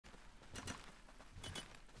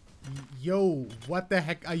Yo, what the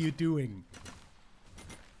heck are you doing?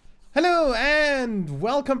 Hello and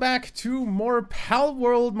welcome back to more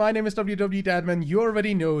Palworld. My name is WW Dadman. You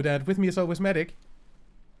already know that. With me is always Medic.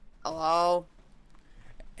 Hello.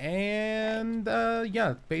 And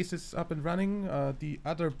yeah, base is up and running. The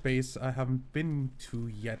other base I haven't been to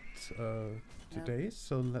yet today,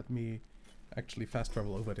 so let me actually fast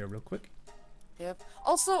travel over there real quick. Yep.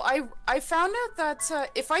 Also, I found out that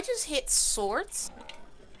if I just hit swords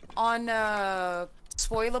on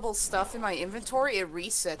spoilable stuff in my inventory, it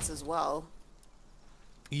resets as well.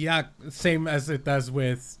 Yeah, same as it does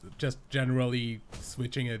with just generally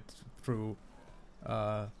switching it through.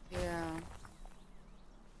 Yeah.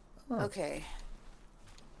 Huh. Okay.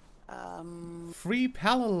 Free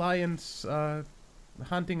Pal Alliance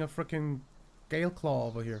hunting a freaking Gale Claw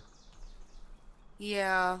over here.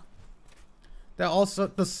 Yeah. They're also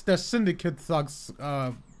the Syndicate thugs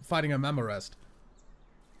fighting a Mamorest.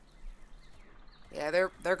 Yeah,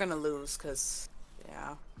 they're gonna lose because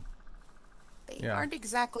yeah, they aren't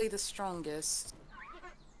exactly the strongest.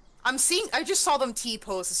 I just saw them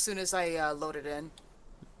T-pose as soon as I loaded in.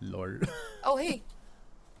 Lol. Oh hey,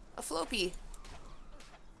 a Floppy.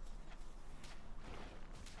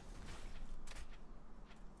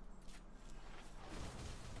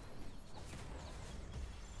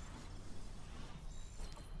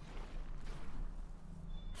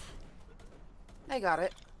 I got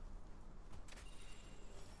it.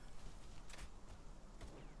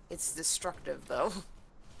 It's destructive, though.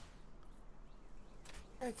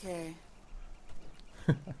 Okay.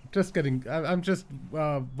 Just getting. I'm just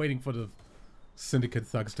waiting for the Syndicate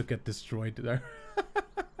thugs to get destroyed there.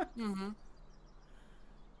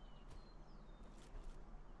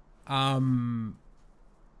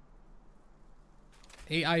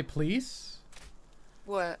 AI, please.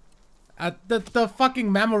 What? The fucking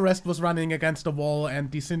Mamorest was running against the wall,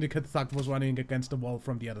 and the Syndicate thug was running against the wall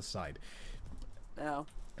from the other side. No.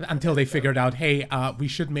 Until they figured out, hey, we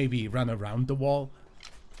should maybe run around the wall.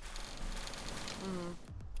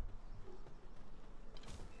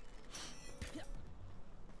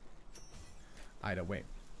 Either way.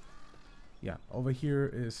 Yeah, over here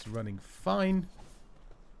is running fine.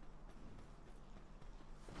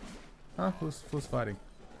 Huh? Who's fighting?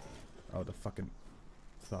 Oh, the fucking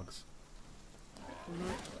thugs.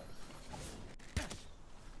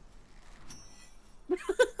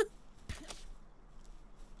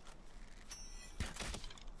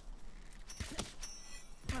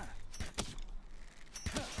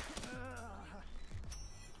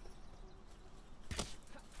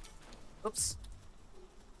 Oops.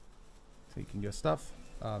 Taking your stuff.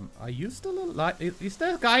 Are you still alive? Is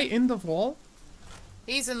there a guy in the wall?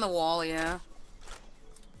 He's in the wall, yeah.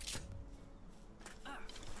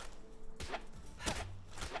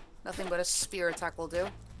 Nothing but a spear attack will do.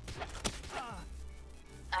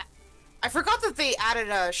 I forgot that they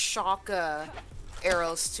added shock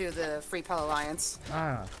arrows to the Free Pal Alliance.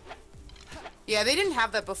 Ah. Yeah, they didn't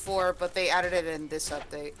have that before, but they added it in this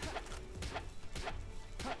update.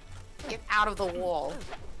 Get out of the wall.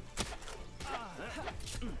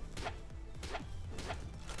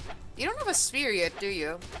 You don't have a spear yet, do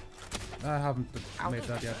you? I haven't made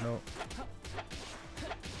that yet, no.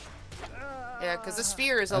 Yeah, because the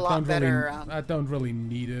spear is a lot better. I don't really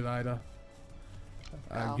need it either.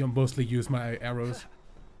 Oh. You mostly use my arrows.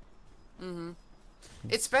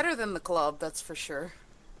 It's better than the club, that's for sure.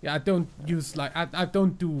 Yeah, I don't use like I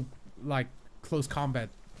don't do like close combat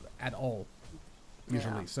at all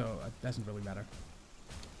usually, so it doesn't really matter.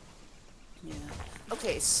 Yeah.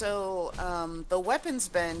 Okay, so the weapons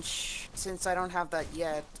bench, since I don't have that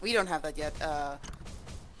yet, we don't have that yet.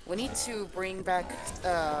 We need to bring back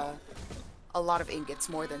a lot of ingots,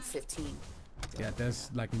 more than 15. Yeah, there's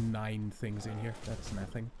like 9 things in here. That's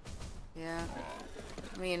nothing. Yeah.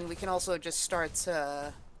 I mean, we can also just start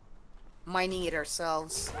mining it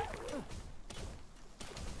ourselves.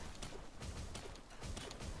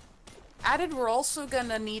 Added, we're also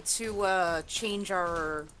gonna need to change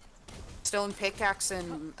our stone pickaxe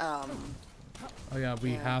and oh yeah,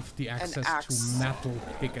 we have the access to metal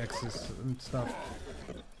pickaxes and stuff.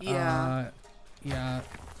 Yeah. Yeah,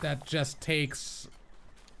 that just takes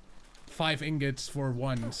 5 ingots for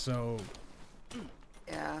 1, so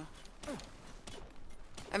yeah.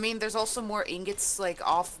 I mean, there's also more ingots like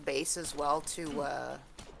off base as well to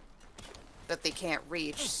that they can't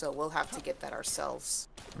reach, so we'll have to get that ourselves.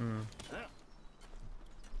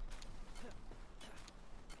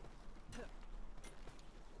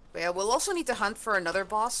 But yeah, we'll also need to hunt for another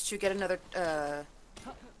boss to get another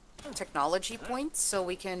technology point, so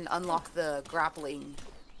we can unlock the grappling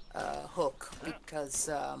hook, because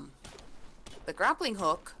the grappling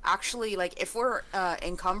hook, actually, like, if we're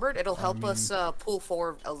encumbered, it'll help us pull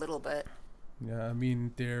forward a little bit. Yeah, I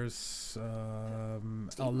mean, there's a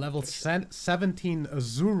level 17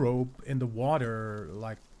 Azuro in the water,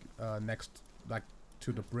 like, next, like,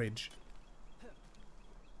 to the bridge.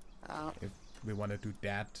 If we want to do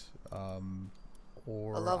that,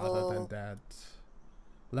 or other than that,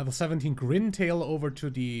 level 17 Grintail over to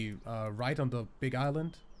the right on the big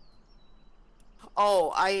island.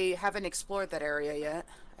 Oh, I haven't explored that area yet.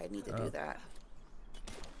 I need to do that.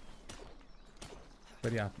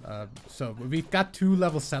 But yeah, so we've got 2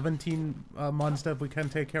 level 17 mons that we can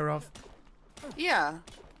take care of. Yeah.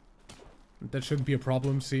 That shouldn't be a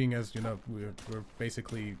problem, seeing as, you know, we're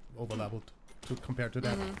basically over-leveled compared to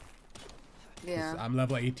that. Yeah. I'm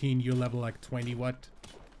level 18, you're level like 20 what?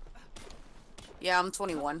 Yeah, I'm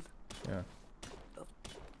 21. Yeah.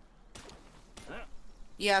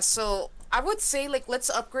 Yeah, so I would say, like, let's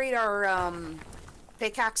upgrade our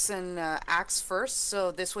pickaxe and axe first,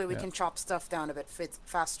 so this way we can chop stuff down a bit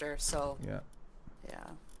faster. So yeah.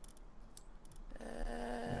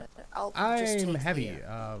 I'm heavy.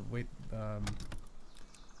 Wait.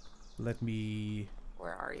 Let me.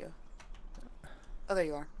 Where are you? Oh, there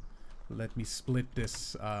you are. Let me split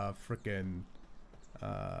this frickin'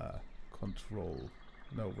 control.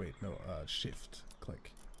 No, wait, no. Shift.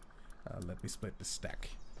 Click. Let me split the stack.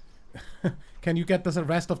 Can you get the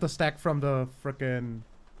rest of the stack from the frickin'...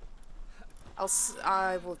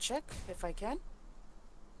 I will check if I can.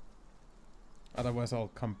 Otherwise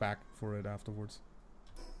I'll come back for it afterwards.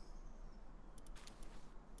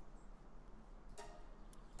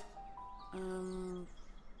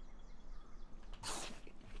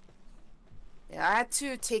 Yeah, I had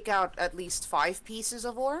to take out at least 5 pieces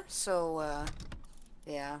of ore, so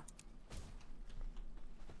yeah.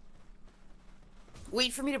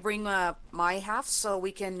 Wait for me to bring my half so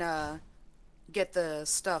we can get the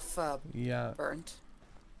stuff burnt.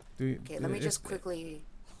 Okay, let me just quickly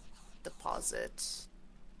deposit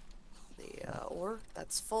the ore.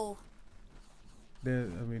 That's full. I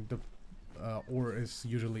mean, the ore is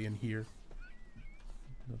usually in here.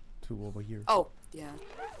 The 2 over here. Oh, yeah.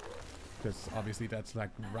 Because obviously that's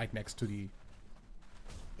like right next to the...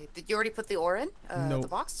 Okay, did you already put the ore in? No. The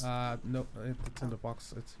box? No, it's in the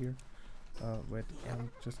box. It's here. Wait, I'm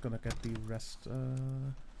just gonna get the rest.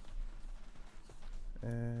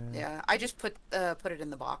 Yeah, I just put it in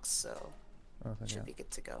the box, so should be good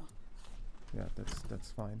to go. Yeah,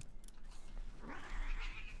 that's fine.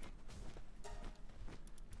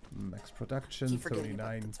 Max production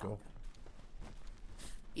 39. Go.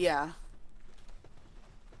 Yeah.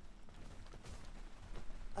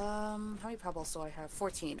 How many pebbles do I have?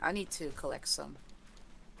 14. I need to collect some.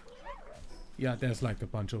 Yeah, there's like a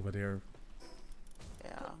bunch over there.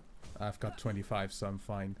 Yeah. I've got 25, so I'm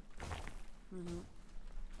fine.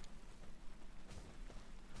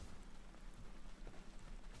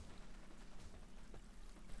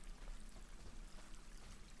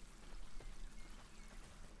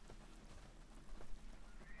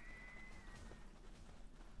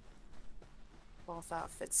 Cloth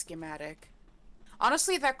outfit schematic.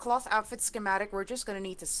 Honestly, that cloth outfit schematic, we're just gonna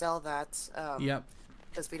need to sell that. Yep.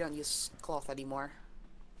 Because we don't use cloth anymore.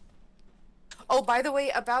 Oh, by the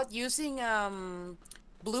way, about using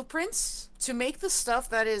blueprints, to make the stuff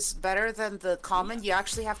that is better than the common, you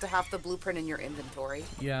actually have to have the blueprint in your inventory.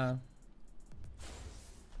 Yeah.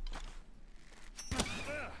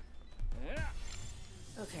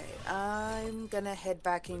 Okay, I'm gonna head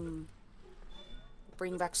back and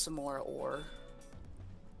bring back some more ore.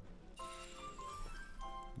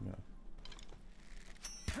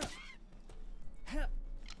 Yeah.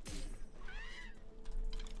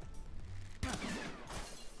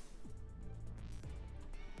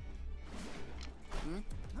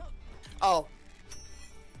 Oh.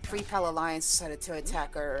 Free Pal Alliance decided to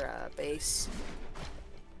attack our base.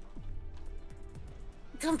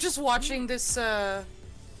 I'm just watching this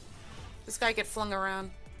this guy get flung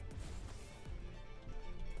around.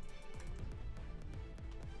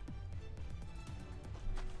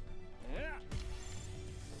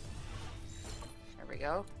 There we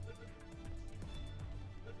go.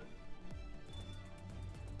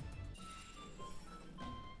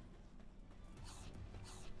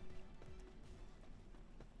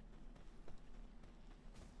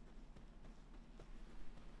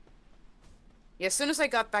 Yeah, as soon as I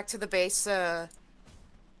got back to the base,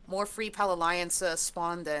 more Free Pal Alliance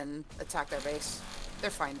spawned and attacked our base. They're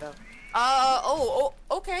fine, though. Oh,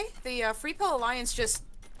 okay. The Free Pal Alliance just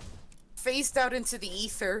phased out into the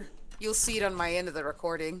ether. You'll see it on my end of the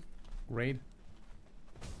recording. Raid?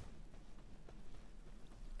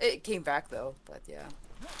 It came back, though, but yeah.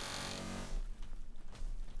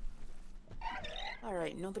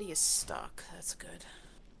 Alright, nobody is stuck. That's good.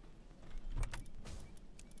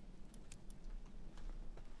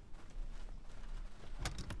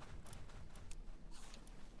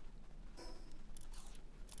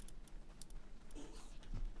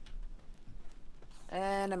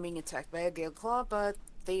 And I'm being attacked by a Gale Claw, but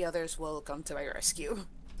the others will come to my rescue.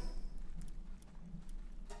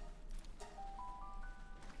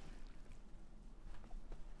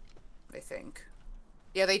 I think.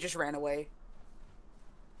 Yeah, they just ran away.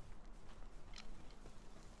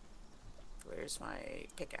 Where's my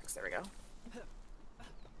pickaxe? There we go.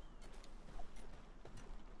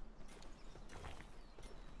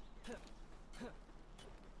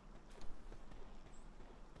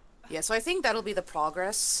 Yeah, so I think that'll be the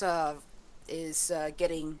progress, is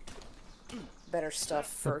getting better stuff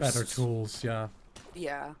first. Better tools, yeah.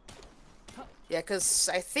 Yeah. Yeah, because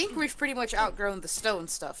I think we've pretty much outgrown the stone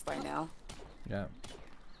stuff by now. Yeah.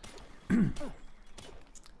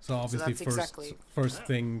 So obviously first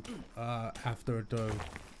thing after the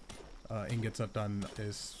ingots are done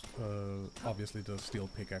is obviously the steel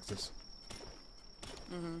pickaxes.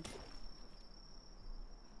 Mm-hmm.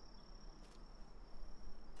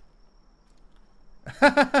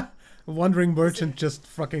 Wandering merchant just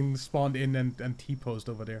fucking spawned in and T-posed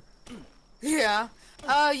over there. Yeah.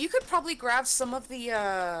 You could probably grab some of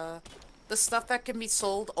the stuff that can be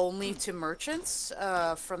sold only to merchants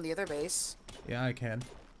from the other base. Yeah, I can.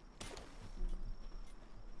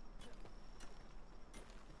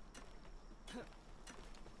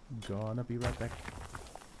 Gonna be right back.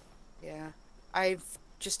 Yeah. I've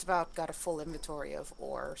just about got a full inventory of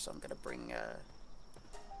ore, so I'm gonna bring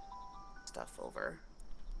stuff over.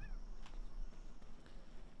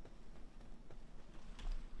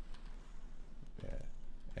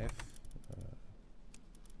 Yeah. F.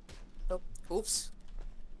 Oh, oops.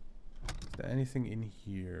 Is there anything in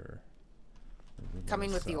here?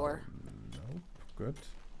 Coming with the ore. Nope. Good.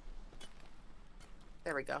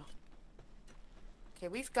 There we go. Okay,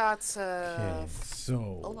 we've got Okay,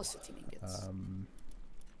 so almost 15 ingots.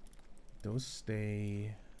 Those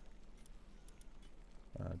stay.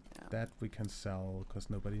 Yeah. That we can sell because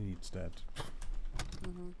nobody needs that.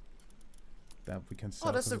 Mm-hmm. That we can sell.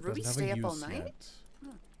 Oh, does the ruby stay up all night?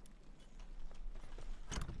 Hmm.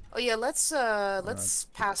 Oh yeah, let's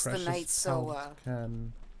pass the night so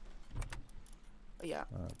can. Oh, yeah.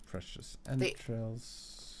 Precious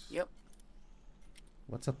entrails. Yep.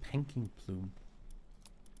 What's a panking plume?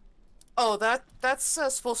 Oh, that's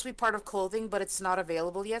supposed to be part of clothing, but it's not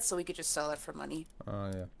available yet, so we could just sell it for money.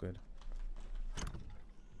 Oh yeah, good.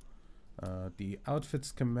 The outfit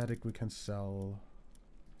schematic we can sell.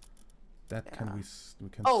 That Yeah. we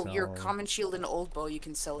can Oh, sell. your common shield and old bow, you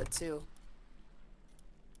can sell it too.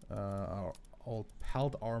 Our old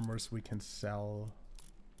pelt armors we can sell.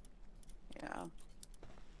 Yeah.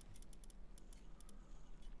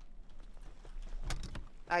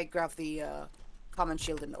 I grabbed the common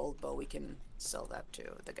shield and old bow. We can sell that to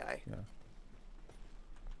the guy. Yeah.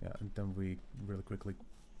 Yeah, and then we really quickly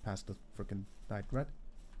pass the frickin' night red.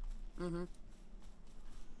 Mm-hmm.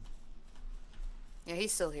 Yeah,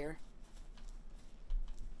 he's still here.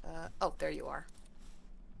 Oh, there you are.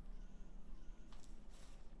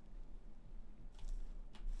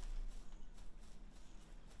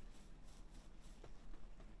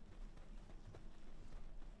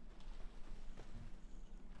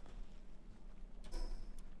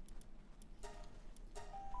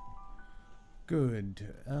 Good.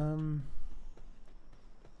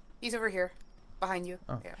 He's over here, behind you.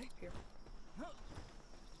 Oh. Yeah, here.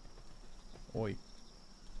 Oi.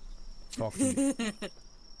 Talk to me.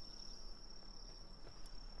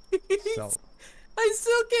 Sell. I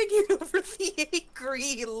still can't get over the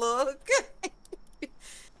angry look.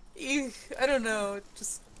 I don't know.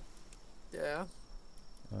 Just yeah.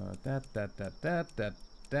 That.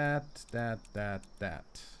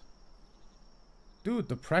 Dude,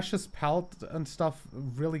 the precious pelt and stuff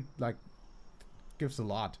really, like, gives a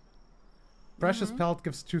lot. Precious pelt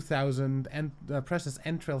gives 2,000, and precious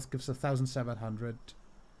entrails gives 1,700.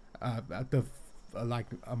 The like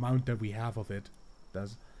amount that we have of it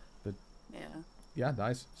does, but yeah,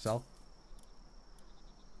 nice. Sell.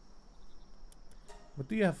 What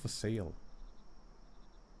do you have for sale?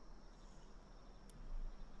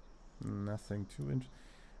 Nothing too interesting.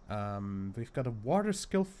 We've got a water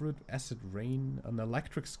skill fruit acid rain, an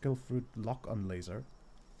electric skill fruit lock on laser.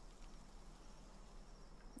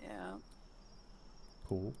 Yeah.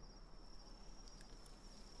 Cool.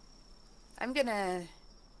 I'm gonna...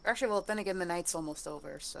 Actually, well, then again, the night's almost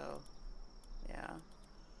over, so... Yeah.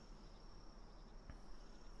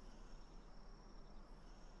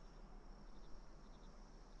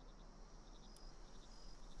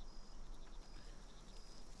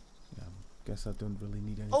 Guess I don't really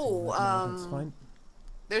need anything Oh, right now. That's fine.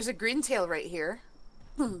 There's a green tail right here.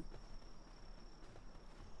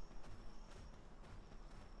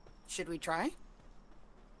 Should we try?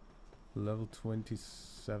 Level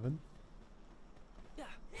 27.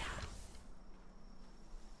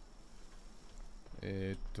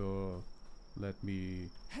 Let me.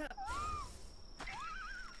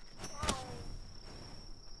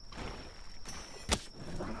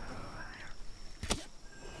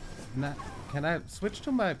 Nah, can I switch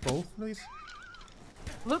to my bow, please?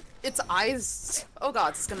 Look, its eyes. Oh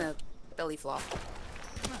god, it's gonna belly flop.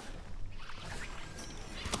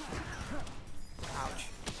 Ouch.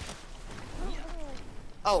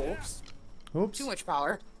 Oh, oops. Oops. Too much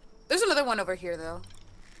power. There's another one over here, though.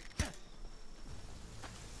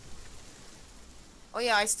 Oh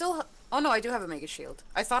yeah, I still... Oh no, I do have a Mega Shield.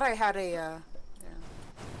 I thought I had a, yeah.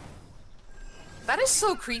 That is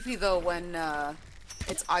so creepy, though, when,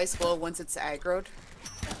 its eyes glow once it's aggroed.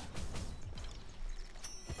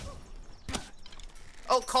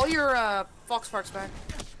 Oh, call your, Fox Parks back.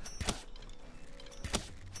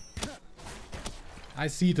 I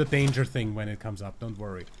see the danger thing when it comes up, don't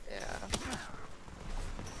worry. Yeah.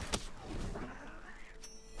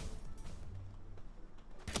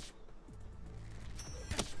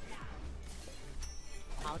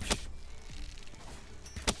 Ouch.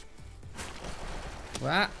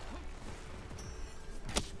 Ah.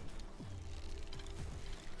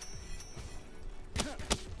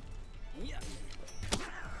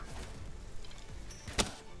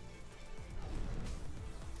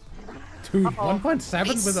 Dude,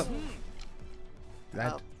 1.7 with a...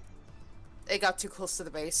 That... Oh. It got too close to the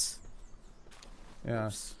base. Yeah,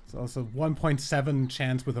 it's also 1.7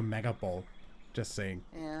 chance with a Mega Ball. Just saying.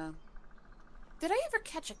 Yeah. Did I ever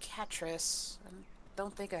catch a Catris? I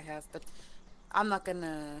don't think I have, but I'm not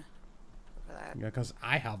gonna... For that. Yeah, because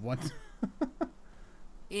I have one.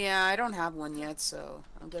 Yeah, I don't have one yet, so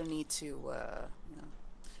I'm gonna need to, you know...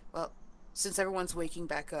 Well, since everyone's waking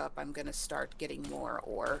back up, I'm gonna start getting more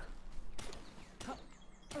ore.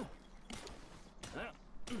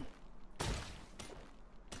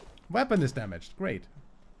 Weapon is damaged. Great.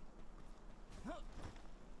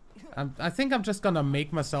 I think I'm just gonna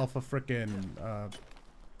make myself a frickin'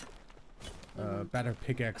 better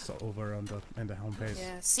pickaxe over on the home page.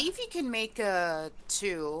 Yeah, see if you can make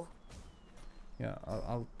two. Yeah,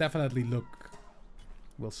 I'll definitely look.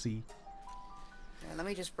 We'll see. Yeah, let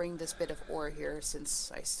me just bring this bit of ore here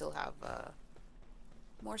since I still have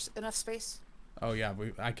enough space. Oh yeah,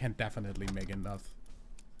 I can definitely make enough.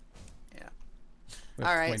 Yeah. With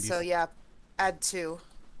All right, 20. so yeah, add 2.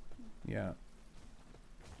 Yeah.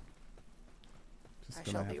 Just I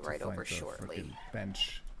gonna shall have be to right find over the shortly. frickin'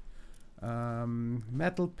 bench.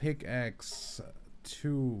 Metal pickaxe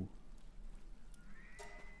 2.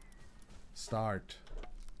 Start.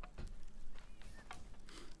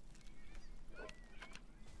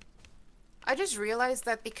 I just realized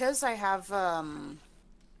that because I have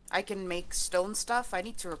I can make stone stuff, I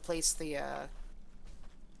need to replace the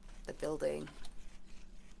building.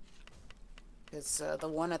 Because the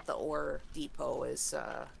one at the ore depot is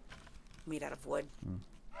made out of wood.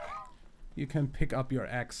 You can pick up your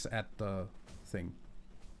axe at the thing.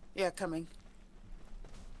 Yeah, coming.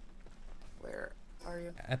 Where are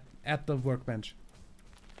you? At the workbench.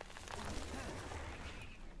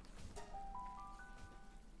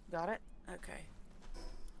 Got it? Okay.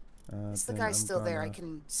 Is the Then guy I'm still there? I gonna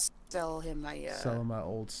can sell him my sell my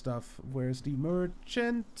old stuff. Where's the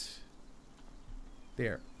merchant?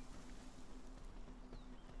 There.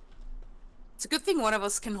 It's a good thing one of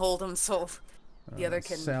us can hold him so the other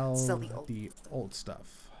can sell the old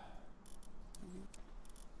stuff.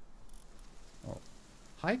 Oh,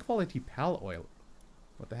 high quality pal oil.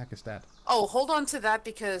 What the heck is that? Oh, hold on to that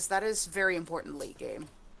because that is very important late game.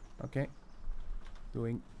 Okay.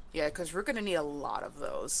 Doing. Yeah, because we're gonna need a lot of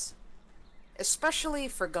those, especially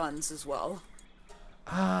for guns as well.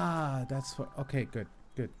 Ah, that's for. Okay, good.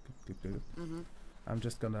 I'm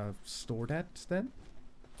just gonna store that then.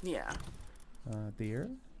 Yeah. There.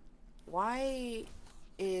 Why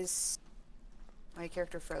is my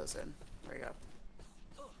character frozen? There we go.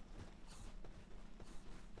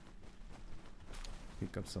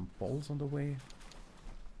 Pick up some balls on the way.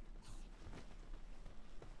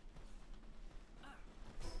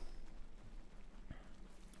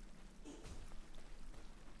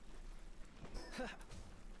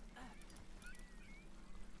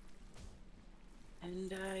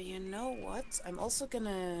 And you know what? I'm also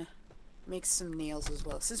gonna make some nails as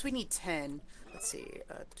well. Since we need 10, let's see,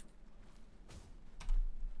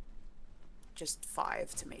 just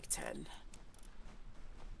 5 to make 10.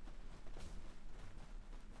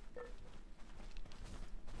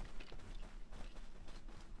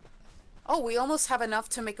 Oh, we almost have enough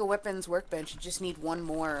to make a weapons workbench. You just need one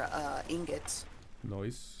more ingot.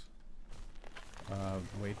 Noise.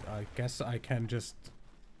 Wait, I guess I can just...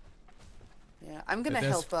 Yeah, I'm gonna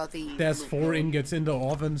help the... There's 4 ingots in the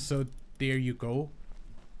oven, so there you go.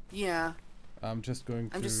 Yeah. I'm just going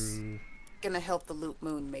to... I'm just gonna help the Loop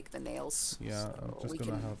Moon make the nails. Yeah, so I'm just we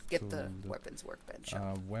gonna can have get to the look. weapons workbench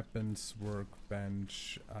up. Weapons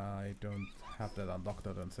workbench. I don't have that unlocked,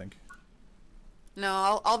 I don't think.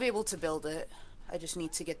 No, I'll be able to build it. I just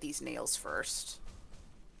need to get these nails first.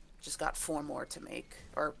 Just got 4 more to make.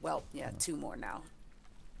 Or, well, yeah, 2 more now.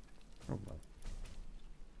 Oh, well.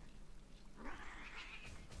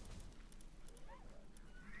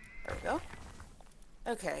 There we go.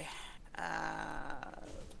 Okay.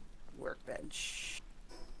 Workbench.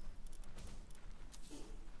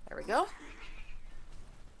 There we go.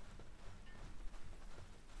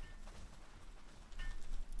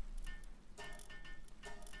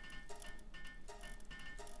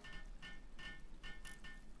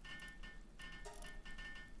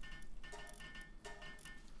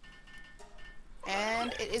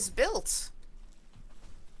 And it is built.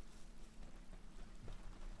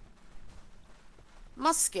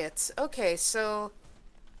 Musket. Okay, so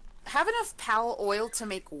have enough pal oil to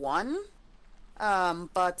make 1.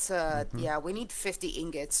 Yeah, we need 50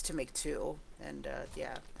 ingots to make 2. And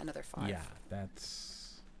yeah, another 5. Yeah,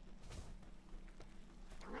 that's...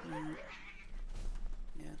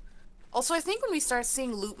 Yeah. Also, I think when we start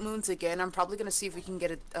seeing loop moons again, I'm probably gonna see if we can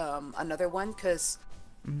get another one, because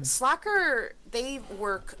Slacker, they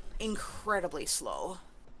work incredibly slow.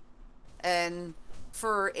 And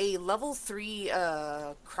for a level 3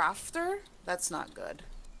 crafter, that's not good.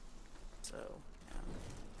 So,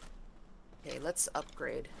 okay, let's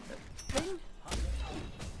upgrade the thing.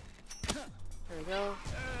 There we go.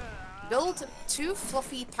 Build 2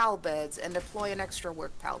 fluffy pal beds and deploy an extra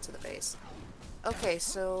work pal to the base. Okay,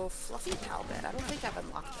 so fluffy pal bed. I don't think I've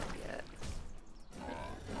unlocked that yet.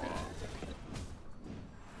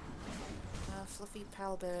 Fluffy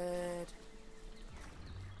pal bed.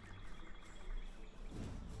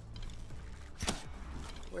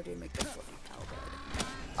 Where do you make the fluffy pal bed?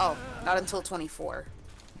 Oh, not until 24.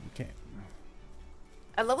 Okay.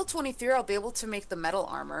 At level 23, I'll be able to make the metal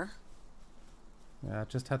armor. Yeah, I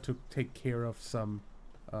just had to take care of some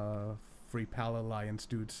Free Pal Alliance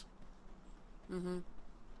dudes.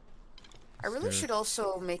 I really should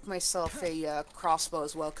also make myself a crossbow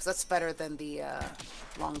as well, because that's better than the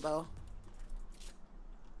longbow.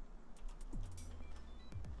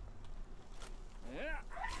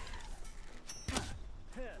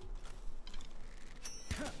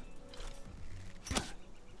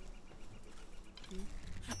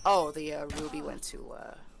 Oh, the ruby went to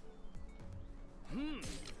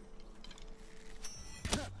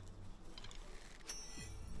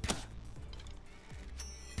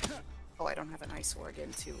Oh, I don't have an ice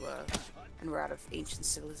organ to and we're out of ancient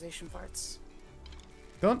civilization parts.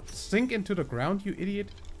 Don't sink into the ground, you idiot.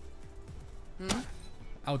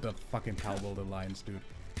 Out the fucking Palworld Alliance, dude.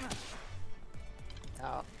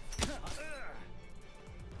 Oh.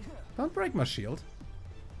 Don't break my shield.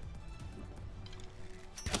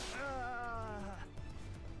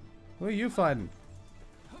 Who are you fighting?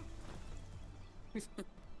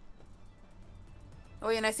 Oh,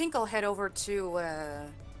 and I think I'll head over to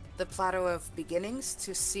the Plateau of Beginnings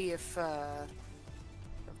to see if or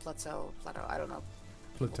Plateau, I don't know.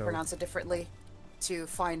 Plateau. We'll pronounce it differently. To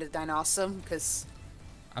find a Dinosaur, because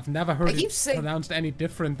I've never heard it pronounced any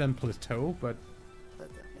different than Plateau, but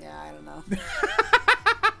yeah, I don't know.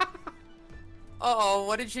 Oh,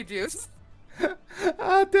 what did you do?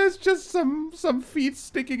 There's just some feet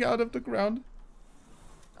sticking out of the ground.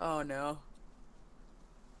 Oh no.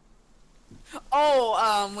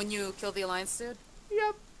 Oh, when you killed the Alliance dude?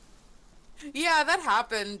 Yep. Yeah, that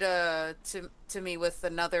happened to me with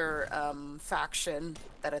another faction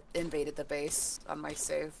that invaded the base on my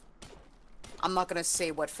save. I'm not gonna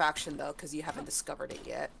say what faction though, because you haven't discovered it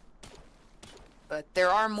yet. But there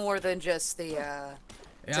are more than just the yeah,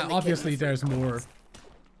 Syndicate obviously there's more.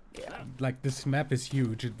 Yeah. Like, this map is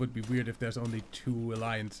huge. It would be weird if there's only 2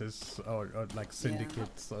 alliances or like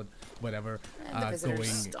syndicates or whatever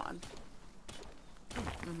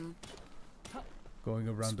going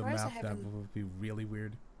around the map. That would be really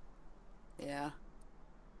weird. Yeah.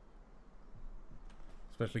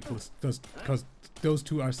 Especially because those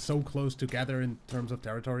 2 are so close together in terms of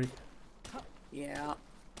territory. Yeah.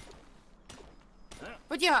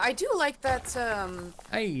 But yeah, I do like that,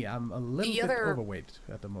 Hey, I'm a little bit overweight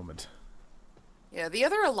at the moment. Yeah, the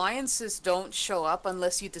other alliances don't show up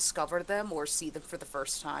unless you discover them or see them for the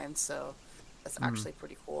first time, so that's actually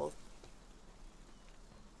pretty cool.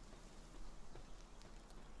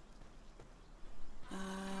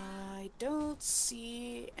 don't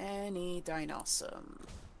see any dinosaurs.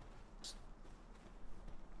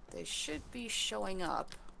 They should be showing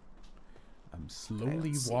up. I'm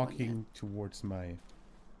slowly walking towards my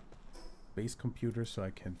base computer so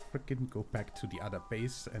I can frickin' go back to the other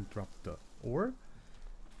base and drop the ore.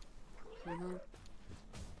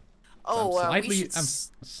 Oh, I'm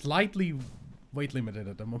slightly weight limited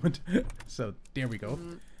at the moment. So there we go.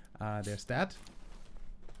 There's that.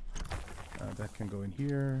 That can go in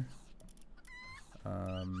here.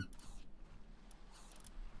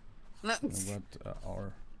 What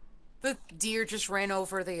are... The deer just ran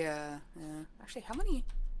over the, Actually, how many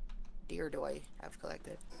deer do I have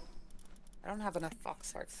collected? I don't have enough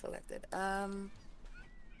fox hearts collected.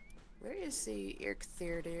 Where is the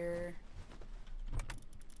Irkthir?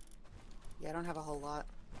 Yeah, I don't have a whole lot.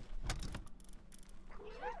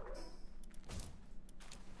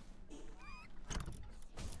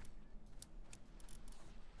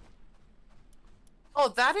 Oh,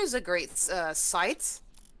 that is a great sight.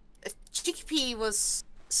 Chickpea was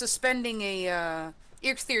suspending a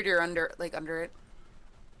Irkthir under it.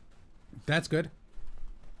 That's good.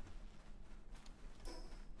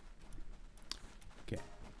 Okay.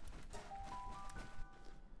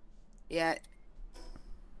 Yeah.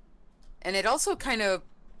 And it also kind of...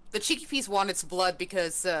 The Chickpeas want its blood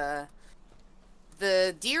because the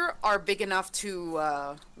deer are big enough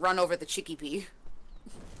to run over the Chickpea.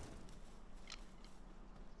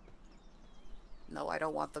 No, I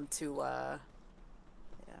don't want them to, yeah.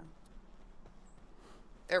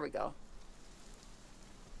 There we go.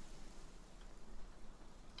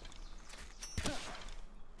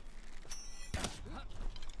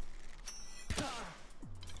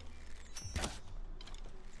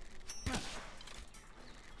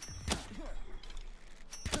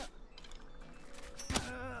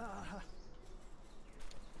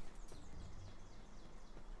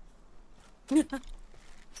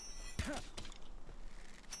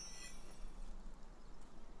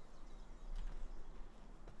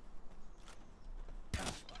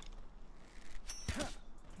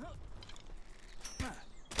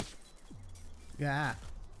 Yeah.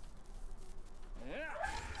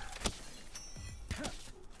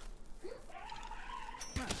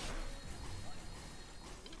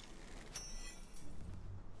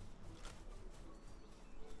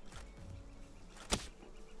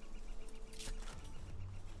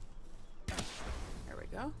 There we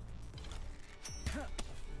go.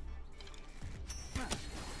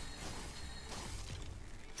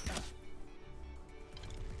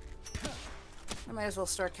 I might as well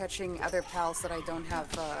start catching other pals that I don't have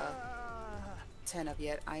 10 of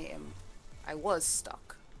yet. I was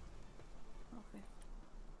stuck. Okay.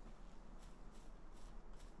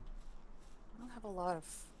 I don't have a lot of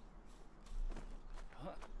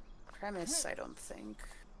premise, I don't think.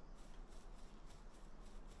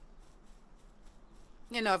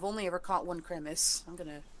 You know, I've only ever caught one cremis. I'm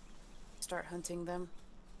gonna start hunting them.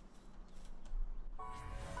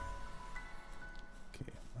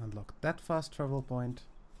 Okay, unlock that fast travel point.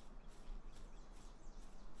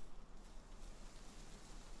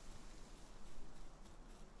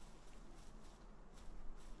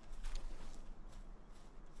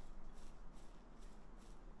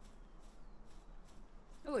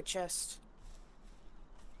 Oh, a chest.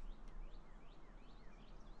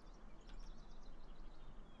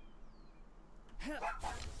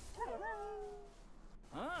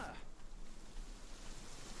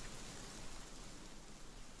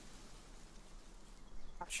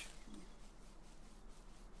 Ouch.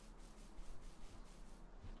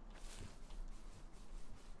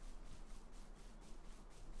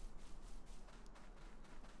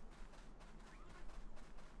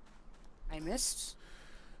 I missed.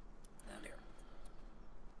 Oh, dear.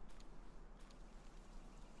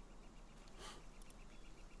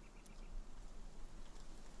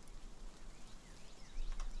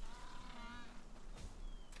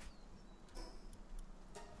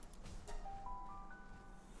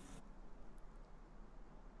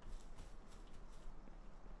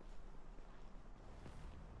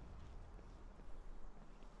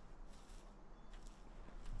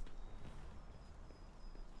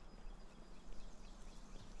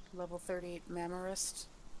 Level 38 Mammarist.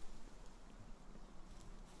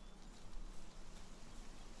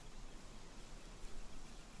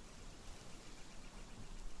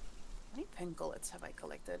 How many pangolets have I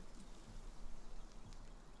collected?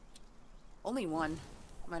 Only one.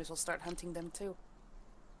 Might as well start hunting them too.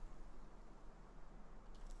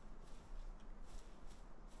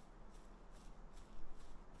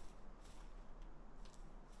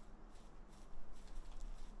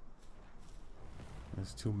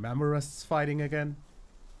 There's two Mammarists fighting again.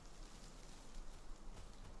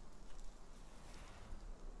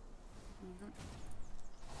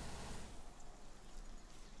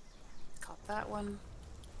 one.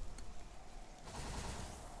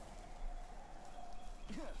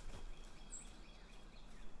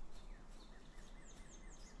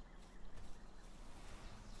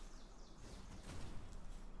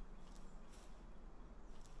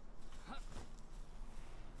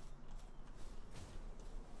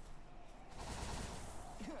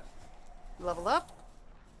 Level up.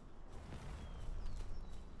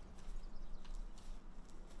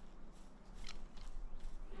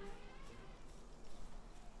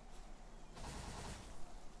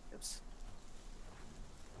 Oops.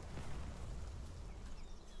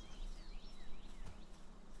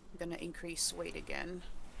 I'm gonna increase weight again.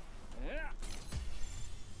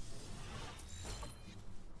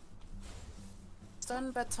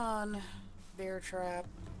 Stun baton, bear trap.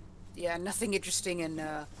 Yeah, nothing interesting in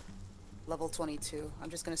level 22. I'm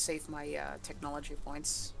just gonna save my technology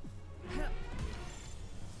points.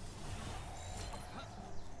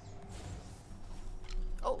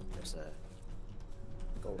 Oh, there's a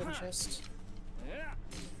golden chest.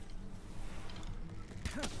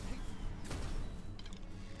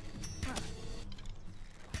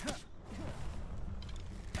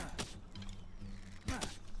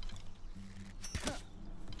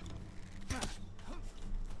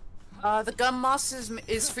 The gum moss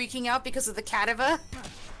is freaking out because of the cadaver.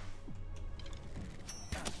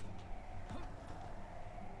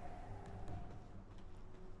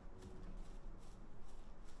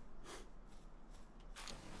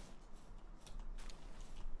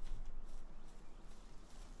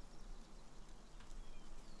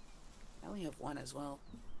 I only have one as well.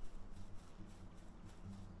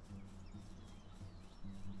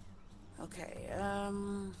 Okay,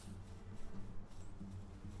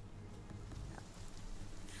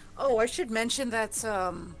 Oh, I should mention that,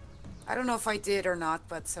 I don't know if I did or not,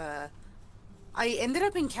 but, I ended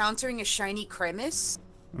up encountering a shiny Cremis,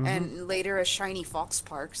 and later a shiny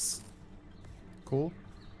Foxparks. Cool.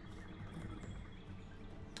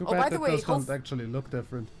 Too Oh, bad by the that way, those don't actually look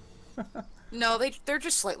different. No, they're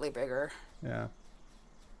just slightly bigger. Yeah.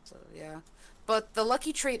 So, yeah. But the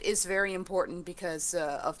lucky trait is very important because,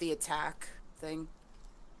 of the attack thing.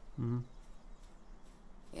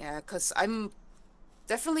 Yeah, because I'm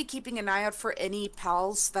definitely keeping an eye out for any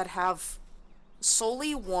pals that have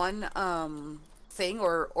solely one thing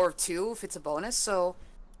or two if it's a bonus. So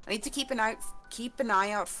I need to keep an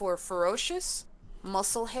eye out for Ferocious,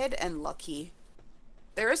 Musclehead, and Lucky.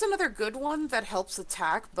 There is another good one that helps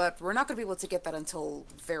attack, but we're not going to be able to get that until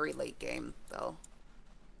very late game, though.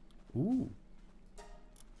 Ooh.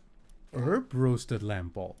 Herb roasted lamb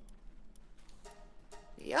ball.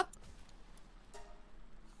 Yep.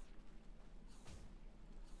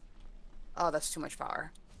 Oh, that's too much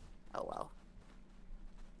power. Oh well.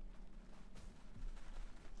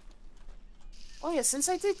 Oh yeah, since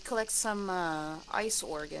I did collect some ice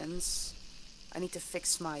organs, I need to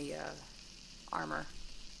fix my armor.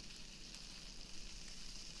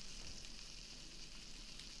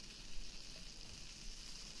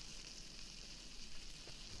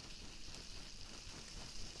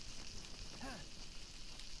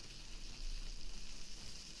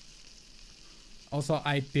 Also,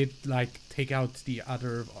 I did like take out the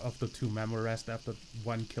other of the two Mamorest after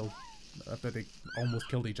after they almost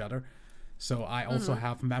killed each other. So I also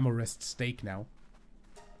have Mamorest steak now.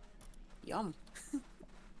 Yum.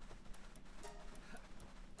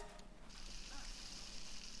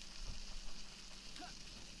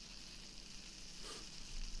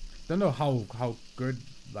 Don't know how good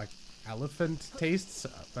like elephant tastes,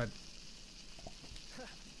 but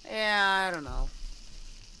Yeah, I don't know.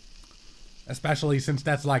 especially since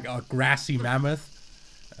that's like a grassy mammoth.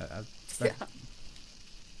 Yeah.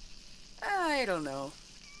 I don't know.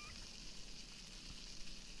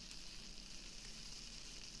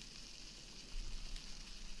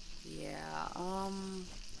 Yeah,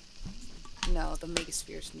 no, the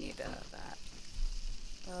Megaspheres need that.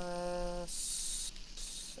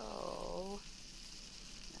 So...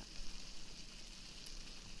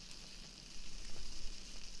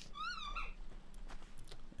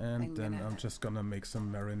 And then I'm just gonna make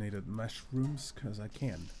some marinated mushrooms, because I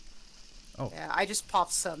can. Oh. Yeah, I just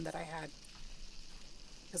popped some that I had.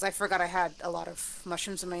 Because I forgot I had a lot of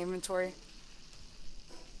mushrooms in my inventory.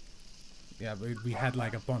 Yeah, we had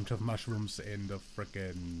like a bunch of mushrooms in the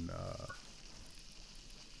frickin'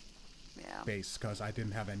 base, because I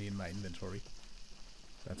didn't have any in my inventory.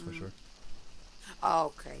 That's for sure.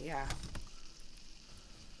 Oh, okay, yeah.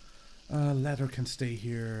 Ladder can stay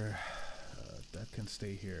here. That can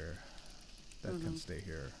stay here. That can stay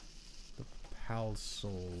here. The pal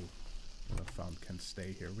soul that I found can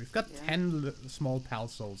stay here. We've got 10 small pal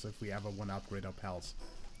souls if we ever want to upgrade our pals.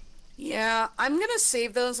 Yeah, I'm gonna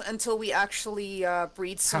save those until we actually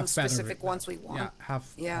breed some Have better, specific ones we yeah, want. have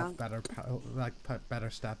Yeah, better, better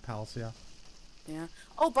stat pals, yeah. yeah.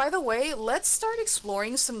 Oh, by the way, let's start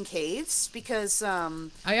exploring some caves because Ah,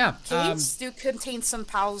 yeah, caves do contain some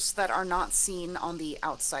pals that are not seen on the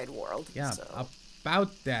outside world. yeah, So,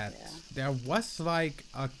 about that, yeah. there was like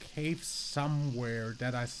a cave somewhere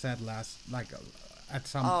that I said at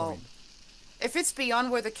some Oh, point. if it's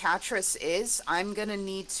beyond where the Catress is, I'm gonna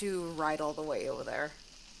need to ride all the way over there.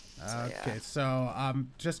 So yeah. Okay, so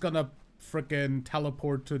I'm just gonna frickin'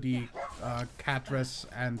 teleport to the Catress,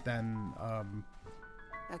 and then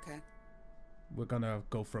Okay. we're gonna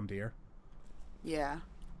go from there. Yeah.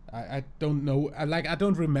 I don't know, I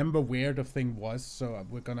don't remember where the thing was, so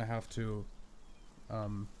we're gonna have to I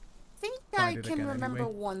think I find it can again remember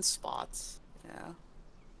anyway. one spot.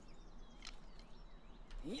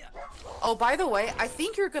 Yeah. Oh, by the way, I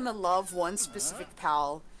think you're gonna love one specific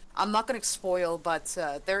pal. I'm not gonna spoil, but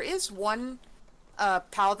there is one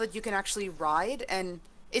pal that you can actually ride, and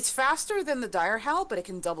it's faster than the Dire Howl, but it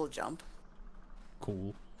can double jump.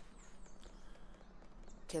 Cool.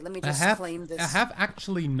 Okay, let me just claim I this. have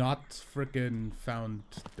actually not frickin' found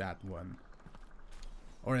that one.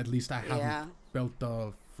 Or at least I Yeah. haven't built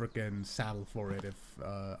the frickin' saddle for it if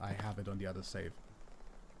I have it on the other save.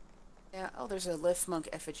 Yeah. Oh, there's a Lift Monk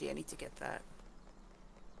effigy. I need to get that.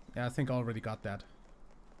 Yeah, I think I already got that.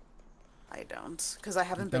 I don't, because I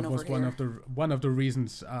haven't That been was over here. one of the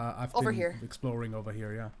reasons I've Over been here. exploring over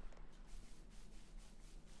here. Yeah.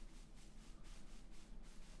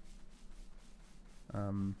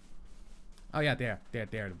 Oh yeah, there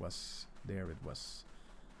it was. There it was.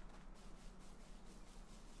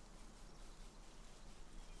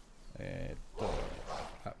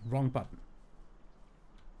 Wrong button.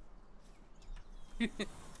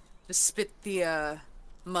 Just spit the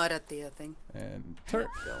mud at the thing. And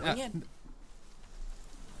Going in.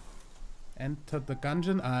 enter the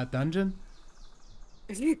dungeon. Dungeon.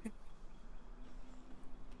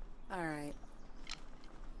 All right.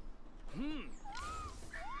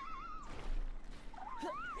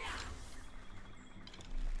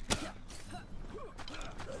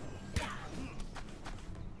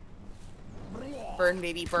 Burn,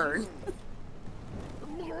 baby, burn.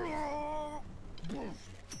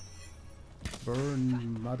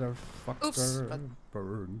 Burn, motherfucker. Oops.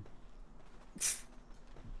 Burn.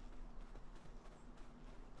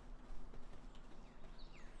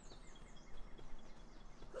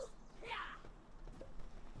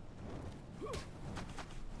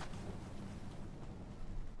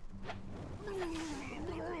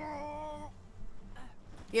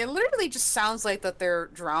 Yeah, it literally just sounds like that they're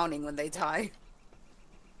drowning when they die.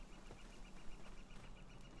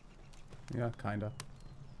 Yeah, kinda.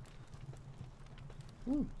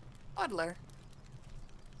 Ooh. Toddler.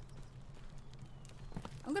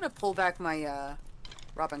 I'm gonna pull back my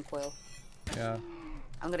robin quill. Yeah.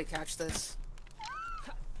 I'm gonna catch this.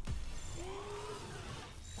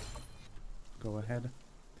 Go ahead.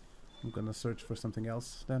 I'm gonna search for something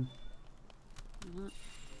else then.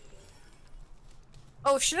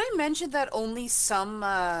 Oh, should I mention that only some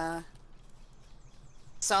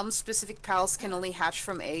specific pals can only hatch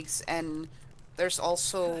from eggs, and there's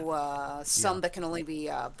also some that can only be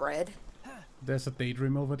bred? There's a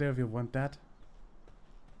daydream over there if you want that.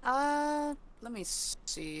 Let me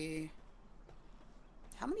see.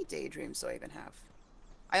 How many daydreams do I even have?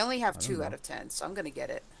 I only have 2 out of 10, so I'm gonna get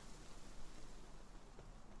it.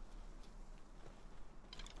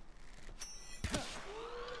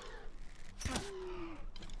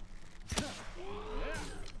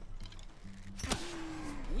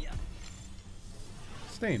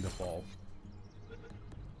 Stay in the ball.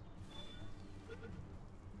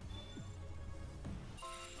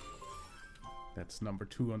 That's number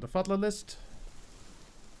 2 on the fuddler list.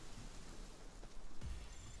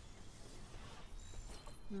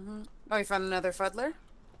 Oh, you found another fuddler?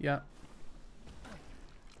 Yeah.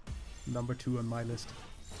 Number 2 on my list.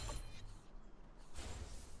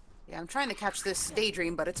 Yeah, I'm trying to catch this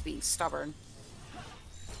daydream, but it's being stubborn.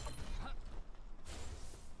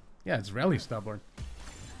 Yeah, it's really stubborn.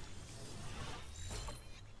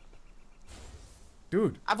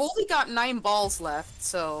 Dude. I've only got 9 balls left,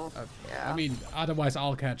 so yeah. I mean, otherwise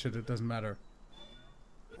I'll catch it. It doesn't matter.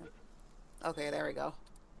 Okay, there we go.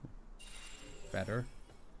 Better.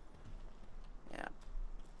 Yeah.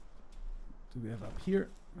 Do we have up here?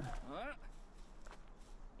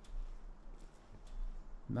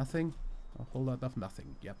 Nothing? A whole lot of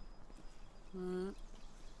nothing. Yep.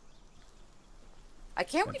 I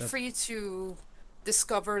can't wait for you to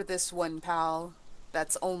discover this one pal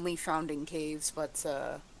that's only found in caves, but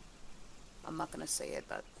I'm not gonna say it,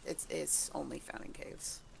 but it's only found in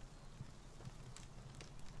caves.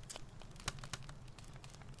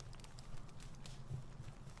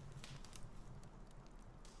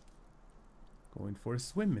 Going for a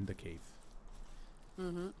swim in the cave.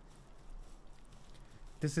 Mm-hmm.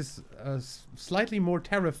 This is slightly more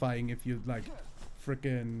terrifying if you like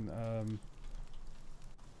frickin'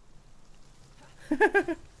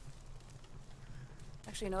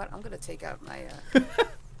 Actually, you know what? I'm gonna take out my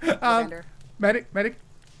medic.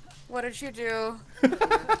 What did you do?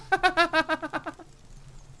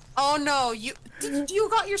 Oh no, you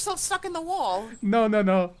got yourself stuck in the wall.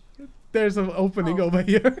 No. There's an opening over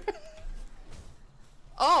here.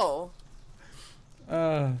 Oh.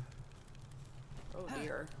 Oh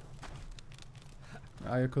dear.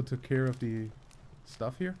 Ayako took care of the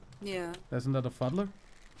stuff here. Yeah. There's another fuddler.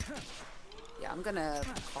 Yeah, I'm gonna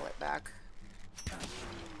call it back.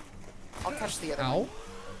 I'll catch the other one. Ow.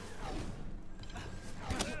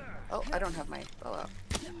 Oh, I don't have my bow out.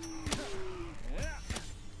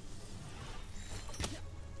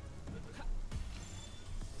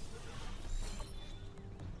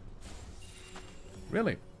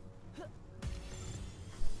 Really?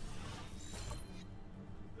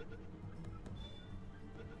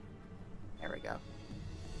 There we go.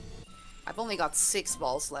 I've only got 6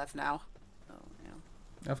 balls left now. Oh,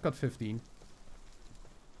 yeah. I've got 15.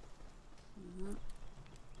 Mm-hmm.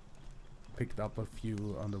 Picked up a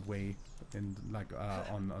few on the way, in like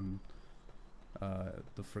on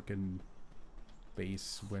the frickin'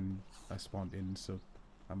 base when I spawned in, so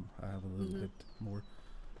I have a little bit more.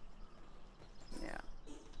 Yeah.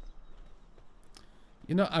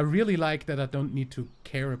 You know, I really like that I don't need to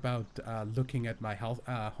care about looking at my health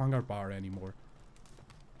hunger bar anymore.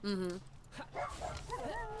 Mm-hmm.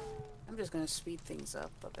 I'm just gonna speed things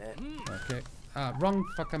up a bit. Okay. Wrong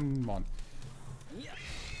fucking one.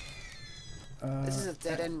 This is a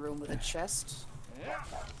dead-end room with a chest. I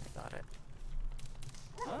got it.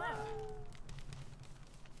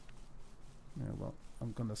 Yeah, well,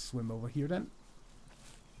 I'm gonna swim over here then.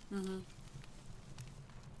 Mm-hmm.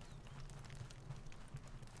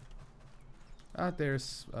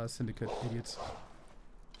 There's Syndicate idiots.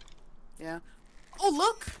 Yeah. Oh,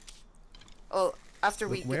 look! Oh, after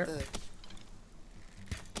Look we where? get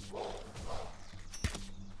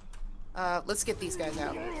the... let's get these guys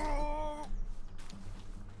out.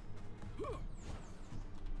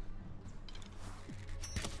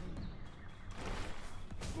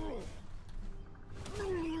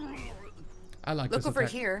 I like Look this over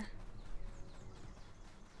attack. here.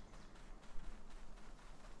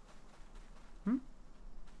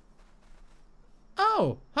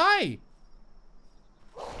 Oh, hi!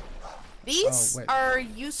 These are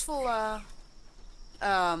useful,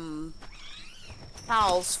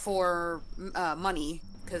 pals for money,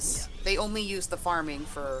 because they only use the farming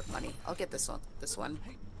for money. I'll get this one.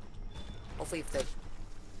 Hopefully if it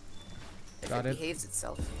behaves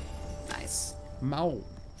itself. Nice. Mao.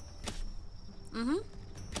 Mm-hmm.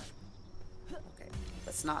 Okay,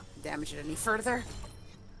 let's not damage it any further.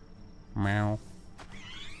 Meow.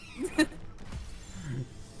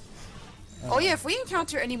 Oh yeah, if we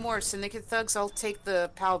encounter any more Syndicate thugs, I'll take the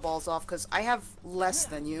power balls off, because I have less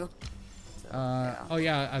than you. So, yeah. Oh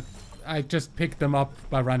yeah, I just picked them up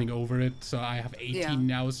by running over it, so I have 18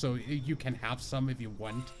 now, so you can have some if you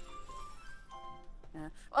want. Yeah.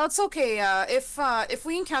 Well, it's okay. If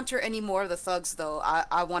we encounter any more of the thugs, though,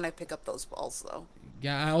 I want to pick up those balls, though.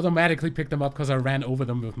 Yeah, I automatically picked them up because I ran over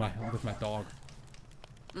them with my dog.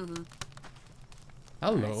 Mm-hmm.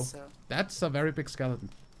 Hello. Nice, so. That's a very big skeleton.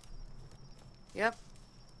 Yep.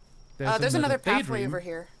 There's another pathway over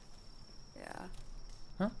here. Yeah.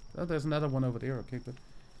 Huh? Oh, there's another one over there. Okay, good.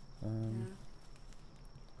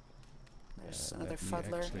 There's another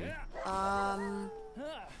fuddler.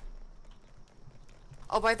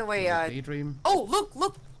 Oh, by the way, Daydream. Oh,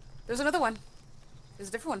 look! There's another one. There's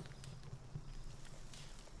a different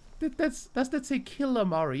one. Does that say Killer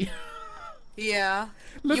Mari? Yeah.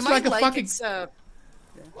 Looks you like might a fucking... Yeah.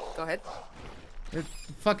 Go ahead. It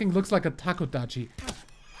fucking looks like a takodachi.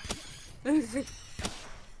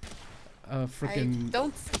 Frickin...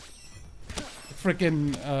 Don't...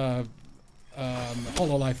 Frickin...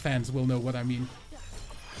 Hololive fans will know what I mean.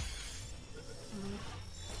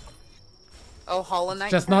 Oh, Hollow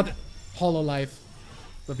Knight? Just not Hololive.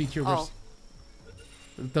 The VTubers. Oh.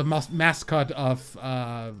 The mascot of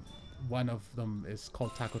one of them is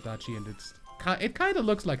called Takodachi, and it kind of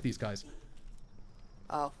looks like these guys.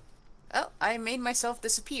 Oh. Oh, I made myself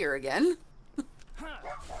disappear again.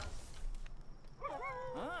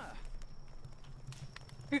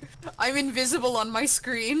 I'm invisible on my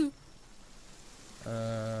screen.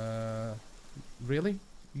 Really?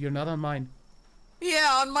 You're not on mine.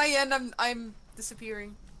 Yeah, on my end, I'm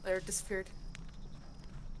disappearing. Or disappeared.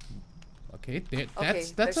 Okay, there, Okay,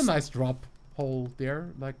 that's a nice drop hole there.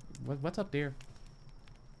 Like, what's up there?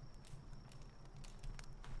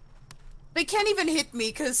 They can't even hit me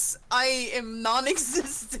because I am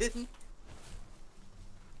non-existent.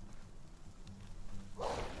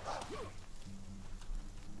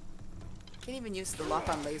 Can't even use the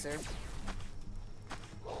lock-on laser.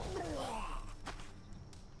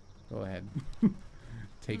 Go ahead.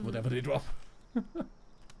 Take whatever they drop.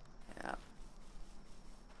 Yeah.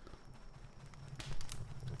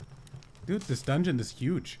 Dude, this dungeon is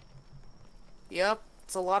huge. Yep,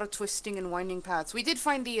 it's a lot of twisting and winding paths. We did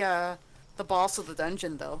find the boss of the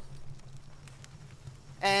dungeon, though.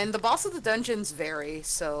 And the boss of the dungeons vary,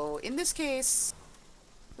 so in this case,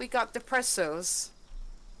 we got depressos.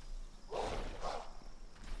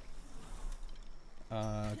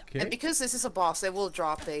 Okay. And because this is a boss, it will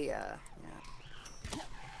drop a, yeah.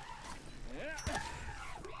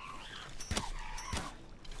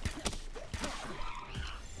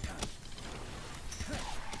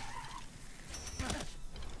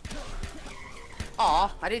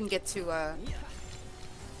 Aw, I didn't get to, Oh.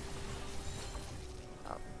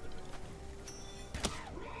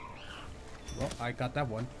 Well, I got that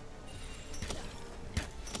one.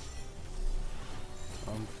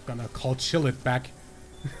 I'm gonna call chill it back.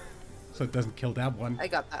 So it doesn't kill that one. I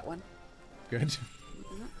got that one. Good.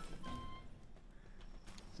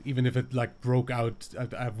 Even if it like broke out,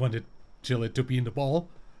 I wanted chill it to be in the ball.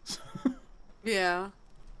 Yeah.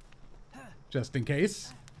 Just in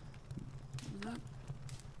case.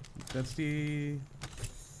 That's the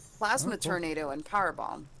Plasma cool. Tornado and Power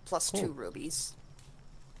Bomb, plus Cool. 2 rubies.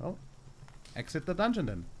 Oh, exit the dungeon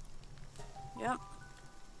then. Yep.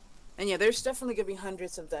 And yeah, there's definitely gonna be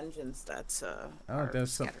hundreds of dungeons that's Oh,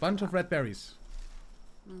 there's a bunch of red berries.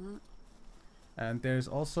 Mm-hmm. And there's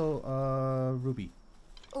also a ruby.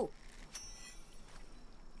 Oh.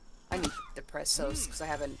 I need to depress those because I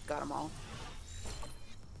haven't got them all.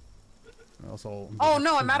 Also. Oh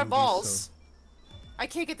no, I'm out of rubies, balls. so. I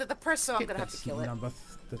can't get the depress, so I'm gonna have to kill it.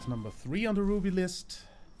 That's number 3 on the ruby list.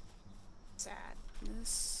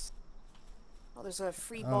 Sadness. Oh, there's a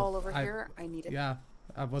free ball over here. I need it. Yeah,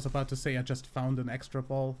 I was about to say I just found an extra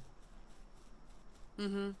ball.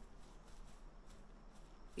 Mm-hmm.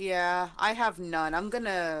 Yeah, I have none. I'm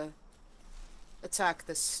gonna attack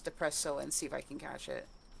this depresso and see if I can catch it.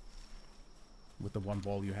 With the one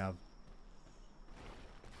ball you have.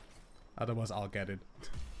 Otherwise, I'll get it.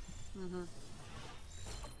 Mm-hmm.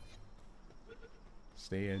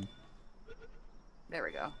 Stay in. There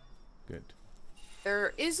we go. Good.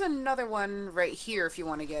 There is another one right here if you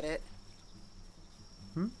want to get it.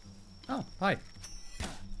 Hmm? Oh, hi.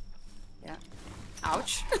 Yeah.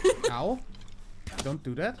 Ouch. Ow. Don't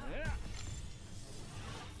do that.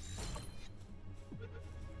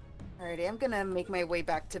 Alrighty, I'm gonna make my way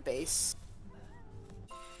back to base.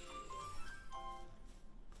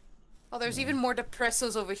 Oh, there's even more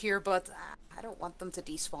depressos over here, but I don't want them to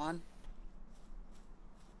despawn.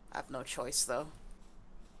 I have no choice, though.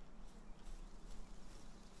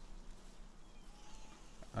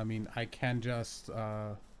 I mean, I can just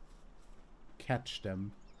catch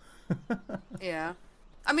them. Yeah.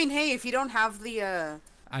 I mean, hey, if you don't have the,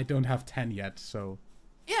 I don't have 10 yet, so...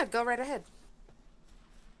 Yeah, go right ahead.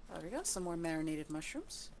 Oh, there we go, some more marinated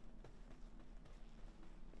mushrooms.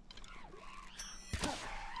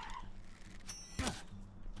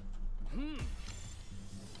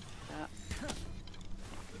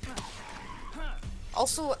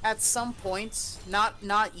 Also, at some point,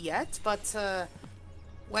 not yet, but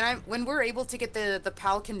when we're able to get the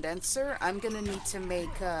PAL condenser, I'm gonna need to make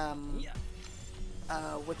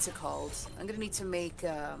what's it called? I'm gonna need to make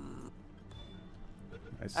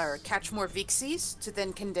or catch more Vixies to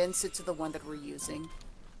then condense it to the one that we're using.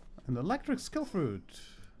 An electric skill fruit.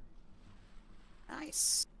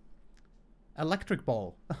 Nice. Electric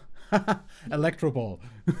ball. Electro ball.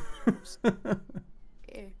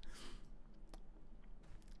 Yeah.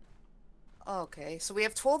 Okay, so we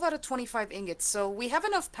have 12 out of 25 ingots, so we have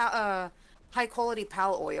enough high quality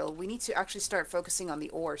PAL oil. We need to actually start focusing on the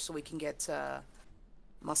ore so we can get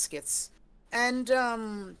muskets. And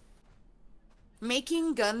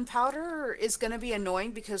making gunpowder is gonna be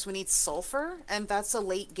annoying because we need sulfur, and that's a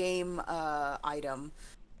late game item.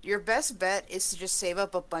 Your best bet is to just save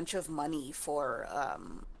up a bunch of money for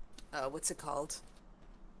what's it called?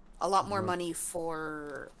 A lot more money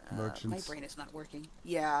for merchants. My brain is not working.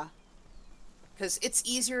 Yeah. Because it's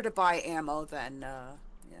easier to buy ammo than,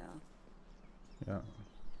 yeah. Yeah.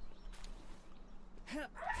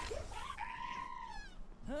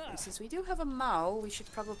 Since we do have a Mao, we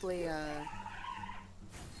should probably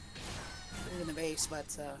put it in the base, but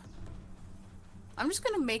I'm just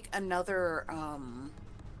gonna make another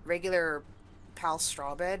regular PAL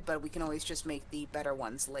straw bed, but we can always just make the better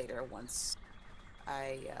ones later once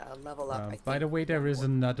I level up. By the way, there is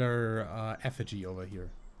another effigy over here.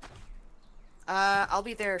 I'll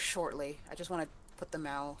be there shortly. I just want to put the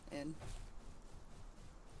Mao in.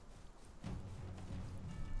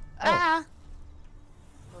 Oh. Ah!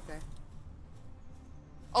 Okay.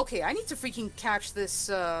 Okay, I need to freaking catch this,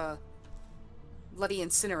 bloody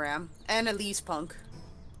Incineram and Elise Punk.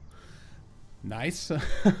 Nice.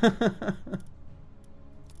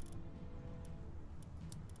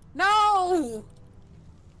 No!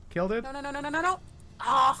 Killed it? No.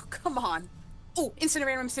 Oh, come on. Oh,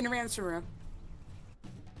 Incineram.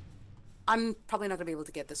 I'm probably not gonna be able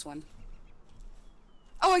to get this one.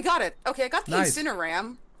 Oh, I got it. Okay, I got the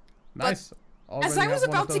Incineram. Nice. As I was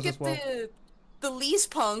about to get the Lease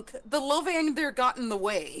Punk, the Lovander got in the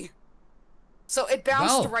way. So it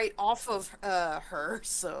bounced right off of her,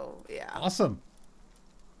 so yeah. Awesome.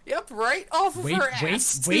 Yep, right off of her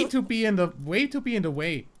ass. Way to be in the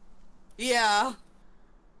way. Yeah.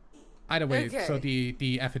 Either way, so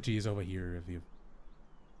the effigy is over here if you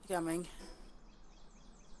coming.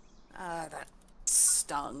 That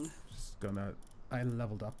stung. Just gonna I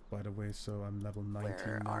leveled up by the way, so I'm level 19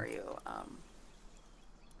 Where now. are you?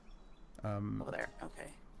 Over there. Okay.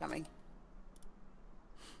 Coming.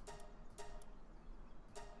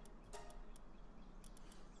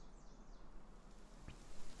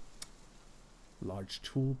 Large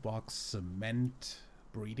toolbox, cement,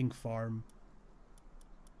 breeding farm.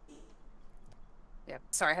 Yep.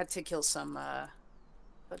 Sorry, I had to kill some.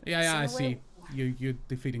 Yeah, I see. You're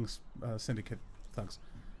defeating Syndicate thugs.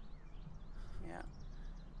 Yeah.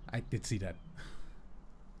 I did see that.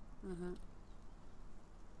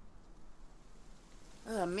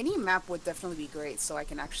 A mini map would definitely be great, so I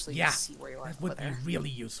can actually see where you are. That would be really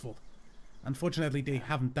useful. Unfortunately, they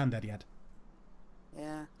haven't done that yet.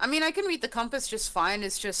 Yeah, I mean, I can read the compass just fine.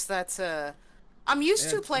 It's just that I'm used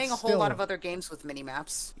to playing a whole lot of other games with mini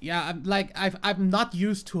maps. Yeah, I'm not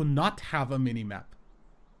used to not have a mini map.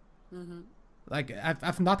 Like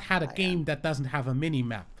I've not had a game that doesn't have a mini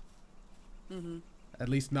map. At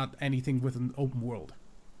least not anything with an open world.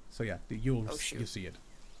 So yeah, you see it.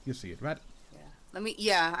 You see it, right?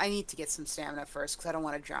 Yeah. I need to get some stamina first because I don't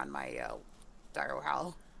want to drown my Gyro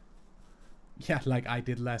Howl. Yeah, like I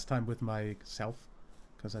did last time with myself,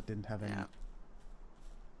 because I didn't have any.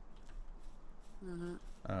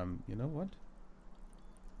 You know what?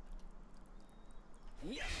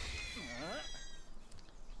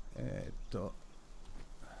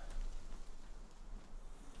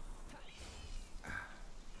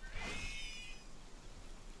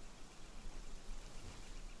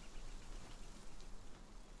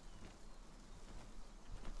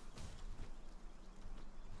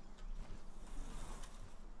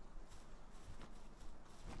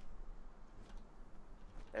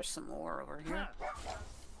 There's some more over here.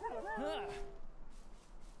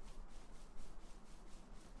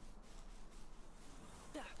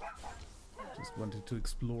 Just wanted to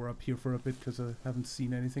explore up here for a bit because I haven't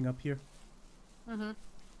seen anything up here.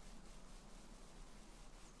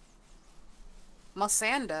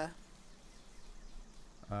 Masanda.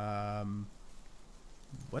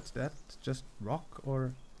 What's that? Just rock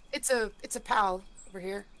or? It's a PAL over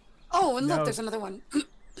here. Oh, and look, there's another one.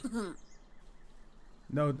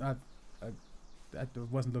 No, I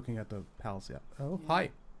wasn't looking at the pals yet. Oh, hi.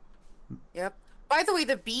 Yep. By the way,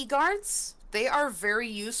 the bee guards, they are very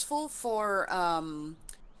useful for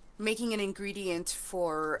making an ingredient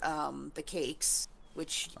for the cakes,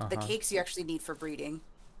 which the cakes you actually need for breeding.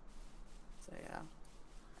 So yeah.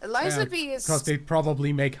 Eliza bee is... Because they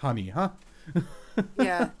probably make honey, huh?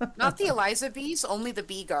 Yeah, not the Eliza bees, only the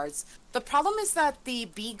bee guards. The problem is that the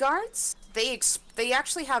bee guards, they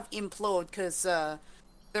actually have implode because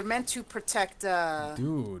they're meant to protect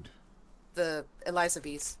Dude. the Eliza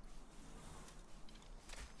bees.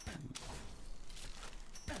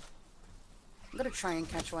 I'm gonna try and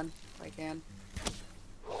catch one if I can.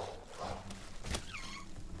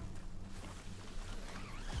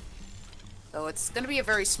 So it's gonna be a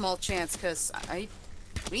very small chance because we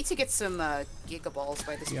need to get some gigaballs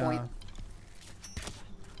by this point.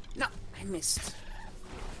 No, I missed.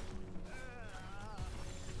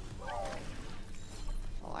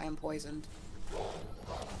 Oh, I am poisoned.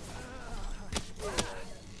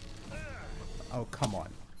 Oh, come on.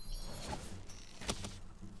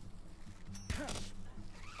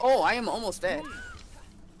 Oh, I am almost dead.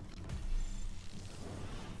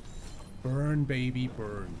 Burn, baby,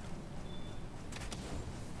 burn.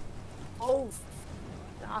 Oh.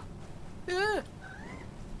 Ah.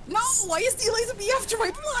 No! Why is the laser bee after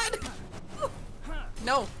my blood?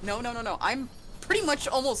 No, no, no, no, no. I'm pretty much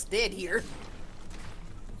almost dead here.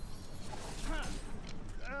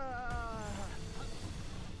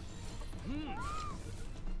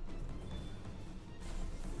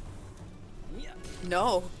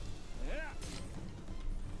 No.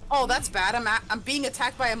 Oh, that's bad. I'm being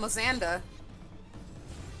attacked by a Mozanda.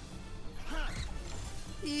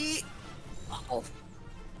 Uh-oh.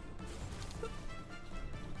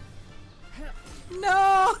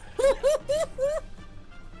 No!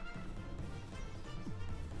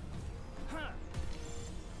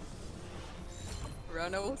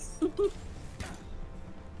 Rano.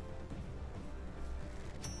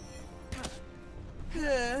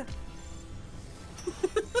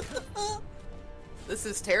 This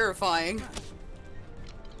is terrifying.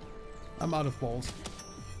 I'm out of balls.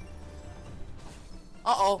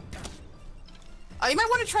 Uh-oh. You might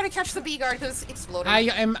want to try to catch the bee guard because it's exploding. I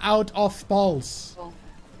am out of balls. Oh.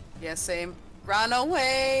 Yeah, same. Run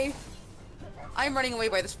away! I'm running away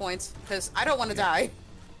by this point because I don't want to die.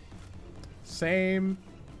 Same.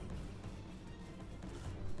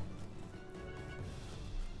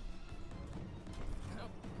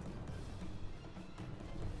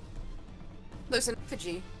 There's an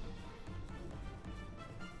effigy.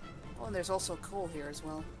 Oh, and there's also coal here as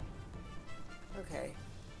well. Okay.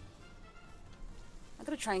 I'm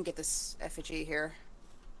gonna try and get this effigy here.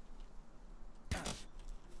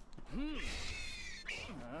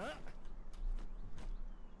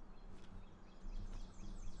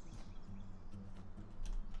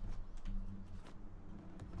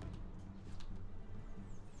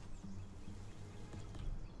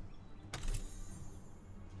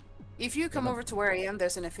 If you come over to where I am,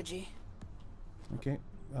 there's an effigy. Okay.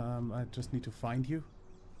 I just need to find you.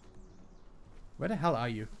 Where the hell are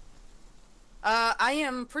you? I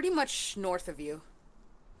am pretty much north of you.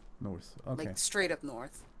 North. Okay. Like, straight up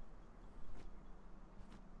north.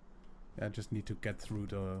 I just need to get through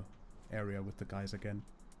the area with the guys again.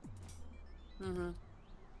 Mm-hmm.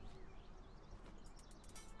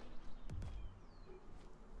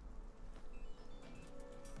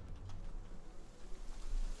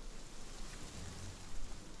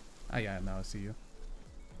 Ah, yeah, now I see you.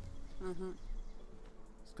 Mm-hmm.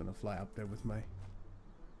 Just gonna fly up there with my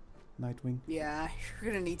Nightwing. Yeah,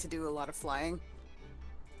 you're gonna need to do a lot of flying.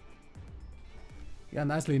 Yeah,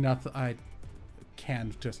 nicely enough, I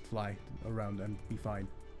can just fly around and be fine.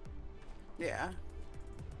 Yeah.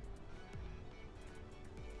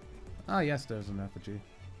 Ah, yes, there's an effigy.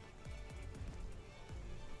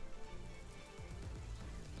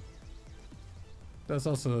 There's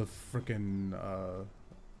also a freaking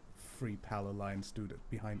Free Pal Alliance dude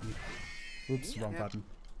behind me. Oops, wrong button.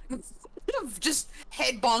 Just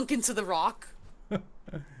head bonk into the rock.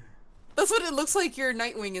 That's what it looks like your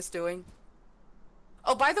Nightwing is doing.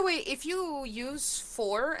 Oh, by the way, if you use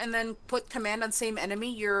 4 and then put command on same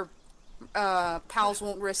enemy, your pals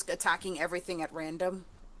won't risk attacking everything at random.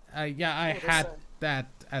 Yeah, I had that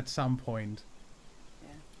at some point. Yeah.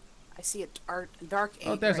 I see a dark egg.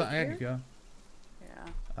 Oh, there's right an egg, here. yeah.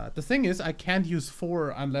 Yeah. The thing is, I can't use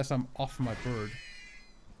 4 unless I'm off my bird.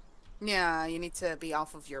 Yeah, you need to be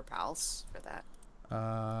off of your pals for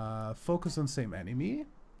that. Focus on same enemy.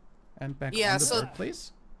 And back Yeah, on the so- bird,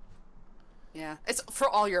 please. Yeah, it's for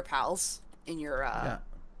all your pals in your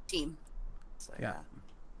team. So, Yeah.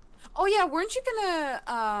 Oh yeah, weren't you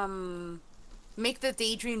gonna make the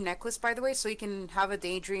daydream necklace, by the way, so you can have a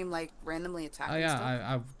daydream like randomly attack? Oh, yeah,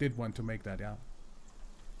 I did want to make that, yeah.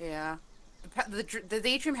 Yeah. The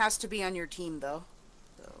daydream has to be on your team though.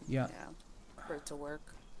 So, Yeah. for it to work.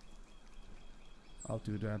 I'll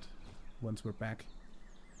do that once we're back.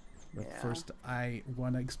 But Yeah. first, I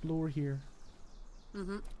want to explore here.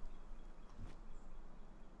 Mm-hmm.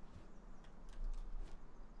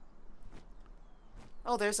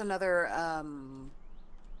 Oh, there's another,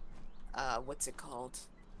 what's it called?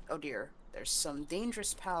 Oh dear. There's some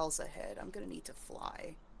dangerous pals ahead. I'm gonna need to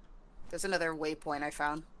fly. There's another waypoint I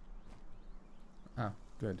found. Ah,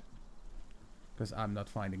 good. Because I'm not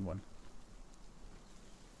finding one.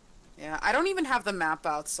 Yeah, I don't even have the map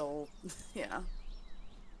out, so, yeah.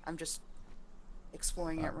 I'm just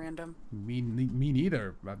exploring at random. Me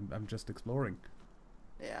neither. I'm just exploring.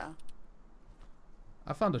 Yeah.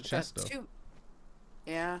 I found a chest, though.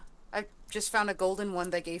 Yeah. I just found a golden one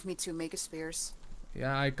that gave me 2 mega spears.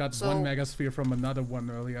 Yeah, I got one megasphere from another one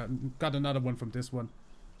earlier. Got another one from this one.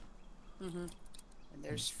 Mm-hmm. And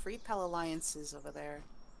there's Free Pal Alliances over there.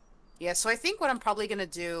 Yeah, so I think what I'm probably gonna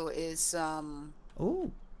do is, Oh.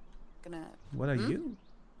 What are you?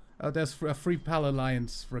 Oh, there's a Free Pal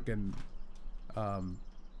Alliance frickin'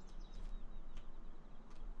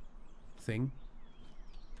 thing.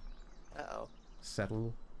 Uh-oh.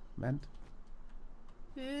 Settlement.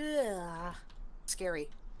 Ugh. Scary.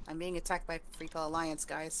 I'm being attacked by Free Pal Alliance,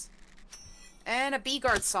 guys. And a bee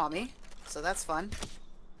guard saw me, so that's fun.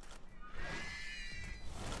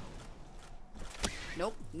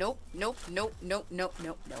 Nope, nope, nope, nope, nope, nope,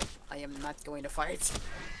 nope, nope. I am not going to fight.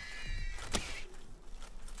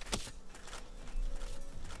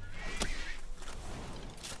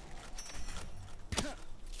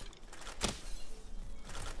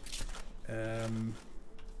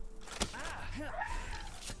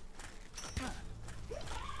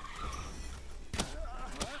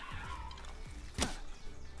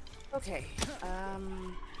 Okay,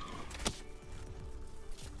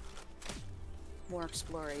 more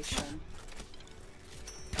exploration.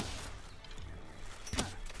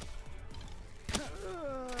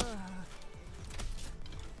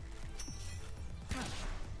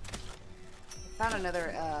 Found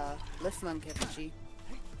another, Liftmonk effigy.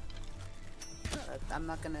 But I'm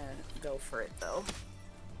not gonna go for it, though.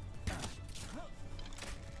 I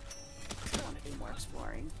want to do more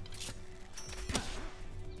exploring.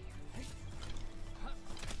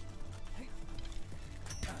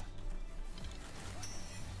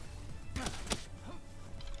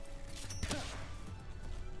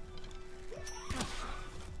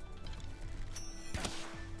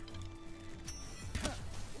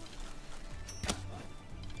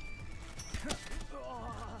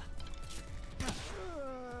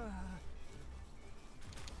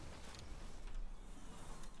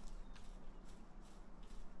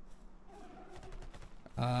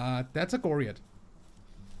 That's a Goriot.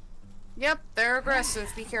 Yep, they're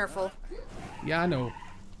aggressive. Be careful. Yeah, I know.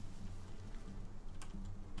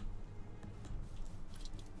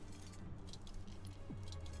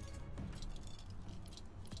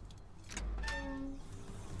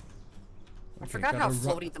 I forgot how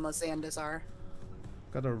floaty the Mazandas are.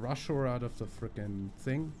 Gotta rush her out of the frickin'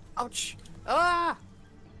 thing. Ouch! Ah!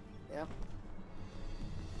 Yep.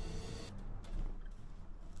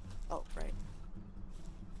 Oh, right.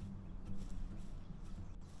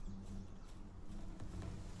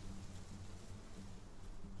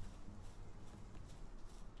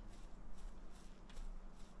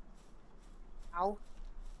 Ow.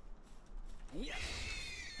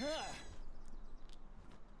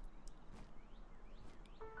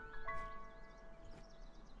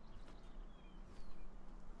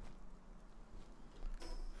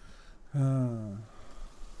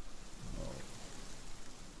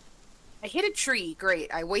 I hit a tree.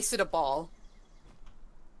 Great. I wasted a ball.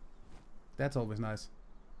 That's always nice.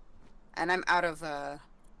 And I'm out of,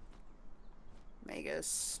 Mega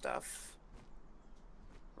stuff.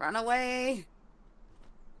 Run away!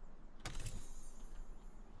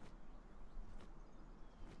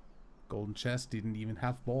 Golden chest didn't even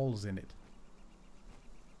have balls in it.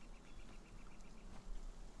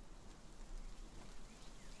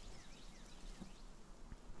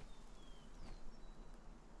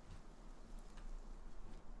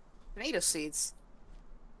 Tomato seeds.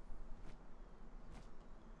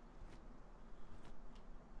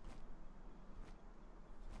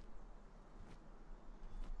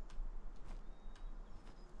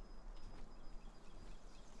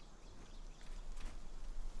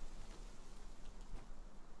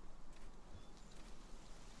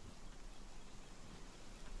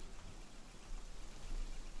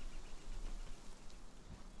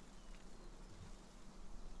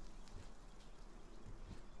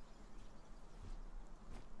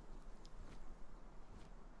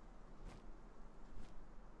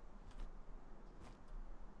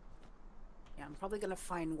 I'm probably gonna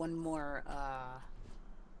find one more,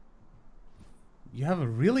 You have a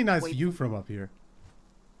really nice view from up here.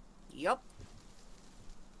 Yup.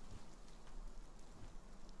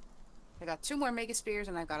 I got 2 more Mega Spears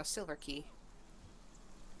and I've got a silver key.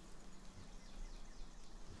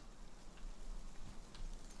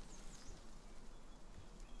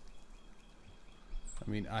 I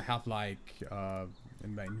mean, I have like,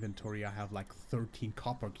 in my inventory, I have like 13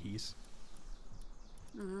 copper keys.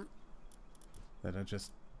 Mm-hmm. That I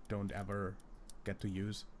just don't ever get to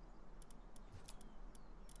use.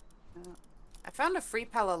 I found a Free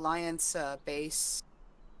Pal Alliance base.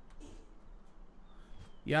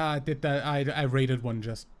 Yeah, I did that. I raided one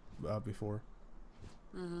just before.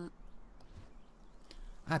 Mm-hmm.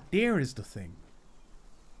 Ah, there is the thing.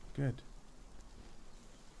 Good.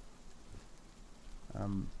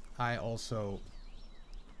 I also...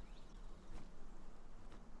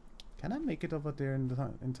 Can I make it over there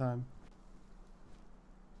in time?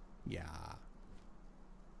 Yeah.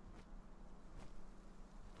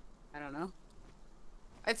 I don't know.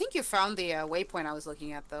 I think you found the waypoint I was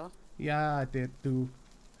looking at, though. Yeah, I do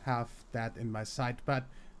have that in my sight, but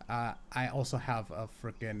I also have a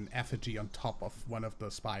freaking effigy on top of one of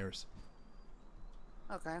the spires.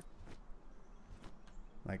 Okay.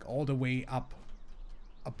 Like all the way up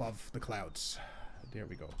above the clouds. There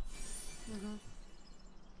we go. Mm-hmm.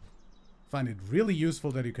 Find it really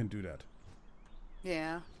useful that you can do that.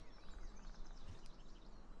 Yeah.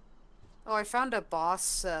 Oh, I found a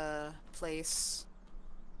boss place.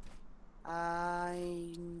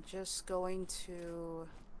 I'm just going to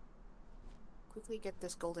quickly get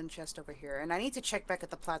this golden chest over here. And I need to check back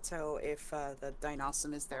at the plateau if the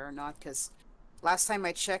Dinosaur is there or not, because last time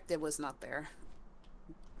I checked, it was not there.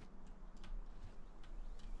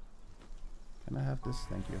 Can I have this?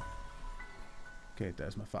 Thank you. Okay,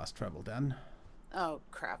 there's my fast travel then. Oh,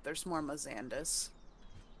 crap. There's more Mazandas.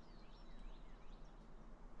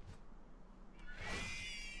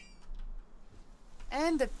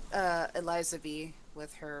 And Eliza V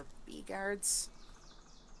with her bee guards.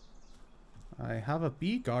 I have a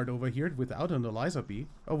bee guard over here without an Eliza bee.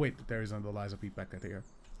 Oh wait, there is an Eliza bee back there.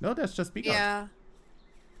 No, that's just bee guard. Yeah.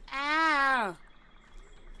 Ah!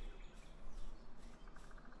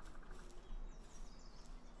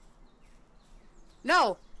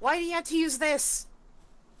 No! Why do you have to use this?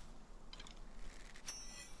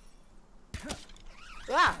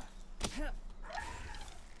 Ah!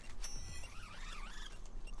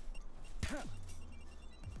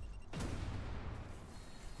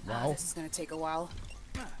 Wow. This is gonna take a while.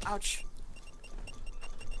 Ouch.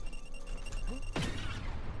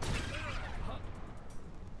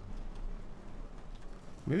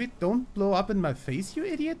 Maybe don't blow up in my face, you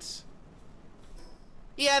idiots.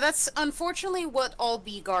 Yeah, that's unfortunately what all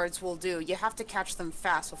bee guards will do. You have to catch them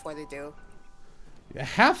fast before they do.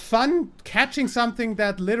 Have fun catching something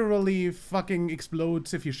that literally fucking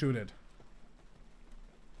explodes if you shoot it.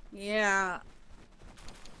 Yeah.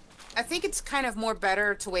 I think it's kind of more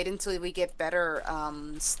better to wait until we get better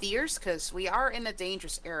steers, because we are in a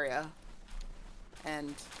dangerous area.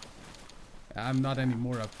 And... I'm not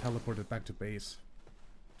anymore. I've teleported back to base.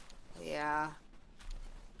 yeah.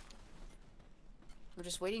 I'm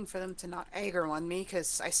just waiting for them to not aggro on me,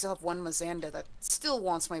 because I still have one Mazanda that still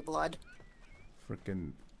wants my blood.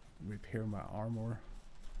 Frickin' repair my armor.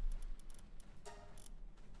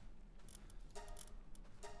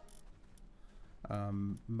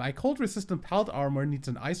 My cold-resistant pelt armor needs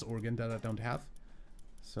an ice organ that I don't have.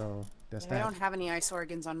 So, there's that. I don't have any ice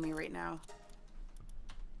organs on me right now.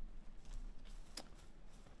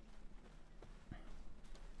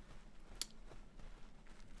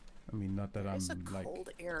 I mean, not that There's I'm a like... cold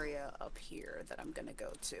area up here that I'm gonna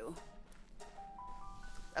go to.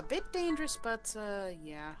 A bit dangerous, but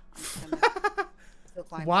yeah. I'm gonna still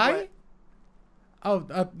climb. Why? What?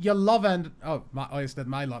 Oh, your lavender. Oh, is that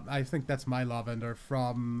my love? I think that's my lavender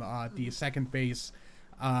from the second base.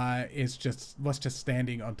 Was just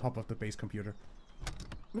standing on top of the base computer.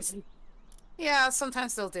 Yeah,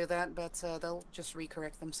 sometimes they'll do that, but they'll just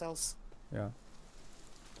recorrect themselves. Yeah.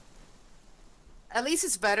 At least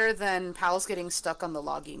it's better than pals getting stuck on the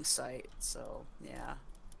logging site. So yeah.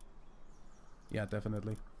 Yeah,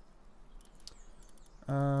 definitely.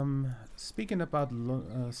 Speaking about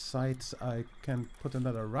sites, I can put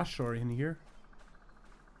another rusher in here.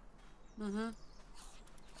 Mm-hmm.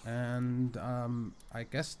 And I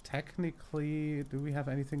guess technically, do we have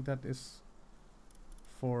anything that is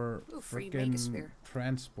for freaking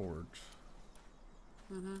transport?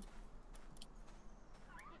 Mm-hmm.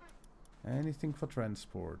 Anything for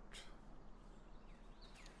transport?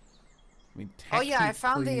 I mean, Oh yeah, I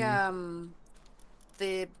found the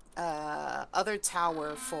other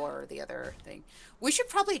tower for the other thing. We should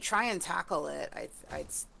probably try and tackle it. I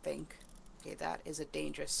think. Okay, that is a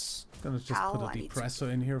dangerous. Gonna just put a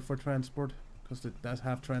depressor in here for transport, because it does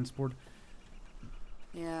have transport.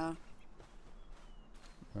 Yeah.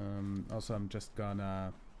 Also, I'm just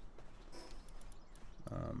gonna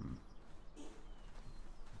go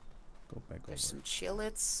back over. There's some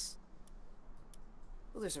chillets.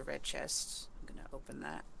 Oh, there's a red chest. I'm gonna open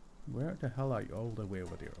that. Where the hell are you? All the way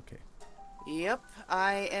over there. Okay. Yep,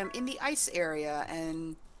 I am in the ice area,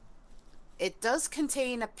 and it does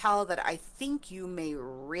contain a pal that I think you may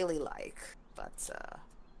really like, but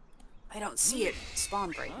I don't see it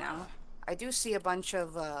spawned right now. I do see a bunch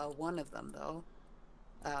of one of them though.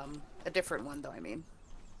 A different one though, I mean.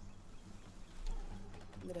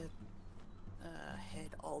 I'm gonna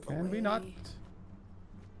head all the way. Can we not?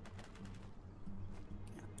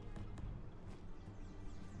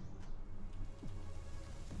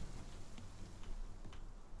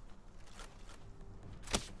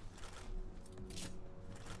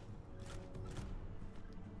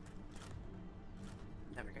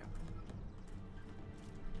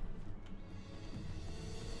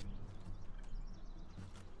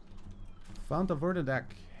 Found a verdant egg.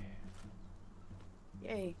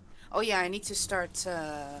 Yay. Oh yeah, I need to start,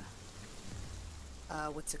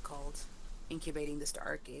 what's it called? Incubating this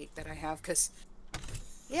dark egg that I have, because,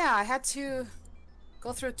 yeah, I had to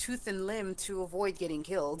go through tooth and limb to avoid getting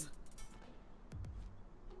killed.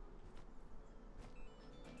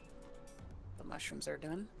 The mushrooms are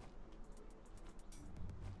done.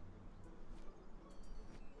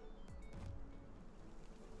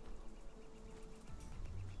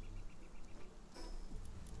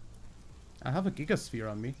 I have a gigasphere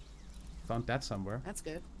on me. Found that somewhere. That's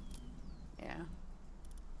good. Yeah.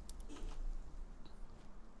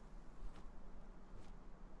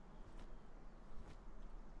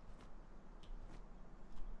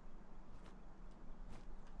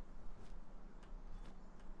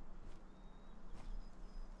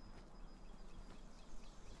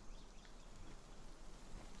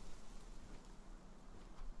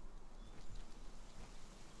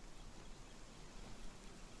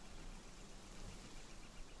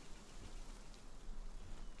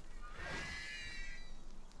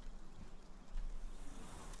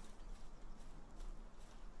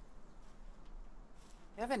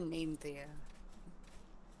 I haven't named the,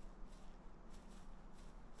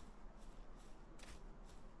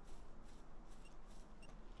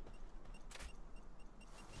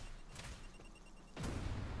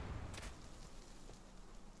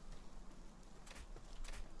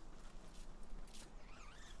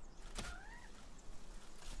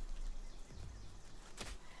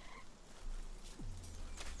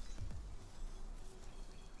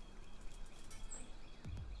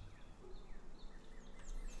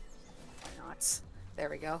 There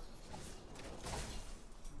we go.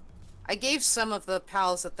 I gave some of the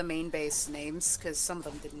pals at the main base names, because some of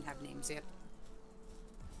them didn't have names yet.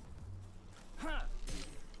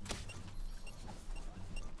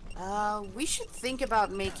 We should think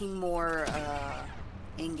about making more,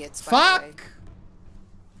 ingots, by the way. Fuck!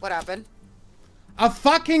 What happened? A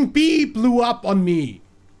fucking bee blew up on me!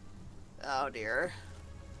 Oh dear.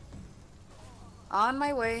 On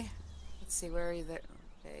my way. Let's see, where are you there?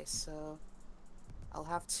 Okay, so... I'll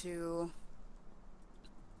have to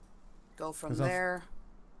go from there.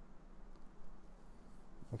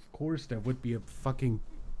 Of course there would be a fucking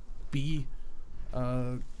bee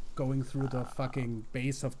going through the fucking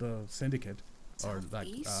base of the Syndicate. Or like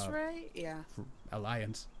East, right? Yeah.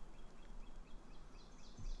 Alliance.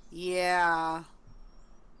 Yeah.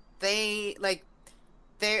 They like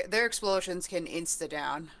their explosions can insta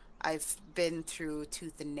down. I've been through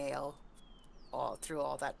tooth and nail through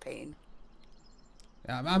all that pain.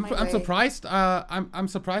 Yeah, I'm surprised. I'm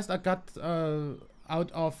surprised I got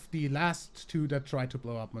out of the last two that tried to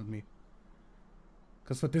blow up on me.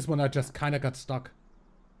 Because for this one I just kind of got stuck.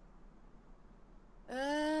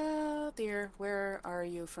 Dear, where are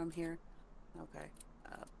you from here? Okay.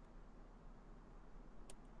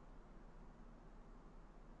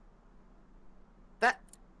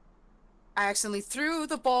 I accidentally threw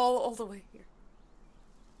the ball all the way here.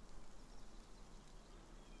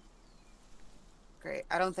 Great.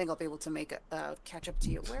 I don't think I'll be able to make a catch up to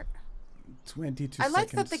you. Where? 22 I seconds.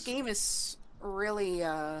 like that the game is really,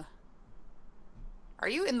 Are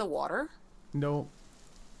you in the water? No.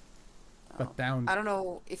 But down. I don't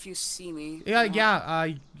know if you see me. Yeah,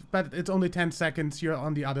 yeah, but it's only 10 seconds. You're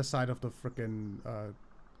on the other side of the frickin'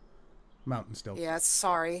 mountain still. Yeah,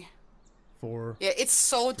 sorry. 4. Yeah, it's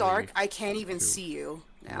so 3, dark, I can't even 2, see you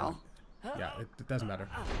now. 1. Yeah, it doesn't matter.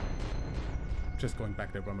 Just going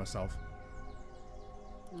back there by myself.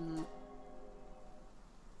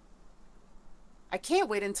 I can't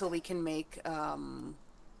wait until we can make, lamp.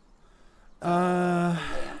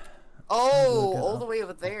 Oh, all the way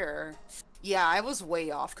over there. Yeah, I was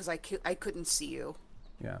way off because I couldn't see you.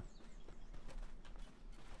 Yeah.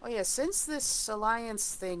 Oh yeah, since this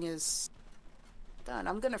alliance thing is done,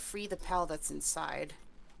 I'm gonna free the pal that's inside.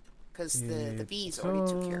 Because the bees already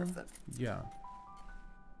took care of them. Yeah.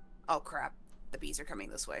 Oh crap, the bees are coming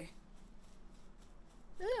this way.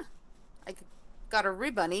 Yeah. I got a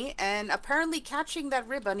ribbunny, and apparently catching that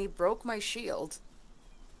ribbunny broke my shield.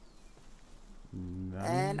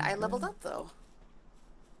 And I leveled up, though.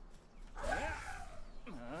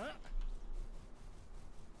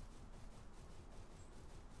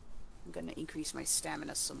 I'm gonna increase my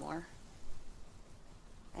stamina some more.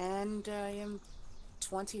 And I am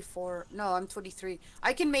 24... No, I'm 23.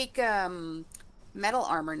 I can make metal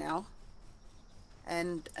armor now.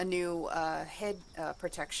 And a new head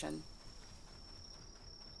protection.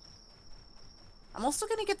 I'm also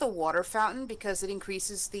gonna get the water fountain because it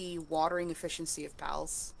increases the watering efficiency of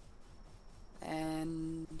pals.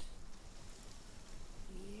 And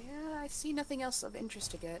yeah, I see nothing else of interest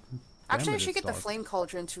to get. Damn Actually, I it, should it's get the dark. flame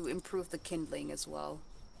cauldron to improve the kindling as well.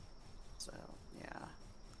 So, yeah.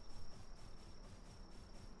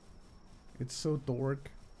 It's so dark.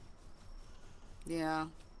 Yeah.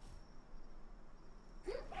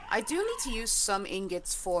 I do need to use some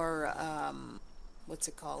ingots for, what's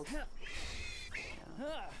it called? Yeah.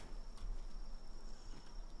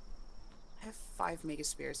 I have 5 mega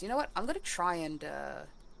spears. You know what? I'm gonna try and,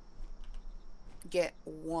 get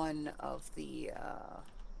one of the,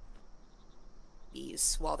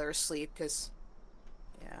 these while they're asleep, because,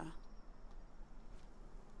 yeah.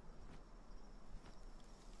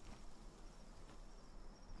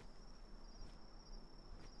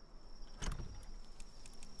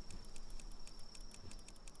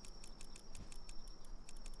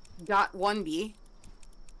 Got 1 bee.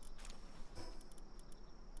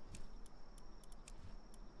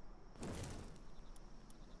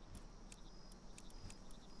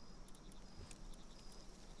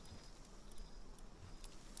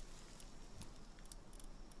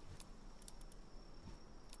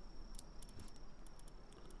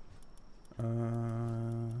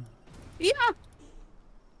 Yeah.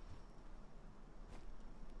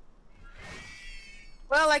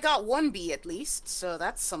 Well, I got 1 bee at least, so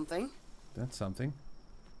that's something. That's something.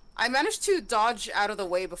 I managed to dodge out of the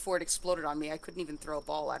way before it exploded on me. I couldn't even throw a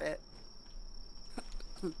ball at it.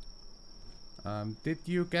 Did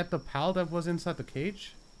you get the pal that was inside the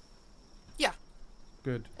cage? Yeah.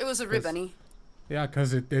 Good. It was a ribbony. Yeah,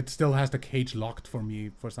 because it still has the cage locked for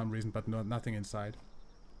me for some reason, but nothing inside.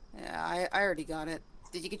 Yeah, I already got it.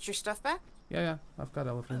 Did you get your stuff back? Yeah, I've got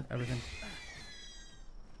everything.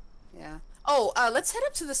 Yeah. Oh, let's head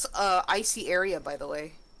up to this icy area, by the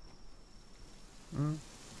way.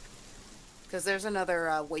 Because there's another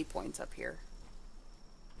waypoint up here.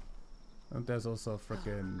 And there's also a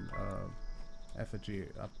frickin' effigy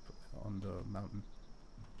up on the mountain.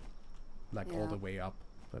 Like all the way up,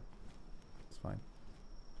 but it's fine.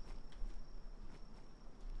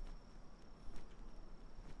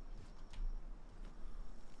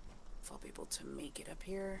 If I'll be able to make it up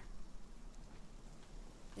here.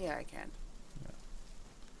 Yeah, I can.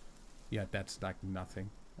 Yeah, that's like nothing.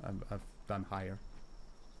 I've done higher.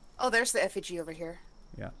 Oh, there's the effigy over here.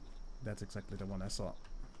 Yeah, that's exactly the one I saw.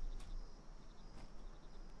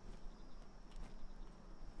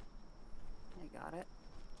 I got it.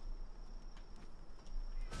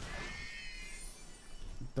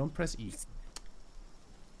 Don't press E.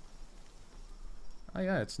 Oh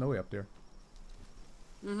yeah, it's snowy up there.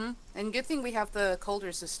 And good thing we have the cold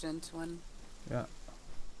resistant one. Yeah.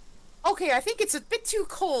 Okay, I think it's a bit too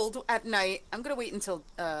cold at night. I'm gonna wait until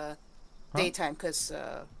daytime, cause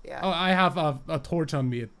yeah. Oh, I have a torch on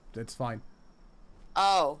me. It's fine.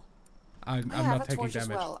 Oh. I'm I have not a taking torch damage. as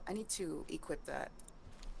well. I need to equip that.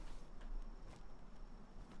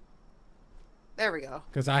 There we go.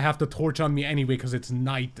 Because I have the torch on me anyway, because it's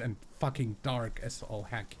night and fucking dark as all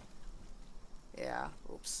heck. Yeah.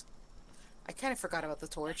 Oops. I kind of forgot about the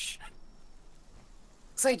torch.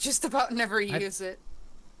 Cause I just about never use it.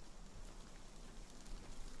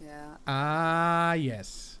 Yeah. Ah,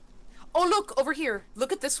 yes. Oh, look over here.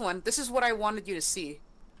 Look at this one. This is what I wanted you to see.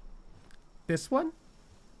 This one?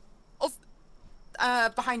 Oh,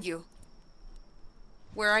 behind you.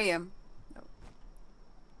 Where I am.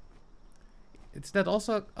 It's that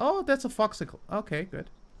also... Oh, that's a foxicle. Okay, good.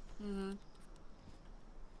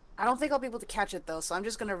 I don't think I'll be able to catch it, though, so I'm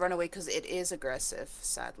just gonna run away because it is aggressive,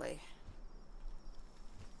 sadly.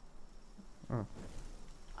 Oh.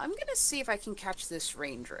 I'm gonna see if I can catch this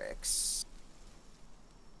Raindrix.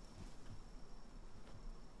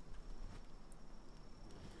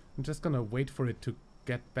 I'm just gonna wait for it to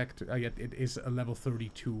get back to... yet it is a level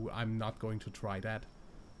 32. I'm not going to try that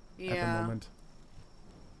at the moment.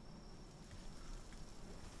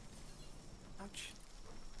 Ouch.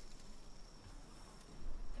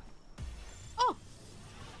 Oh!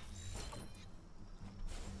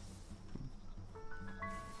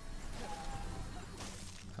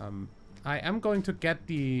 I am going to get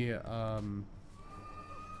the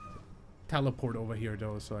teleport over here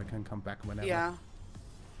though, so I can come back whenever. Yeah.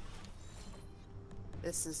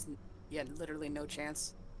 This is, yeah, literally no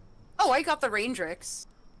chance. Oh, I got the Raindrix.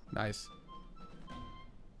 Nice.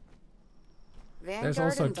 Vanguard There's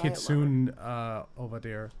also a and Kitsune over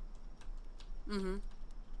there.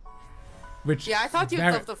 Which yeah, I thought you'd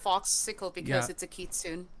love the Foxicle because Yeah. it's a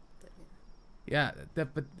Kitsune. Yeah,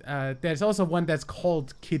 but there's also one that's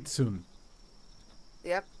called Kitsune.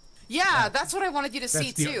 Yep. Yeah, that's what I wanted you to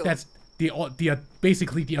see too. That's the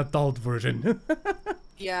basically the adult version.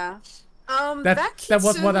 Yeah. that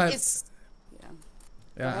was what I. is... Yeah.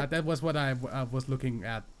 Yeah, that was what I was looking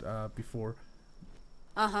at before.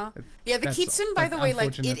 Yeah, the Kitsun, by the way,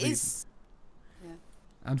 like it is. Yeah.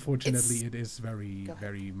 Unfortunately, it is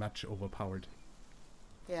very much overpowered.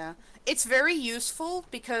 Yeah, it's very useful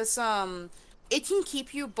because it can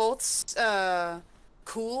keep you both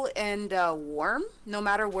cool and warm no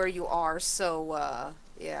matter where you are. So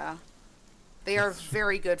yeah, they are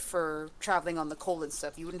very good for traveling on the cold and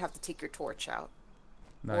stuff. You wouldn't have to take your torch out.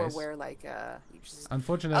 Nice. Or wear like you just...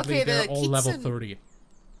 Unfortunately, they're all level 30.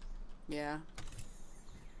 Yeah.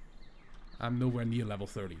 I'm nowhere near level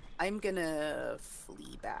 30. I'm gonna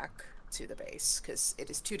flee back to the base because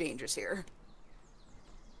it is too dangerous here.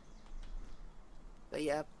 But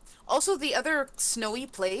yeah. Also, the other snowy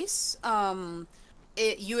place,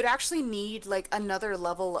 you would actually need like another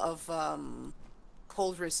level of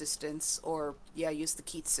cold resistance, or yeah, use the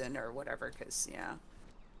Kitsun or whatever, because yeah,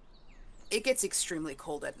 it gets extremely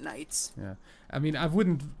cold at night. Yeah, I mean, I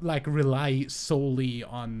wouldn't like rely solely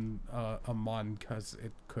on a mon, because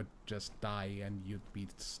it could just die and you'd be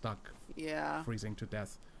stuck. Yeah. Freezing to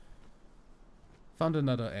death. Found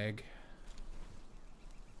another egg.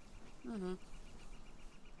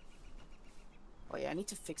 Oh yeah, I need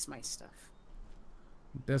to fix my stuff.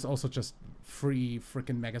 There's also just 3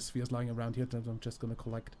 freaking megaspheres lying around here that I'm just gonna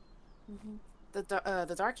collect.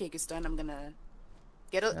 The dark egg is done. I'm gonna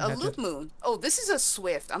get a loop moon. Oh, this is a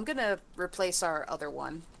swift. I'm gonna replace our other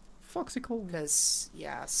one. Foxicle. Because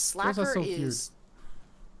yeah, Slacker so is.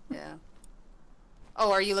 Yeah.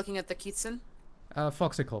 Oh, are you looking at the Kitsun?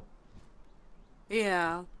 Foxicle.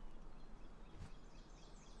 Yeah.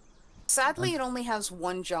 Sadly, it only has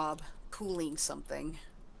one job: cooling something.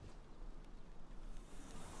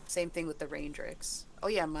 Same thing with the Raindrix. Oh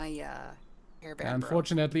yeah, my hairband.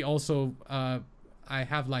 Unfortunately, also I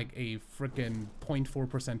have like a freaking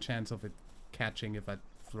 0.4% chance of it catching if I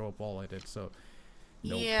throw a ball at it. So.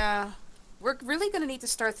 Nope. Yeah, we're really gonna need to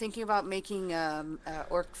start thinking about making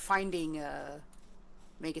or finding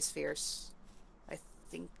megaspheres. I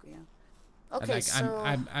think, yeah. Okay, like, so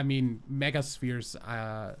I mean, megaspheres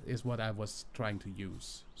is what I was trying to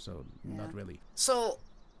use, so not really. So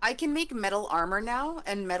I can make metal armor now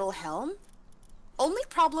and metal helm. Only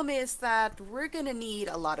problem is that we're gonna need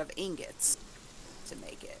a lot of ingots to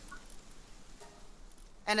make it,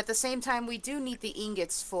 and at the same time, we do need the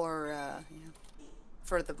ingots for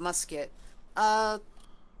the musket. I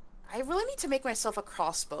really need to make myself a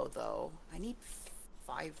crossbow, though. I need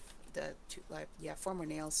 4 more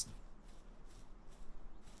nails.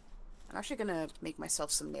 I'm actually gonna make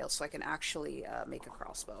myself some nails so I can actually make a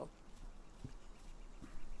crossbow.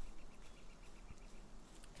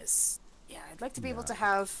 Because, yeah, I'd like to be able to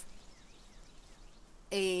have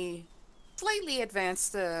a slightly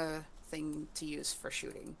advanced thing to use for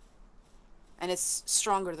shooting. And it's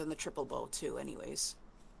stronger than the triple bow, too, anyways.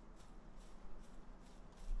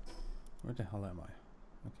 Where the hell am I?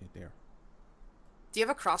 Okay, there. Do you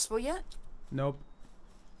have a crossbow yet? Nope.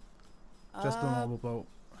 Just a normal bow.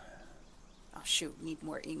 Oh shoot, need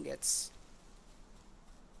more ingots.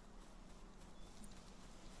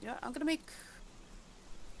 Yeah, I'm gonna make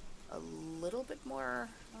a little bit more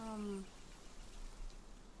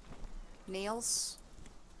nails,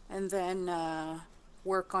 and then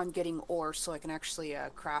work on getting ore so I can actually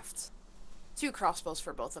craft 2 crossbows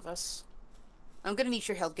for both of us. I'm gonna need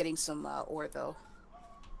your help getting some ore though.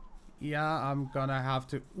 Yeah, I'm gonna have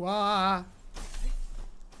to. Wah!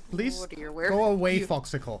 Please Where go away,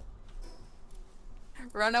 Foxicle.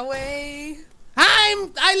 Run away!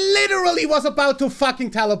 I literally was about to fucking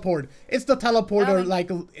teleport. It's the teleporter, like,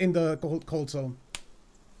 in the cold zone.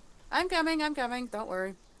 I'm coming, don't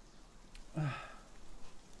worry.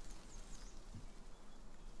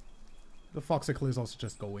 The Foxicle is also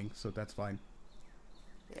just going, so that's fine.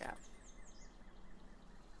 Yeah.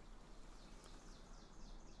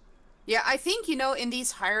 Yeah, I think, you know, in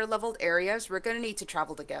these higher leveled areas, we're gonna need to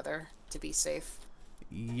travel together to be safe.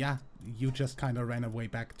 Yeah, you just kind of ran away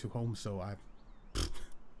back to home, so I...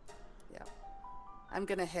 Yeah. I'm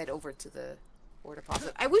gonna head over to the ore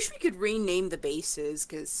deposit. I wish we could rename the bases,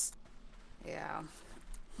 because... Yeah.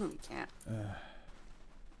 We can't.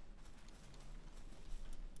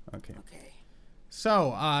 Okay. Okay.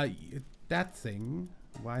 So, that thing...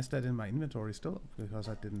 Why is that in my inventory still? Because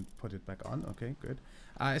I didn't put it back on. Okay, good.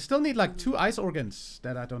 I still need like 2 ice organs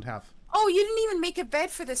that I don't have. Oh, you didn't even make a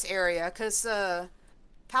bed for this area, because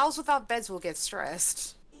pals without beds will get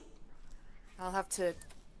stressed. I'll have to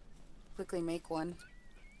quickly make one.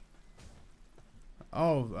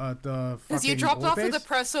 Oh, the because you dropped off of the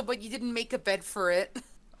presso, but you didn't make a bed for it.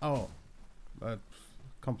 Oh, I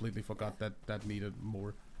completely forgot that needed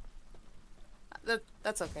more.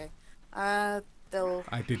 That's okay. they'll...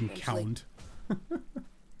 I didn't eventually... count.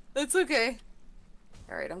 That's okay.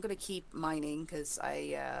 Alright, I'm gonna keep mining, because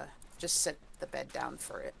I just set the bed down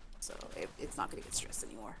for it. So it's not gonna get stressed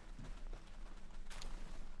anymore.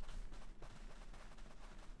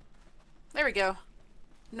 There we go.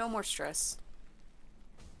 No more stress.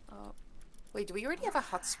 Oh, wait, do we already have a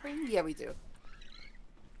hot spring? Yeah, we do.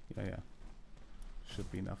 Yeah. Should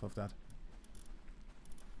be enough of that.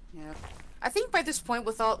 Yeah. I think by this point,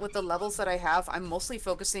 with the levels that I have, I'm mostly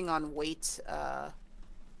focusing on weight a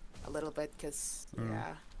little bit, because,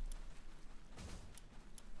 yeah.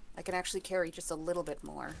 I can actually carry just a little bit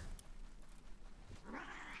more.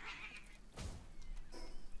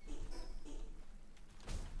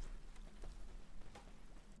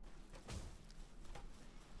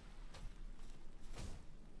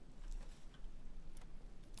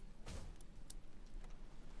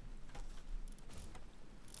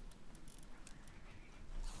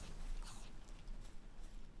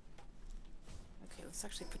 Let's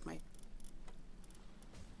actually put my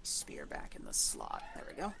spear back in the slot. There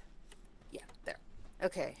we go. Yeah, there.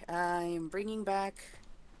 Okay, I'm bringing back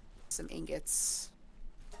some ingots.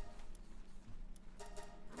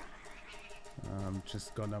 I'm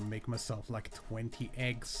just gonna make myself like 20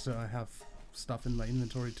 eggs so I have stuff in my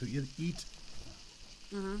inventory to eat.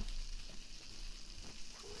 Mm-hmm.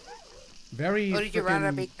 Very. Oh, did you run out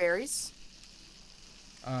of baked berries?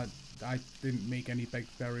 I didn't make any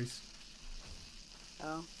baked berries.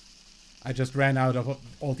 Oh. I just ran out of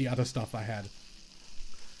all the other stuff I had.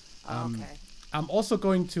 Okay. I'm also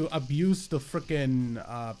going to abuse the frickin'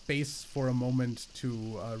 base for a moment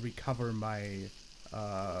to recover my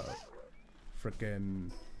frickin'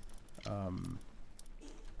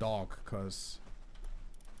 dog, cause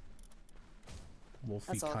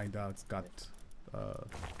Wolfie kinda got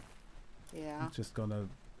yeah. I'm just gonna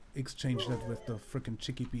exchange that with the frickin'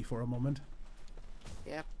 chickie bee for a moment.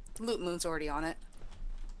 Yep. Loot Moon's already on it.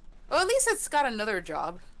 Well, at least it's got another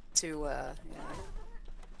job to, yeah.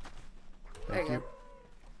 There you go.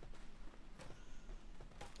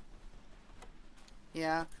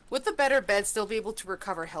 Yeah. With the better beds, they'll be able to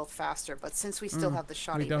recover health faster, but since we still have the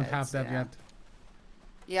shoddy we don't beds, have that yet.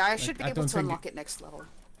 Yeah, I should be able to unlock it next level.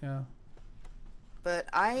 Yeah. But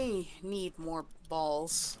I need more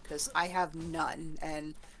balls, because I have none,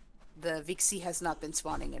 and the Vixie has not been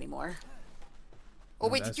spawning anymore. Oh,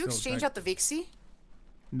 wait, did you exchange out the Vixie?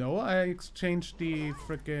 No, I exchanged the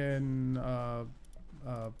frickin'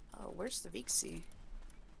 oh, where's the Vixie?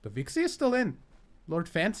 The Vixie is still in. Lord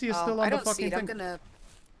Fancy is still on the fucking thing. I'm gonna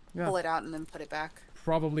pull it out and then put it back.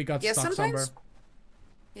 Probably got stuck somewhere.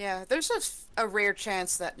 Yeah, there's a rare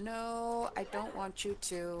chance that, no, I don't want you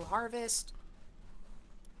to harvest.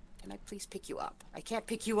 Can I please pick you up? I can't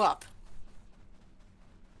pick you up.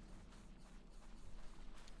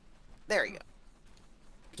 There you go.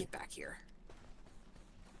 Get back here.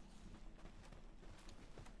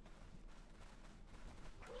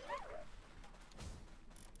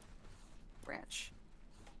 Branch.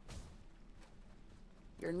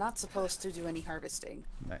 You're not supposed to do any harvesting.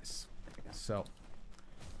 Nice. So,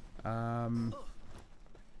 yeah,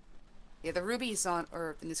 the ruby's on,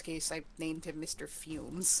 or in this case, I named him Mr.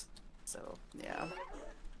 Fumes. So, yeah.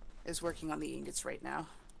 Is working on the ingots right now.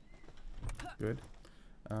 Good.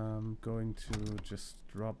 I'm going to just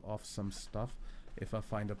drop off some stuff if I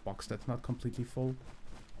find a box that's not completely full.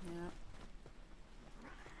 Yeah.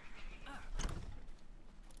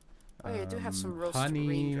 Oh yeah, I do have some roasted honey,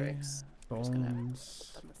 green drinks.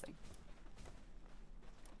 bones.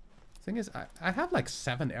 Thing is, I have like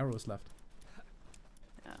 7 arrows left.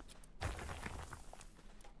 Yeah.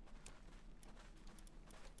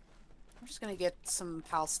 I'm just gonna get some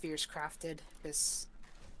pal spheres crafted, because,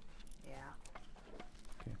 yeah.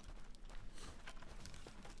 Okay.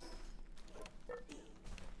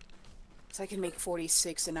 So I can make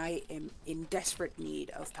 46, and I am in desperate need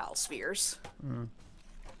of pal spheres.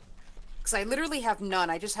 Because I literally have none.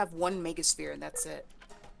 I just have 1 megasphere, and that's it.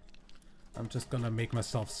 I'm just gonna make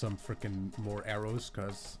myself some freaking more arrows,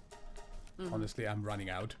 because honestly, I'm running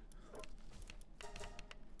out.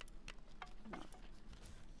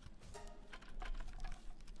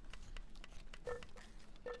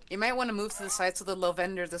 You might want to move to the side so the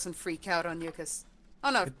Lavender doesn't freak out on you, because... Oh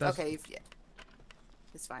no, okay, yeah.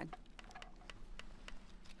 It's fine.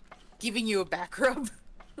 Giving you a back rub.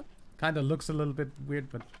 Kinda looks a little bit weird,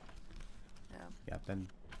 but... Yeah, then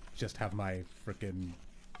just have my freaking...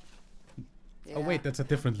 Yeah. Oh wait, that's a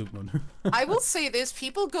different loot moon. I will say this,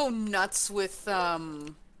 people go nuts with,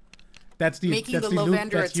 that's the, making that's the the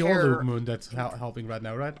Lavender loot, that's your loot moon that's helping right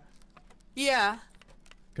now, right? Yeah.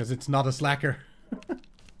 Because it's not a slacker.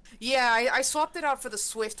 Yeah, I swapped it out for the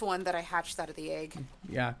Swift one that I hatched out of the egg.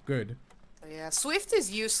 Yeah, good. So yeah, Swift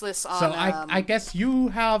is useless on. So I guess you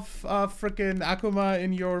have frickin' Akuma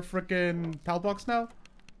in your frickin' pal box now.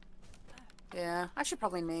 Yeah, I should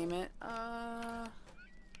probably name it.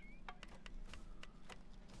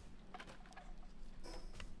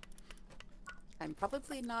 I'm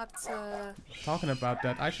probably not. Talking about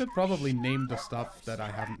that, I should probably name the stuff that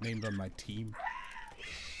I haven't named on my team.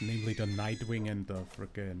 Namely the Nightwing and the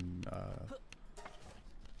frickin' I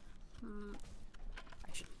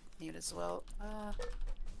should name it as well.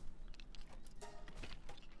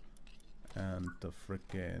 and the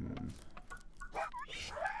frickin'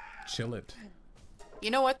 Chill It.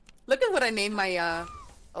 You know what? Look at what I named my.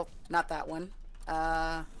 Oh, not that one.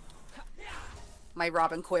 My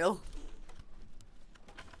Robin Quill.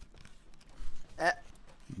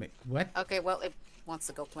 What? Okay, well, it wants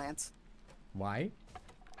to go plants. Why?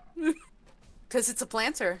 Because it's a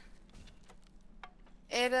planter.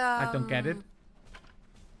 It, I don't get it.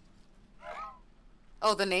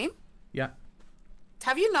 Oh, the name? Yeah.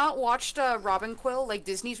 Have you not watched Robin Quill, like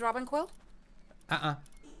Disney's Robin Quill?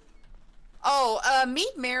 Oh,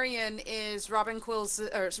 Meet Marion is Robin Quill's,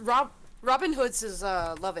 or Robin Hood's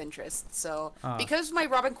love interest. So because my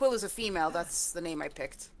Robin Quill is a female, that's the name I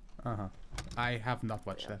picked. I have not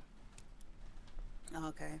watched that.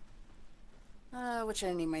 Okay. What should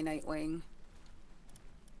I name my Nightwing?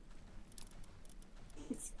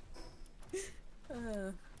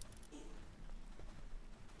 I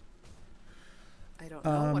don't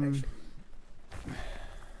know what I should.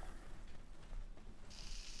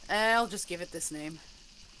 I'll just give it this name.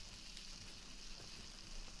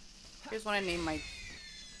 Here's what I named my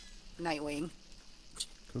Nightwing.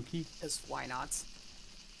 Cookie? Because why not?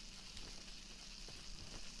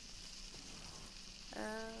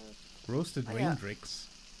 Roasted Raindricks.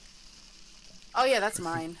 Oh yeah, that's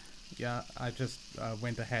mine. Yeah, I just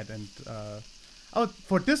went ahead and oh,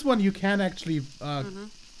 for this one you can actually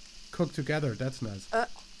cook together. That's nice. Oh,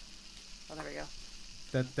 there we go.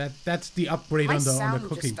 That's the upgrade My on the sound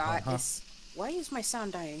cooking just part, huh? Why is my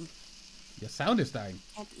sound dying? Your sound is dying.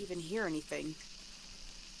 Can't even hear anything.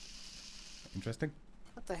 Interesting.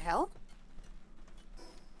 What the hell?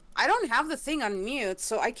 I don't have the thing on mute,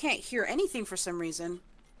 so I can't hear anything for some reason.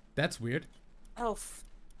 That's weird. Oh.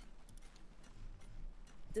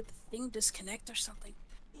 Did the thing disconnect or something?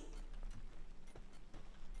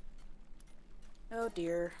 Oh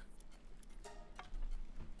dear.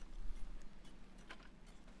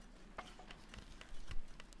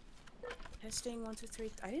 Testing 1, 2,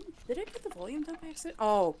 3. Did I put the volume down by accident?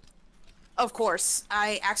 Oh. Of course.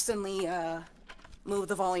 I accidentally moved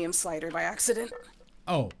the volume slider by accident.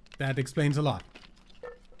 Oh, that explains a lot.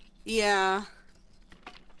 Yeah.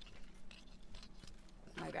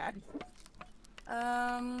 My bad.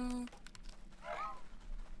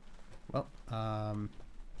 Well,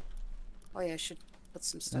 Oh yeah, I should put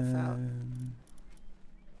some stuff out.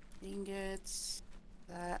 Ingots.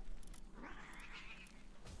 That.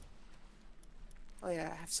 Oh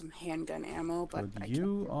yeah, I have some handgun ammo, but put I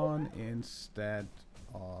you on instead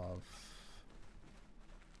of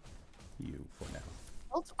you for now.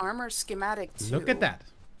 Built armor schematic too. Look at that.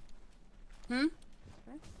 Hmm?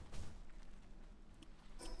 Okay.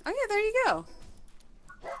 Oh yeah, there you go.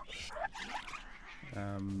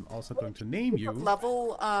 Also going to name you. What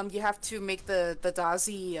level you have to make the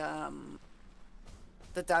Dazi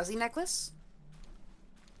necklace?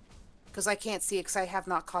 Because I can't see it because I have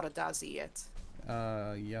not caught a Dazi yet.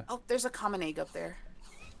 Yeah. Oh, there's a common egg up there.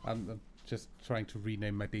 I'm just trying to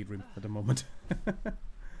rename my daydream at the moment.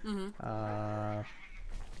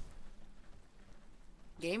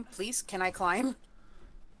 Game, please, can I climb?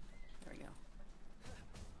 There we go.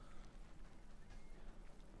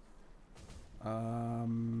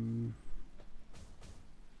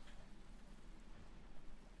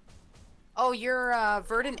 Oh, your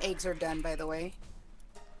verdant eggs are done, by the way.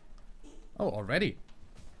 Oh, already?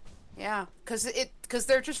 Yeah, because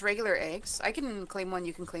they're just regular eggs. I can claim one,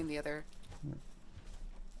 you can claim the other.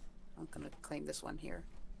 I'm gonna claim this one here.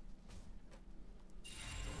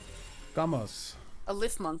 Gamos. A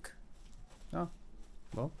lift monk. Oh,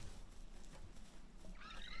 well.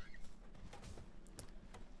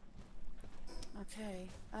 Okay.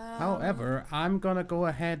 However, I'm gonna go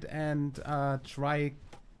ahead and try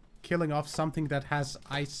killing off something that has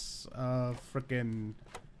ice frickin'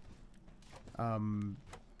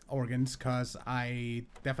 organs, cause I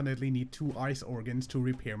definitely need 2 ice organs to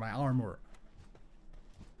repair my armor.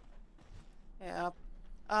 Yeah.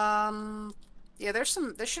 Yeah, there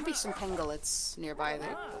should be some pangolins nearby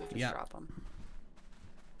that just drop them.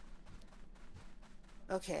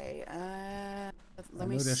 Okay, I let know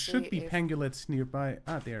me there see should be if... pangolins nearby.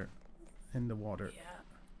 Ah, there. In the water. Yeah.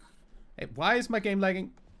 Hey, why is my game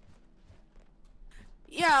lagging?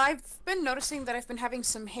 Yeah, I've been noticing that I've been having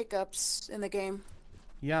some hiccups in the game.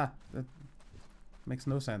 Yeah, that makes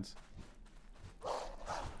no sense.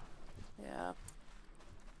 Yeah.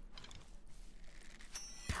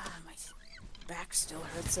 Ah, my back still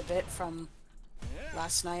hurts a bit from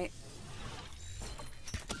last night.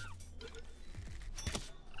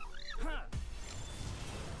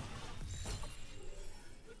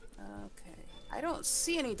 Okay. I don't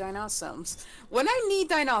see any dinosaurs. When I need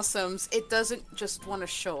dinosaurs, it doesn't just want to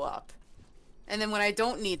show up. And then when I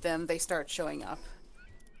don't need them, they start showing up.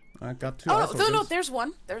 I got 2 Oh, ice no, organs. there's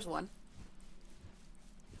one. There's one.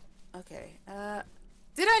 Okay,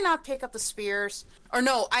 did I not pick up the spears? Or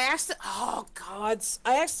no, oh gods.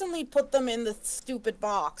 I accidentally put them in the stupid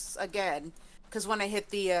box again. Because when I hit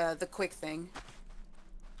the quick thing.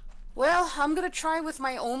 Well, I'm gonna try with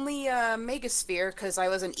my only, Megasphere, because I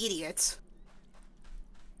was an idiot.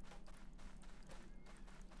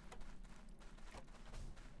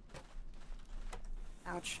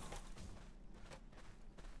 Ouch.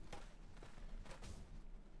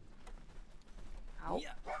 Ow.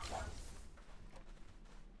 Yeah.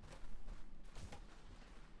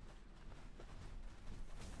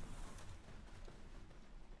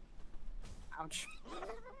 Ouch.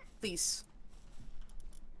 Please.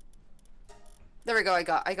 There we go, I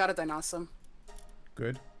got a Dinosaur.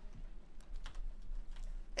 Good.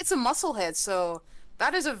 It's a muscle head, so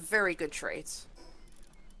that is a very good trait.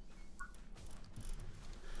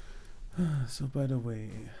 So by the way,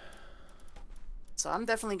 So I'm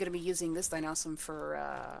definitely going to be using this Dinosaur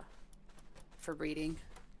for breeding.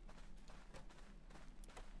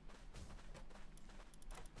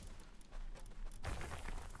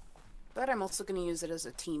 But I'm also going to use it as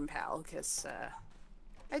a team pal, because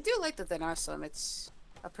I do like the Dinosaur. It's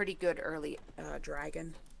a pretty good early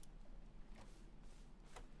dragon.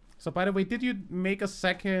 so by the way, did you make a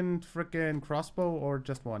second frickin' crossbow or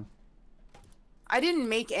just one? I didn't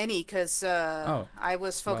make any, because Oh, I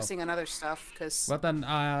was focusing on other stuff, because... Well then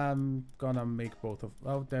I'm gonna make both of...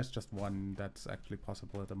 Oh, there's just one that's actually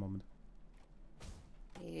possible at the moment.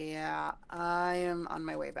 Yeah, I am on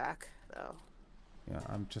my way back, though. Yeah,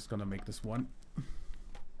 I'm just gonna make this one.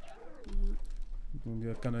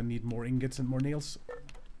 You're gonna need more ingots and more nails.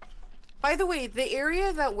 By the way, the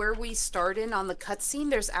area where we start in on the cutscene,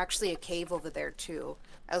 there's actually a cave over there too,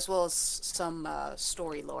 as well as some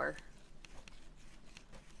story lore.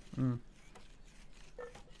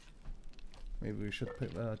 Maybe we should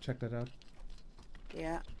check that out.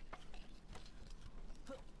 Yeah.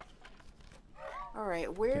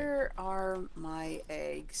 Alright, where are my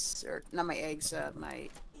eggs? Or, not my eggs, my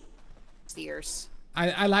steers.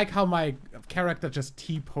 I like how my character just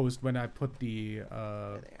T-posed when I put the There they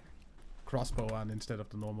are. crossbow on instead of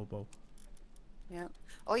the normal bow. Yeah.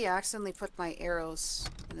 Oh yeah, I accidentally put my arrows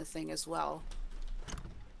in the thing as well.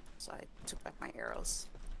 So I took back my arrows.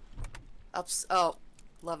 Oh,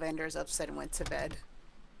 Lavender's upset and went to bed.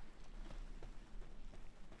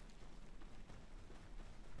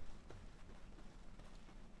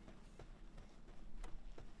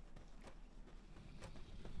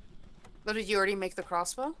 But did you already make the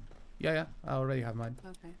crossbow? Yeah, I already have mine.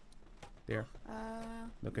 Okay. There,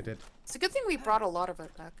 look at it. It's a good thing we brought a lot of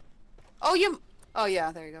it back. Oh, oh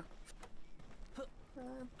yeah, there you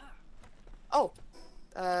go.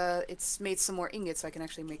 It's made some more ingots, so I can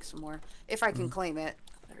actually make some more. If I can claim it.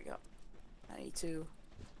 There we go. I need to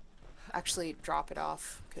actually drop it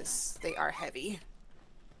off, because they are heavy.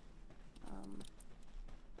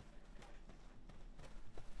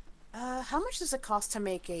 How much does it cost to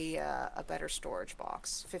make a better storage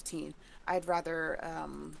box? 15. I'd rather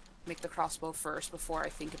make the crossbow first before I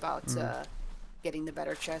think about getting the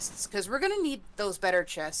better chests, because we're gonna need those better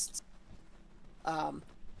chests.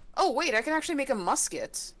 Oh wait, I can actually make a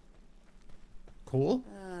musket. Cool.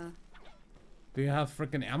 Do you have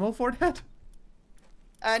freaking ammo for that?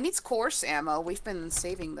 It needs coarse ammo. We've been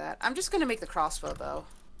saving that. I'm just gonna make the crossbow though,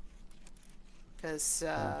 because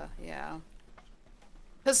yeah.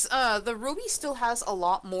 Because the ruby still has a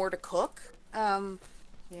lot more to cook.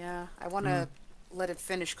 Yeah, I want to let it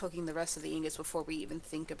finish cooking the rest of the ingots before we even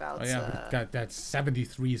think about... Oh yeah, but that's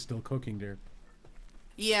 73 still cooking there.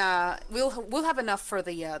 Yeah, we'll have enough for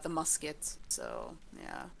the musket, so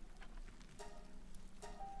yeah.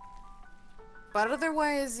 But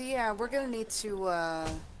otherwise, yeah, we're gonna need to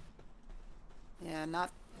yeah,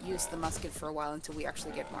 not use the musket for a while until we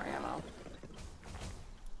actually get more ammo.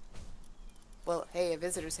 Well, hey, a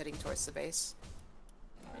visitor's heading towards the base.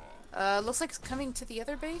 Looks like it's coming to the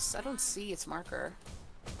other base. I don't see its marker.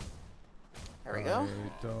 There we go. I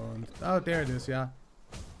don't... Oh, there it is, yeah.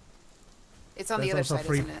 It's on the other side,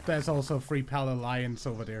 isn't it? There's also free Pal Alliance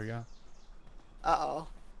over there, yeah. Uh-oh.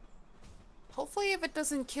 Hopefully if it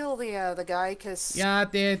doesn't kill the guy, because... Yeah,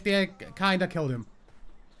 they kinda killed him.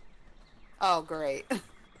 Oh, great.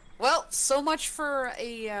 Well, so much for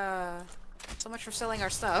selling our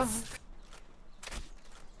stuff.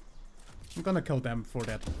 I'm gonna kill them for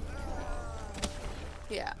that.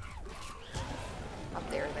 Yeah. Up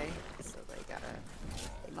there, so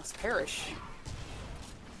they must perish.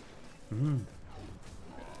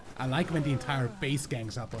 I like when the entire base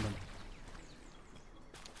gangs up on them.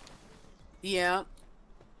 Yeah.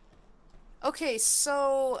 Okay,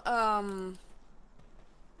 so, I'm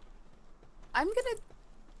gonna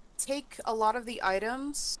take a lot of the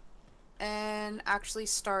items and actually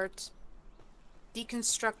start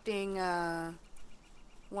deconstructing,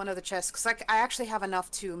 one of the chests, because I actually have enough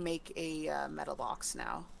to make a metal box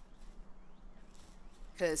now.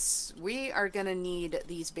 Because we are gonna need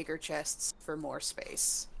these bigger chests for more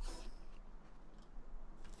space.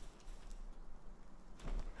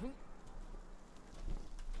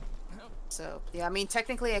 So, yeah, I mean,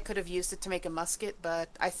 technically I could have used it to make a musket, but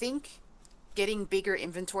I think getting bigger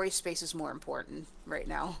inventory space is more important right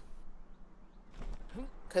now.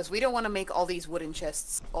 Because we don't want to make all these wooden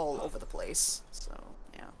chests all over the place, so,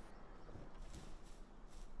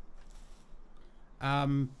 yeah.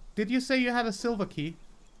 Did you say you had a silver key?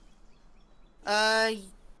 I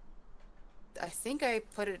think I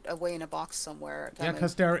put it away in a box somewhere. Yeah,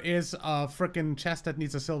 because there is a frickin' chest that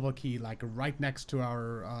needs a silver key, like right next to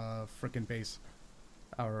our frickin' base.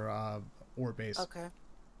 Our ore base. Okay.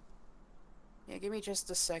 Yeah, give me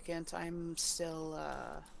just a second. I'm still,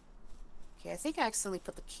 Okay, I think I accidentally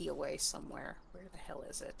put the key away somewhere. Where the hell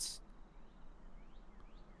is it?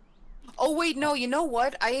 Oh, wait, no, you know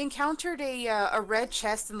what? I encountered a red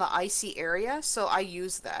chest in the icy area, so I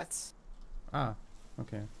used that. Ah,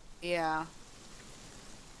 okay. Yeah.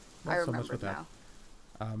 Not I so remember much with now.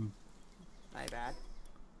 That. My bad.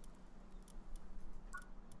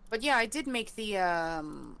 But yeah, I did make the,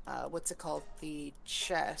 what's it called? The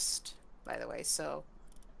chest, by the way, so...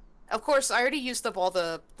 Of course, I already used up all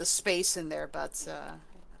the space in there, but,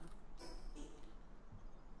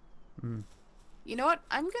 You know what?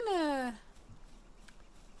 I'm gonna...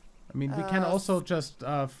 I mean, we can also just,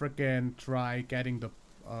 frickin' try getting the,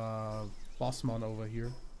 Bossmon over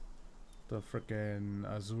here. The frickin'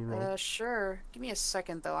 Azuro. Sure. Give me a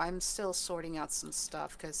second, though. I'm still sorting out some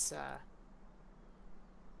stuff, because,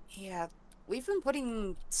 yeah, we've been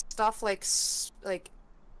putting stuff, like,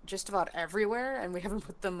 just about everywhere, and we haven't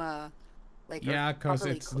put them, like... Yeah, because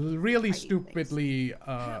it's really stupidly,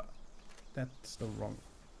 that's the wrong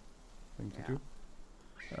thing to do.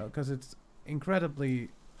 Because it's incredibly,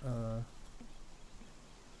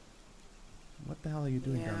 what the hell are you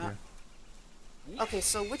doing down there? Okay,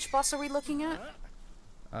 so which boss are we looking at?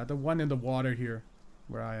 The one in the water here,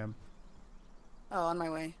 where I am. Oh, on my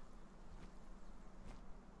way.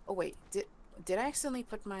 Oh wait, did I accidentally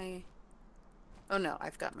put my... Oh no,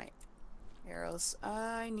 I've got my arrows.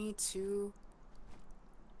 I need to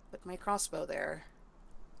put my crossbow there.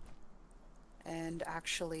 And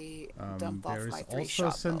actually dump off my 3-shot bow. There's also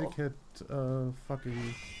a Syndicate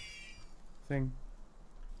fucking thing.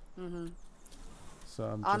 Mm-hmm. So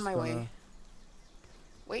I'm on just my gonna... way.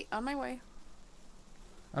 Wait, on my way.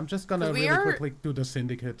 I'm just gonna really quickly do the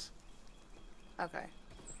Syndicate. Okay.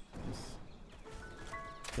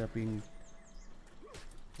 They're being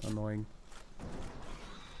annoying.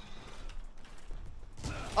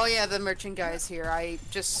 Oh yeah, the merchant guy is here. I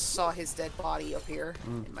just saw his dead body up here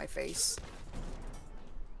in my face.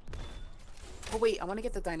 Oh wait, I want to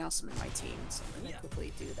get the Dinosaur in my team, so I'm gonna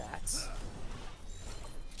quickly do that.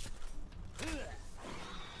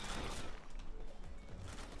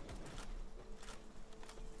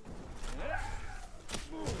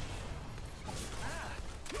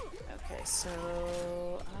 Okay, so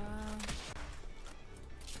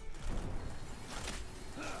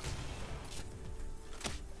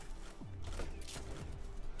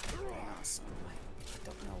awesome. I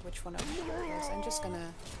don't know which one of them it is. I'm just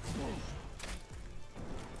gonna...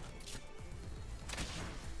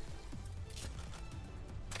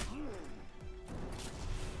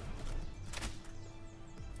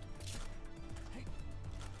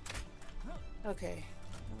 Okay.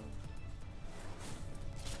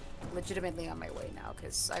 Legitimately on my way now,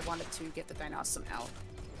 because I wanted to get the Dinosaur out.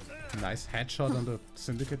 Nice headshot on the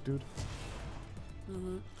Syndicate dude.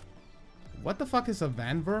 Mm-hmm. What the fuck is a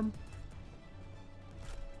Van Worm?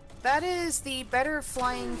 That is the better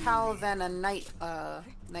flying pal than a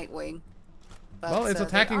Nightwing. But, well, it's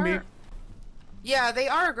attacking me. Yeah, they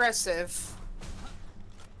are aggressive.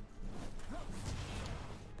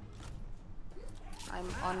 I'm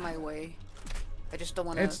on my way. I just don't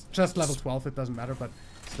want to... It's just level 12, it doesn't matter, but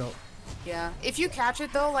still. Yeah. If you catch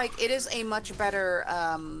it, though, like, it is a much better,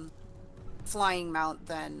 flying mount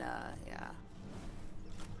than, yeah.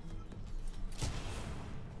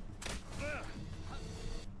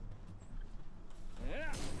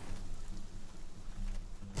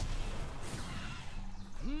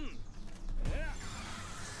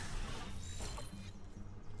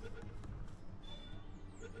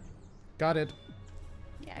 Got it.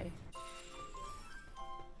 Yay.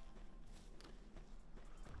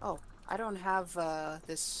 Oh, I don't have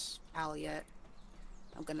this PAL yet.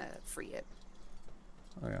 I'm gonna free it.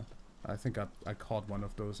 Oh yeah, I think I caught one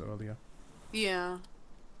of those earlier. Yeah.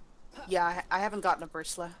 Yeah, I haven't gotten a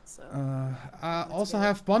Bristler, so... I also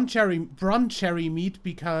have Broncherry meat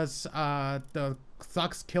because the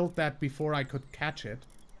thugs killed that before I could catch it.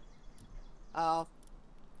 Oh.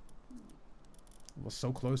 It was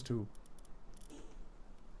so close to.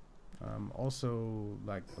 Also,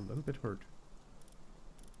 like, a little bit hurt.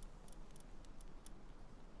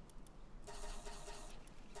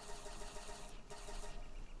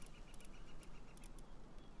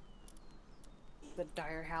 The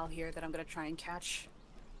dire howl here that I'm gonna try and catch.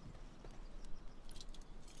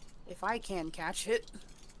 If I can catch it.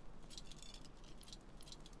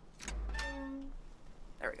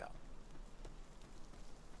 There we go.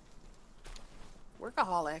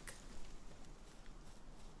 Workaholic.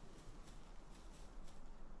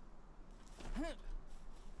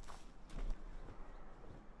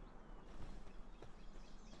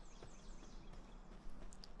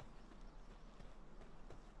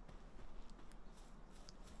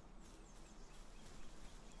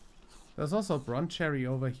 There's also Broncherry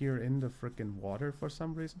over here in the frickin' water for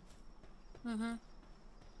some reason. Mm-hmm.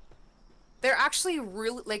 They're actually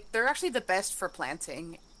really, like, they're actually the best for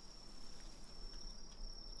planting.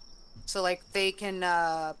 So, like, they can,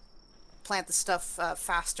 plant the stuff,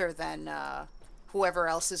 faster than, whoever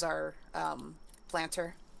else is our,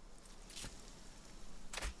 planter.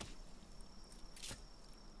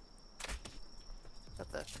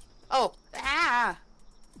 What the... Oh! Ah!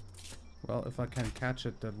 Well, if I can catch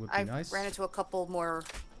it, that would be nice. I ran into a couple more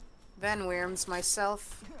Van Wyrms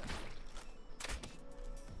myself.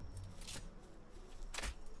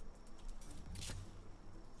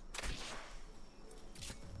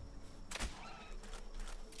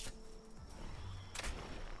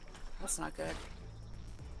 That's not good.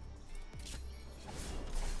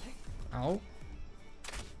 Ow.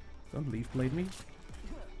 Don't leaf blade me.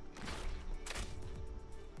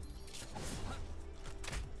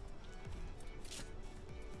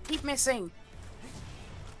 Keep missing.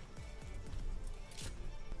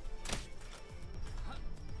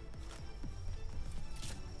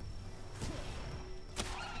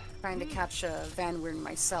 Trying to catch a Van Wyrm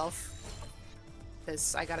myself.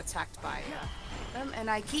 Because I got attacked by them, and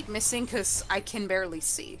I keep missing because I can barely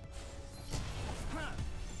see.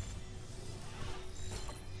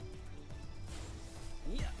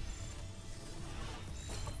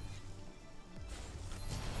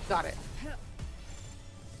 Got it.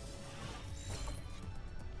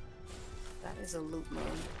 That is a loot mode.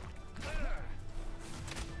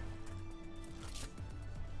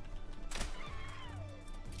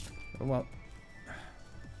 Oh, well,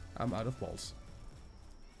 I'm out of balls.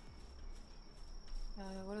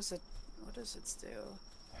 What is it? What does it do?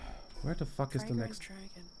 Where the fuck is the next?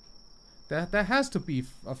 Dragon. There has to be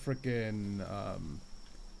a freaking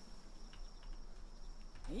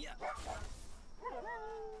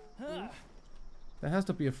there has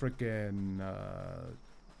to be a freaking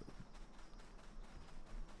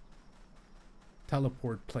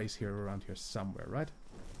teleport place here around here somewhere, right?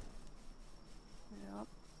 Yep.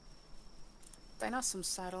 Dinosaur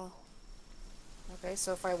saddle. Okay,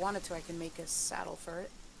 so if I wanted to, I can make a saddle for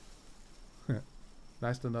it.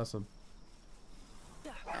 Nice and awesome.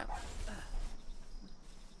 Yeah.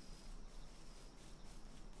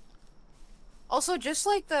 Also, just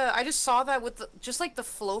like the, I just saw that with the, just like the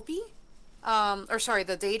Floppy, or sorry,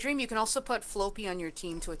 the Daydream, you can also put Floppy on your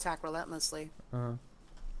team to attack relentlessly.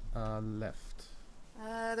 Left.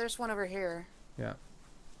 There's one over here. Yeah.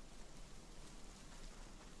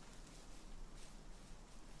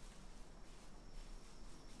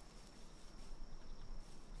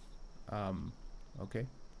 Okay.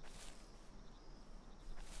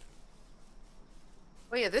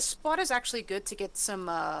 Oh yeah, this spot is actually good to get some,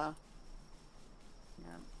 yeah.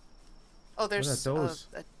 Oh, there's What are those?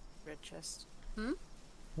 a red chest. Hmm?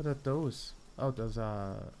 What are those? Oh, those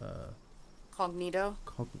are, Cognito.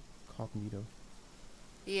 Cognito.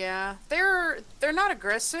 Yeah, they're not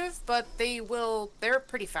aggressive, but they're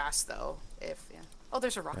pretty fast though. If, yeah. Oh,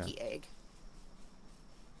 there's a rocky egg.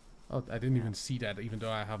 Oh, I didn't even see that, even though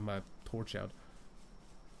I have my torch out.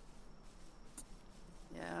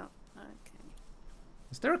 Yeah, okay.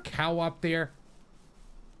 Is there a cow up there?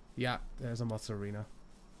 Yeah, there's a mozzarella.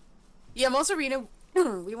 Yeah, mozzarella,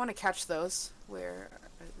 we want to catch those. Where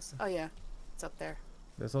is... Oh, yeah. It's up there.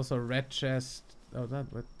 There's also a red chest. Oh,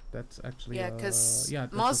 that's actually... Yeah, because yeah,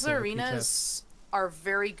 mozzarinas are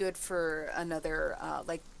very good for another,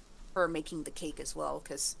 like, for making the cake as well,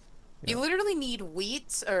 because you literally need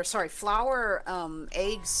wheat, or sorry, flour,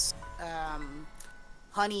 eggs,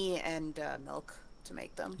 honey, and milk to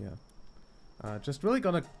make them. Yeah. Just really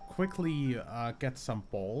gonna quickly get some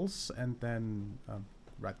balls, and then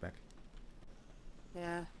right back.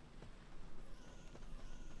 Yeah.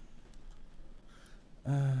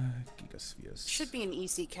 Gigaspheres. Should be an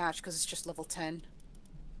easy catch, because it's just level 10.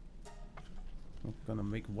 I'm gonna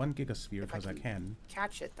make 1 gigasphere because I can.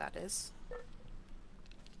 Catch it, that is.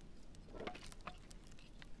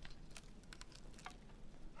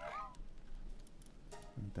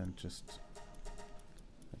 And then just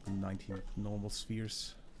like 19 normal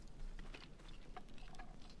spheres.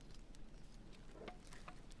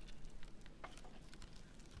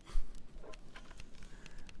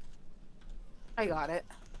 I got it.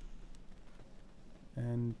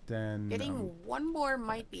 And then... Getting one more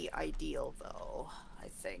might be ideal, though, I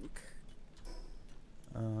think.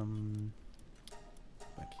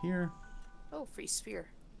 Back here. Oh, free sphere.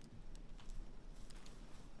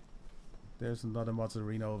 There's another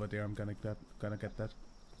mozzarella over there. I'm gonna get that.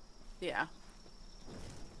 Yeah.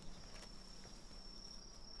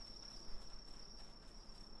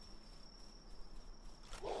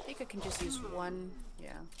 I think I can just use one.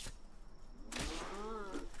 Yeah.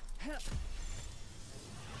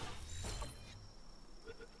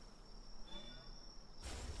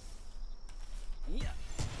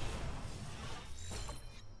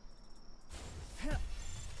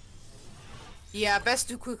 Yeah, best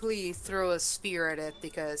to quickly throw a sphere at it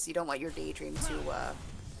because you don't want your daydream to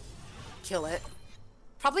kill it.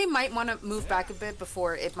 Probably might want to move back a bit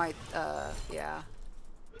before it might, yeah.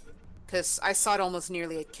 Because I saw it almost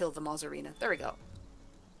nearly kill the mozzarella. There we go.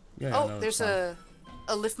 Yeah, oh, no, there's a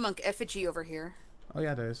lift monk effigy over here. Oh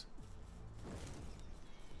yeah, there is.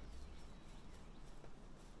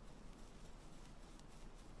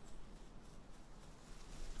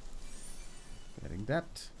 Getting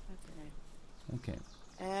that. Okay.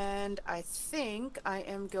 And I think I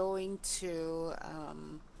am going to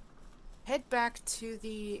head back to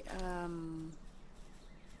the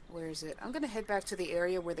where is it? I'm gonna head back to the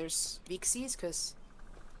area where there's Vixies because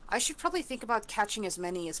I should probably think about catching as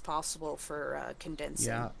many as possible for condensing.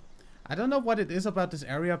 Yeah, I don't know what it is about this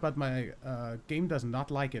area, but my game does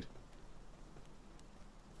not like it.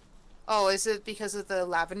 Oh, is it because of the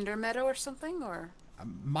lavender meadow or something, or?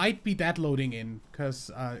 Might be that loading in, because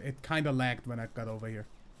it kind of lagged when I got over here.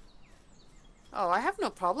 Oh, I have no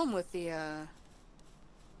problem with the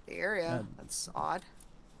area. That's odd.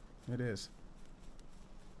 It is.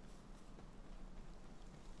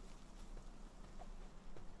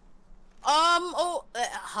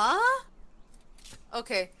 Huh?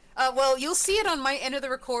 Okay. Well, you'll see it on my end of the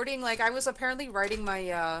recording. Like, I was apparently writing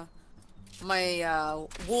my,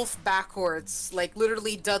 wolf backwards. Like,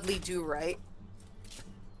 literally Dudley Do Right.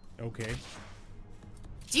 Okay.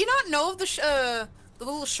 Do you not know of the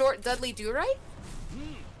little short Dudley Do Right?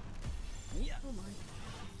 Yeah. Oh my.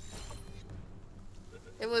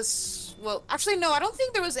 It was, well, actually no, I don't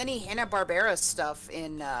think there was any Hanna-Barbera stuff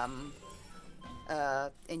in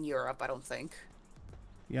Europe, I don't think.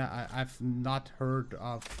 Yeah, I've not heard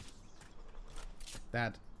of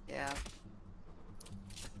that. Yeah.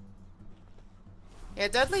 Yeah,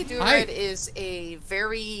 Dudley Do Right is a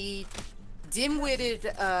very dim-witted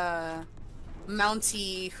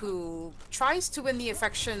Mountie who tries to win the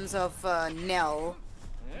affections of Nell,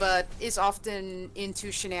 but is often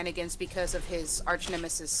into shenanigans because of his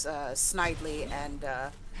arch-nemesis Snidely, and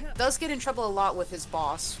does get in trouble a lot with his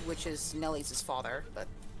boss, which is Nellie's father, but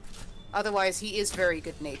otherwise he is very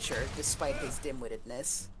good-natured despite his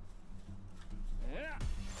dim-wittedness.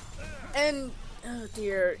 And, oh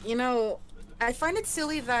dear, you know, I find it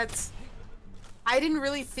silly that I didn't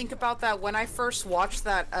really think about that when I first watched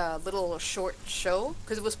that little short show,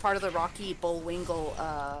 because it was part of the Rocky Bullwinkle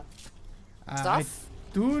stuff. I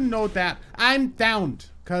do know that. I'm downed,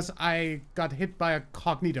 because I got hit by a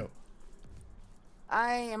Cognito.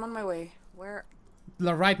 I am on my way. Where?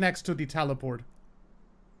 Right next to the teleport.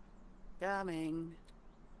 Coming.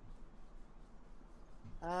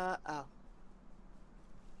 Oh.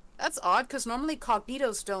 That's odd, because normally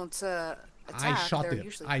Cognitos don't, attack. I shot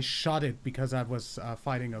it. I shot it because I was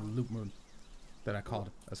fighting a loop moon. that I caught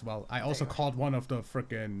as well. I also caught one of the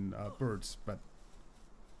frickin' birds, but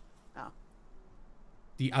Oh.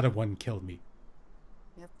 the other one killed me.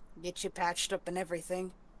 Yep. Get you patched up and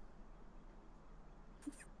everything.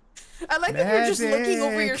 I like that you're just looking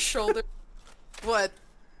over your shoulder. What?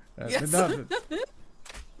 Yes. No,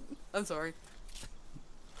 I'm sorry. I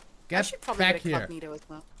get should probably back get a here. cognito as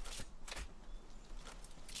well.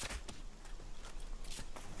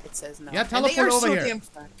 It says no. Yeah, And they teleport are over so here. damn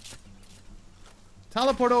fat.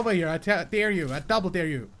 Teleport over here. I dare you. I double dare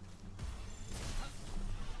you.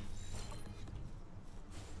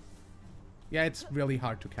 Yeah, it's really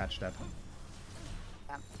hard to catch that.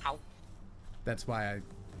 Ow. That's why I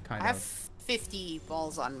kind I have of... 50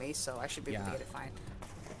 balls on me, so I should be able to Yeah. get it fine.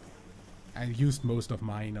 I used most of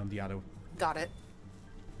mine on the other. Got it.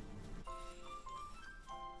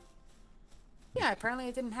 Yeah, apparently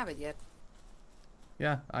I didn't have it yet.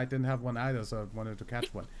 Yeah, I didn't have one either, so I wanted to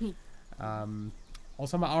catch one.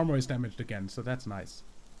 Also, my armor is damaged again, so that's nice.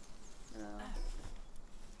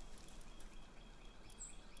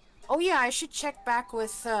 Oh yeah, I should check back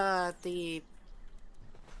with the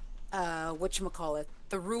whatchamacallit,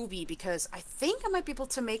 the ruby, because I think I might be able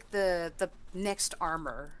to make the next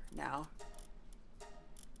armor now.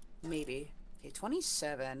 Maybe. Okay,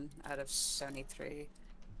 27 out of 73.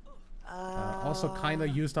 Also, kind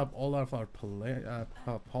of used up all of our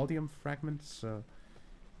palladium fragments, so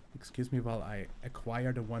excuse me while I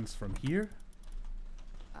acquire the ones from here.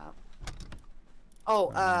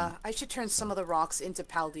 I should turn some of the rocks into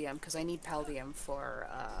palladium, because I need palladium for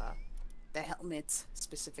the helmet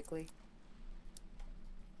specifically.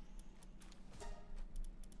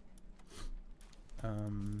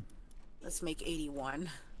 Let's make 81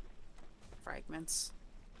 fragments.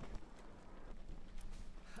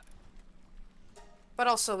 But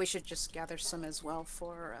also we should just gather some as well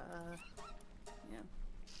for yeah.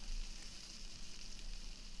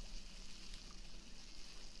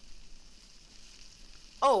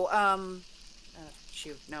 Oh,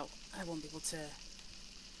 shoot, no, I won't be able to.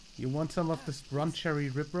 You want some of this run cherry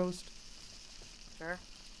rib roast? Sure.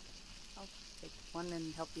 I'll take one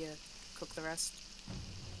and help you cook the rest.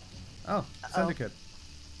 Oh, Syndicate.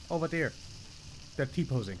 Over there. They're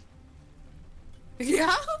T-posing.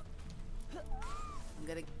 Yeah? I'm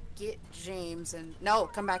gonna get James and... No,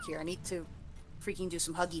 come back here. I need to freaking do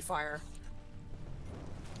some huggy fire.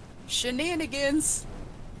 Shenanigans!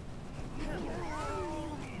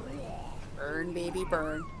 Burn, baby,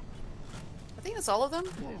 burn. I think that's all of them.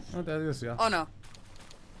 Oh, that is, yeah. Oh, no.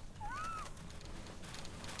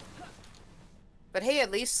 But hey,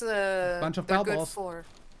 at least Bunch of they're pal good balls. for...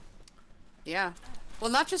 Yeah. Well,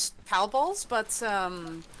 not just pal balls, but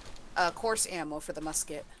course ammo for the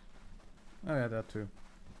musket. Oh yeah, that too.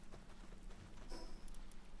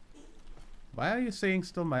 Why are you saying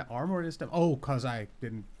still my armor is damaged? Oh, cause I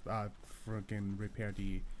didn't freaking repair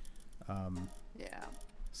the Yeah.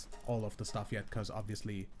 all of the stuff yet, cause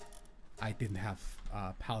obviously I didn't have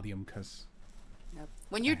palladium, cause Yep.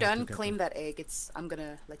 When you're I have to done, get claim them. that egg. I'm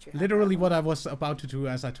gonna let you have literally that what I was about to do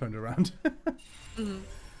as I turned around.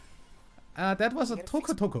 That was a gotta fix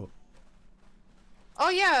toko toko. Oh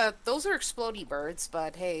yeah, those are explodey birds,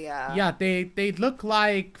 but hey, Yeah, they look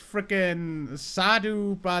like frickin'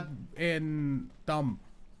 Sadhu, but in dumb.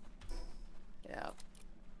 Yeah.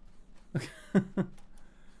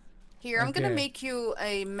 Here, I'm gonna Okay. make you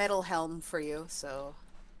a metal helm for you, so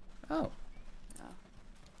Oh. Yeah.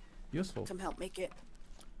 Useful. come help make it.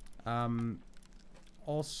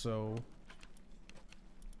 Also,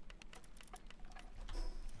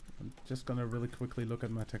 I'm just gonna really quickly look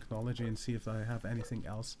at my technology and see if I have anything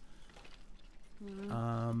else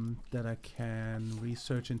that I can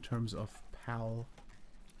research in terms of PAL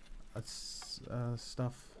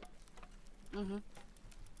stuff.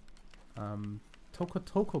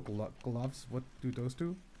 Toko gloves, what do those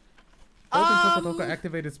do? Holding Toko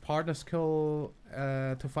activate its partner skill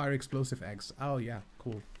to fire explosive eggs. Oh yeah,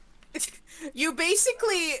 cool. It's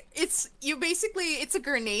a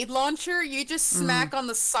grenade launcher. You just smack on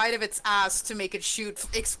the side of its ass to make it shoot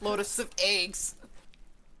explosive eggs.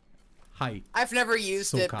 Hi. I've never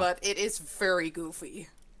used it, Soka. but it is very goofy.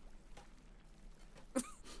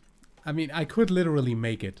 I mean, I could literally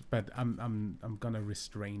make it, but I'm gonna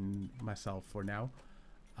restrain myself for now.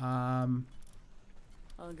 Oh,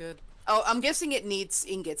 good. Oh, I'm guessing it needs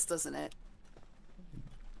ingots, doesn't it?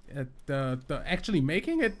 The actually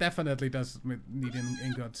making it definitely does need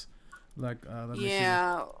ingots. Like let me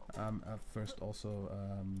Yeah. see. First also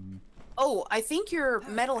Oh, I think your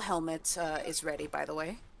metal helmet is ready, by the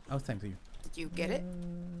way. oh, thank you. Did you get it?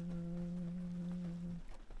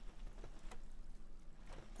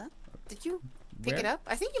 Huh? Did you pick it Where? up?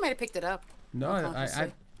 I think you might have picked it up. No, I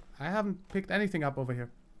haven't picked anything up over here.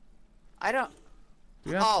 I don't.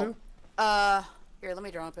 Do you have to? Here, let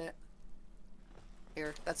me drop it.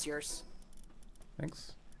 Here, that's yours.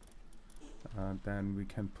 Thanks. Then we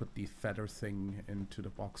can put the feather thing into the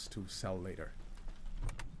box to sell later.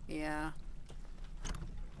 Yeah.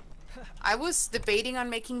 I was debating on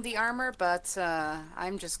making the armor, but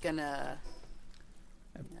I'm just gonna...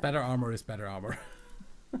 Better armor is better armor.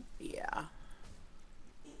 Yeah.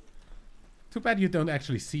 Too bad you don't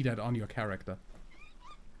actually see that on your character.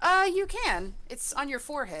 You can. It's on your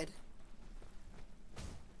forehead.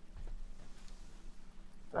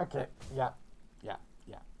 Okay, yeah.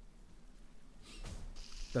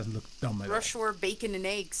 Doesn't look dumb at all. Rushore, bacon, and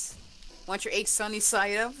eggs. Want your eggs sunny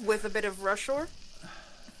side up with a bit of Rushore?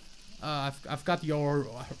 I've got your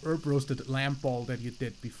herb roasted lamb ball that you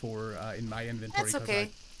did before in my inventory. That's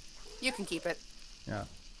okay. You can keep it. Yeah.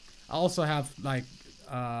 I also have like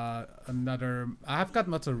another. I've got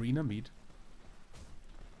mozzarella meat.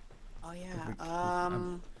 Oh yeah.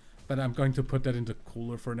 But I'm going to put that in the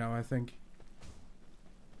cooler for now, I think.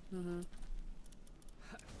 Mhm.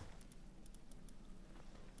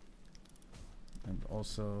 And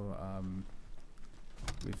also,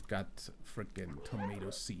 we've got frickin' tomato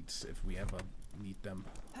seeds if we ever need them.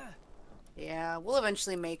 Yeah, we'll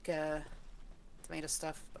eventually make tomato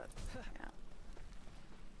stuff, but yeah.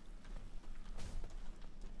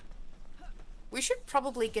 We should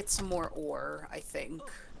probably get some more ore, I think.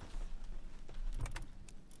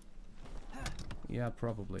 Yeah,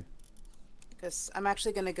 probably. Because I'm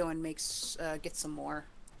actually gonna go and make get some more.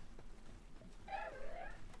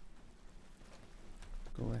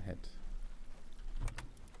 Go ahead.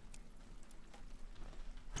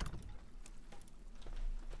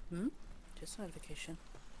 Just notification.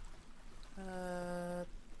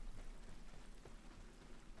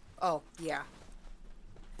 Oh, yeah.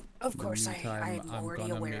 Of course, I'm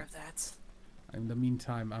already aware of that. In the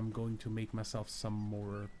meantime, I'm going to make myself some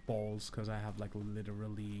more balls because I have like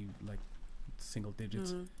literally like single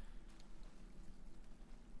digits.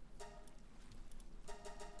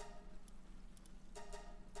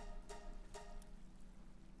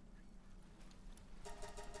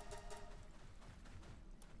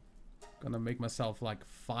 Gonna make myself like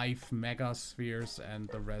 5 mega spheres and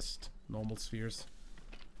the rest normal spheres.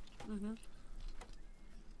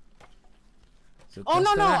 So oh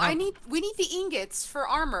no! We need the ingots for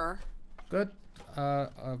armor. Good.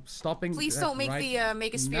 Stopping. Please don't make the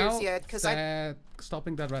mega spheres yet, because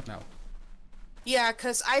stopping that right now. Yeah,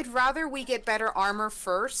 because I'd rather we get better armor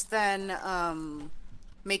first than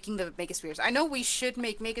making the mega spheres. I know we should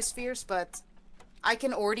make mega spheres, but I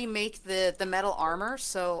can already make the metal armor,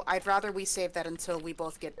 so I'd rather we save that until we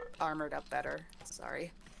both get armored up better.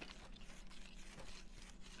 Sorry.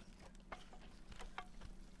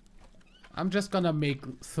 I'm just gonna make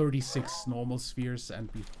 36 normal spheres and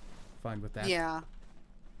be fine with that. Yeah.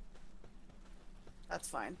 That's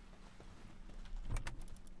fine.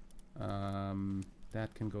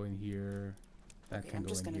 That can go in here. That can go in here. I'm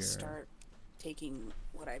just gonna start taking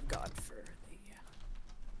what I've got for the...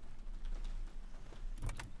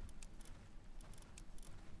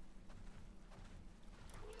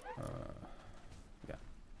 yeah.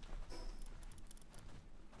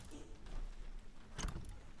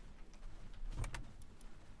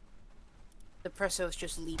 The presso is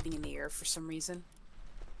just leaping in the air for some reason.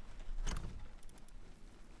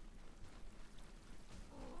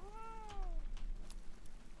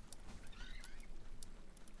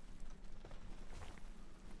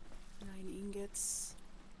 Ingots.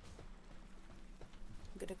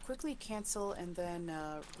 I'm gonna quickly cancel and then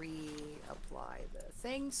reapply the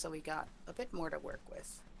thing, so we got a bit more to work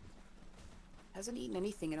with. Hasn't eaten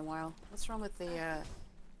anything in a while. What's wrong with the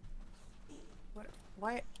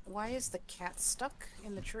what? Why is the cat stuck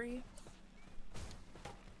in the tree?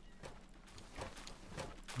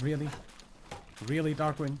 Really? Really,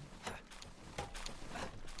 Darkwing?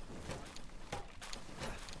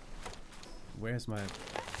 Where's my...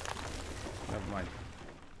 Never mind.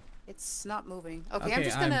 It's not moving. Okay, I'm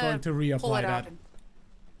just I'm gonna going to reapply pull it that. out.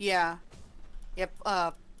 Yeah. Yep,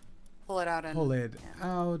 pull it out and... Pull it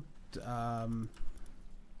out,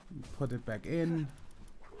 put it back in.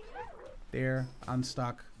 There,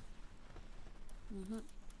 unstuck.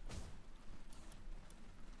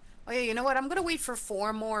 Oh yeah, you know what? I'm gonna wait for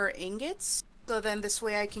 4 more ingots, so then this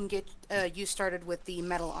way I can get you started with the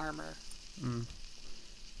metal armor.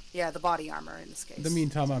 Yeah, the body armor in this case. In the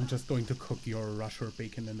meantime, I'm just going to cook your Rush or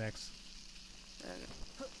bacon and eggs.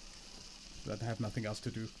 That I have nothing else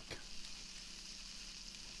to do.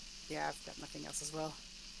 Yeah, I've got nothing else as well.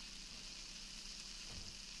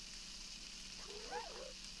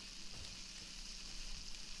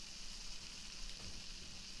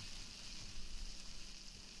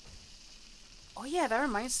 Oh yeah, that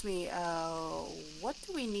reminds me. What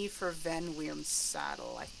do we need for Van Weerm's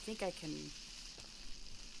saddle? I think I can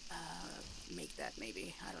make that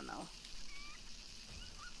maybe. I don't know.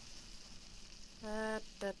 Da,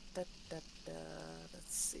 da, da, da.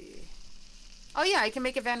 Let's see. Oh yeah, I can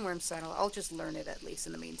make a Van Weerm saddle. I'll just learn it at least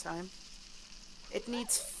in the meantime. It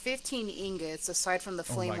needs 15 ingots aside from the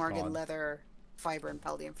Oh flame my organ, God. leather, fiber, and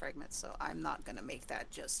palladium fragments. So I'm not gonna make that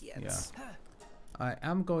just yet. Yeah. I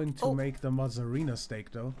am going to make the mozzarella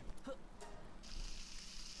steak though.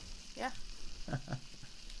 Yeah.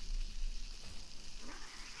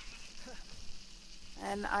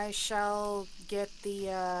 And I shall get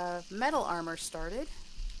the metal armor started.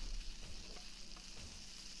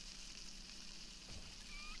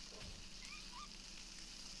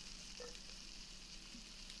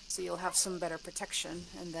 So you'll have some better protection,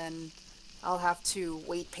 and then I'll have to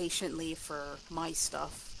wait patiently for my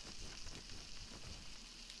stuff.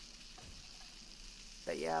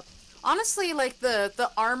 But yeah. Honestly, like,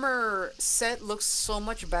 the armor set looks so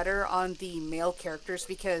much better on the male characters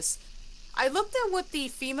because I looked at what the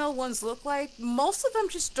female ones look like. Most of them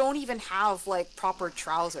just don't even have, like, proper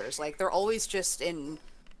trousers. Like, they're always just in,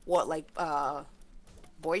 what, like,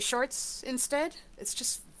 boy shorts instead? It's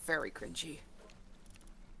just very cringy.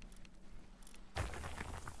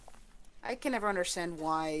 I can never understand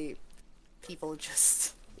why people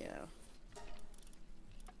just, you know.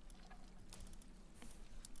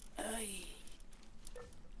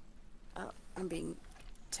 Oh, I'm being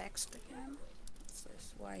texted again. What's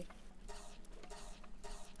this? Why?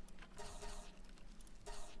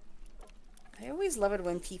 I always love it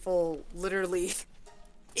when people literally,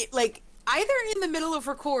 like, either in the middle of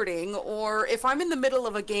recording or if I'm in the middle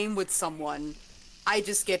of a game with someone, I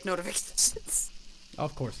just get notifications.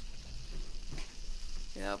 Of course.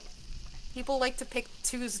 Yep. People like to pick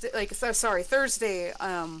Tuesday, like, sorry, Thursday,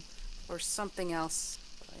 or something else.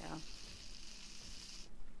 Oh,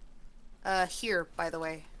 yeah. Here, by the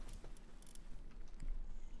way.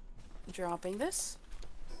 Dropping this.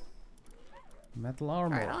 Metal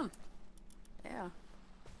armor. Right on. Yeah.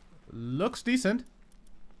 Looks decent.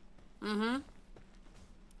 Mm-hmm.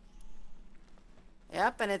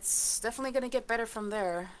 Yep, and it's definitely gonna get better from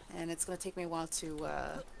there, and it's gonna take me a while to,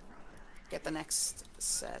 get the next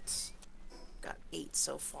set. Got 8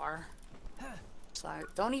 so far. So I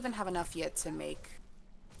don't even have enough yet to make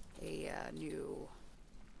a new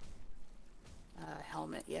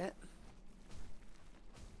helmet yet.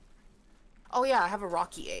 Oh yeah, I have a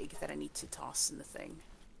rocky egg that I need to toss in the thing.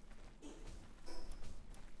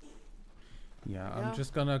 Yeah, I'm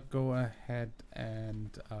just gonna go ahead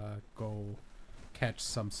and go catch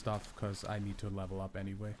some stuff because I need to level up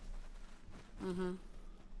anyway. Mm-hmm.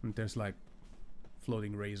 And there's like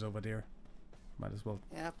floating rays over there. Might as well.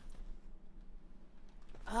 Yep.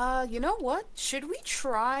 You know what? Should we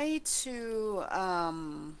try to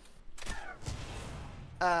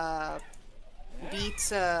beat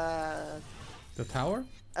The tower?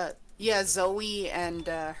 yeah, Zoe and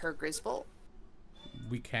her Grizzbolt?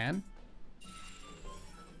 We can.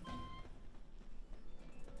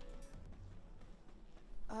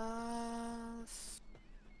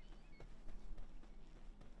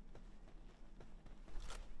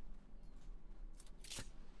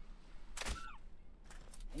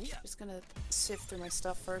 Just gonna sift through my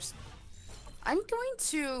stuff first. I'm going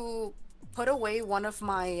to put away one of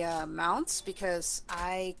my mounts because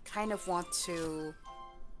I kind of want to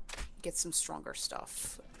get some stronger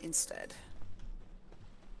stuff instead.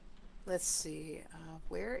 Let's see,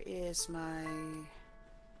 where is my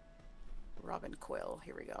Robin Quill?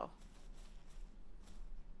 Here we go.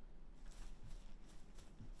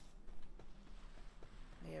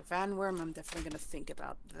 Yeah, Van Worm, I'm definitely gonna think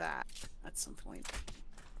about that at some point.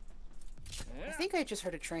 I think I just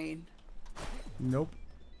heard a train. Nope.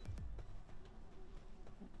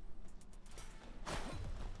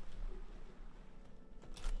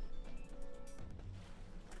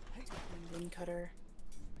 Wind cutter.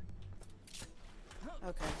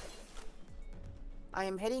 Okay. I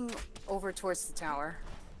am heading over towards the tower.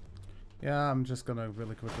 Yeah, I'm just gonna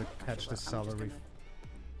really quickly catch this celery.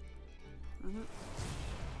 Mm-hmm.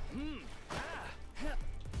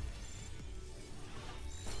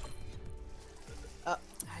 Oh,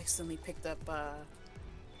 I accidentally picked up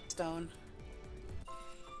stone.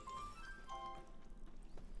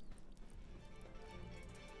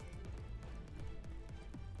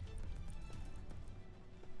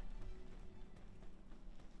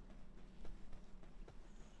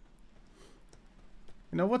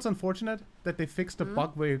 You know what's unfortunate? That they fixed the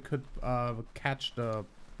bug where you could catch the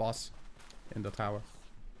boss in the tower.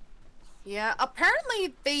 Yeah,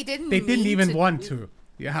 apparently they didn't. They didn't even want to.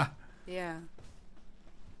 Yeah. Yeah.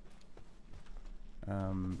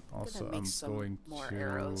 Also, Gonna make I'm some going more to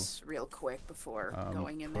arrows real quick before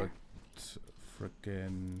going in there.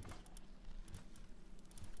 Frickin'.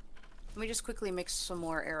 Let me just quickly mix some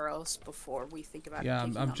more arrows before we think about Yeah,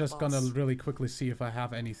 taking I'm on just the boss. gonna really quickly see if I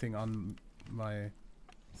have anything on my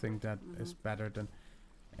thing that is better than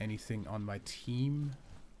anything on my team.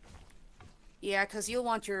 Yeah, because you'll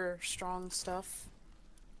want your strong stuff.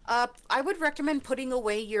 I would recommend putting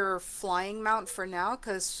away your flying mount for now,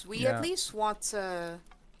 because we at least want to...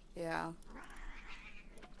 Yeah.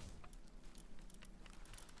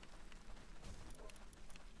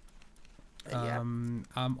 Yeah.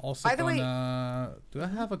 I'm also By the way- gonna... Do I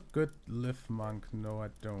have a good lift monk? No, I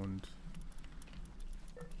don't.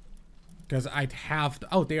 Because I'd have...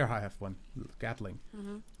 Oh, there I have one. Gatling.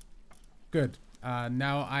 Good.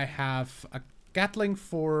 Now I have a Gatling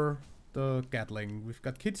for the Gatling. We've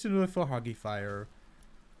got Kitsune for Huggy Fire.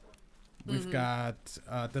 We've got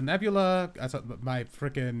the Nebula, my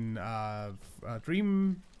freaking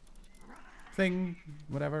dream thing,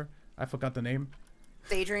 whatever. I forgot the name.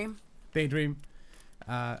 Daydream. Daydream.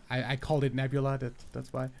 I called it Nebula.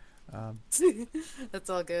 That's why. That's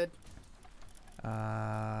all good.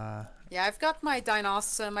 Uh, Yeah, I've got my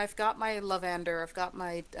Dinossum, I've got my Lavender, I've got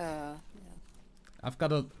my I've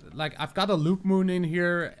got a Loop Moon in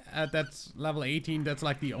here. That's level 18. That's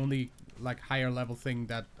like the only like higher level thing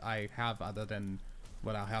that I have other than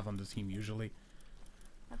what I have on the team usually.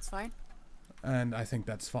 That's fine. And I think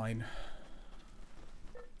that's fine.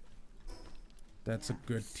 That's a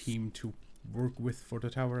good team to work with for the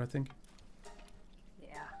tower, I think. Yeah.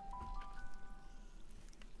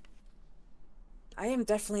 I am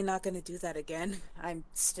definitely not going to do that again. I'm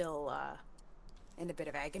still in a bit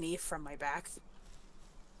of agony from my back.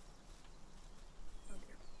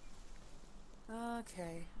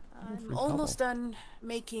 Okay. I'm almost done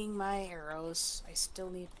making my arrows. I still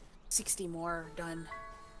need 60 more done.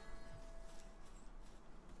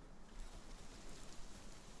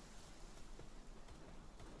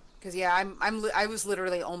 Cause yeah, I was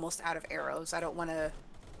literally almost out of arrows. I don't want to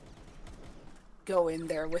go in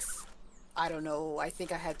there with, I don't know, I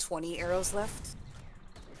think I had 20 arrows left.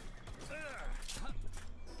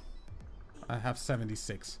 I have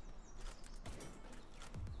 76.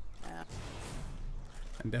 Yeah.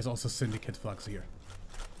 And there's also Syndicate Flux here.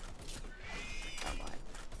 Oh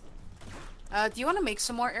my. Do you want to make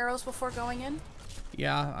some more arrows before going in?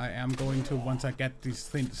 Yeah, I am going to once I get these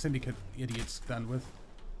Syndicate idiots done with.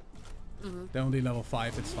 They're only level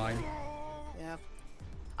 5, it's fine. Yeah.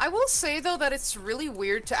 I will say though that it's really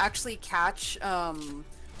weird to actually catch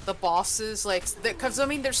the bosses, like, because I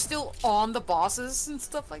mean they're still on the bosses and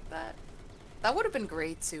stuff like that. That would have been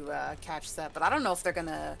great to catch that, but I don't know if they're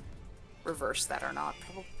gonna reverse that or not.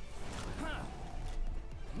 Probably. How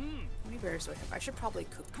many berries do I have? I should probably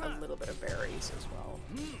cook a little bit of berries as well.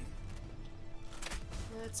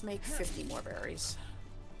 Let's make 50 more berries.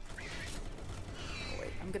 Oh,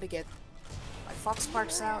 wait, I'm gonna get my fox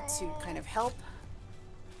sparks out to kind of help,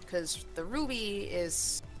 because the ruby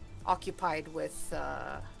is occupied with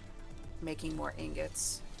making more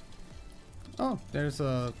ingots. Oh, there's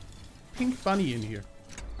a pink bunny in here.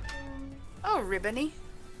 Oh, ribbony.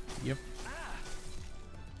 Yep.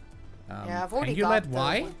 Yeah, I've already got the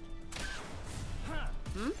why?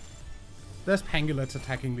 one. There's pangolets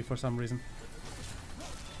attacking me for some reason.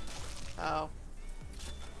 Oh.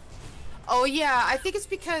 Oh yeah, I think it's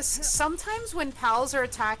because sometimes when pals are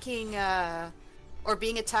attacking, or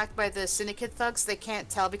being attacked by the Syndicate thugs, they can't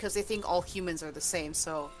tell because they think all humans are the same,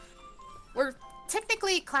 so... We're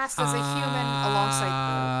technically classed as a human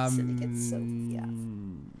alongside the Syndicate, so yeah.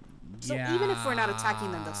 So even if we're not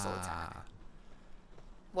attacking them, they'll still attack.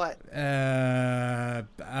 What?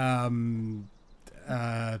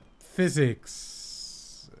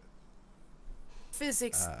 Physics.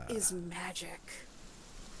 Physics is magic.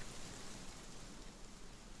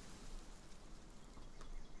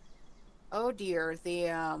 Oh dear, the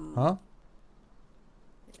Huh?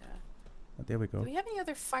 yeah. Oh, there we go. Do we have any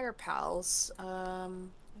other fire pals? We have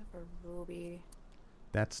a ruby.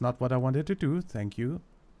 That's not what I wanted to do. Thank you.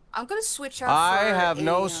 I'm gonna switch out I for have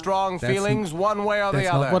no strong That's feelings one way or the That's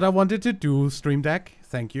other. not what I wanted to do, Stream Deck.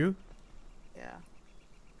 Thank you. Yeah.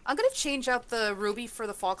 I'm gonna change out the ruby for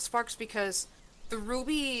the fox sparks because the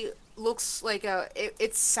ruby looks like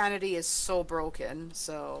its sanity is so broken,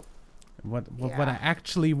 so... What I Yeah.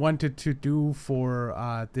 actually wanted to do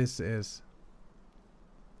for this is...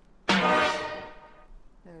 Oh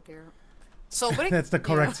dear. So what That's the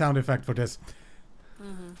correct sound effect for this.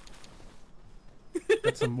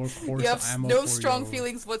 That's some more coarse You have ammo no for strong your-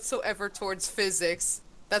 feelings whatsoever towards physics.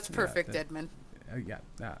 That's perfect, Edmund. Yeah.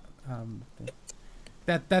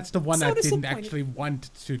 That's the one So I didn't disappointed. actually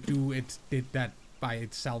want to do. It did that by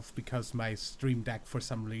itself because my Stream Deck for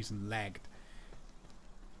some reason lagged.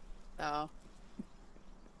 Oh.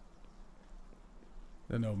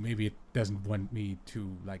 I don't know, maybe it doesn't want me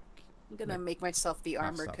to like. I'm gonna make myself the have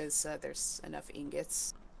armor stuff. because there's enough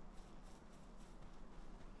ingots.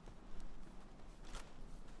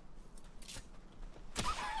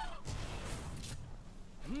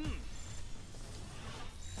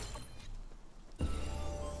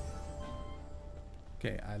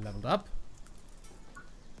 Okay, I leveled up.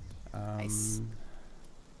 Nice. do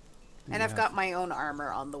And we I've have- got my own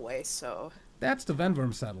armor on the way, so... That's the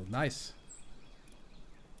Vendworm saddle. Nice.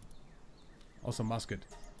 Also musket.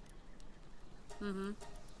 Mm-hmm.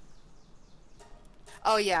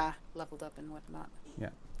 Oh yeah, leveled up and whatnot. Yeah.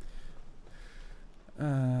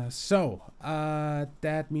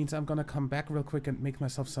 That means I'm gonna come back real quick and make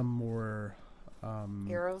myself some more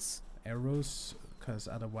Arrows. arrows, because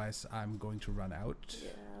otherwise I'm going to run out.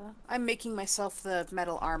 Yeah. I'm making myself the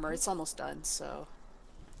metal armor. It's almost done, so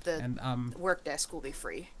the And work desk will be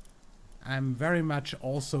free. I'm very much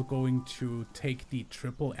also going to take the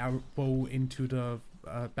triple arrow into the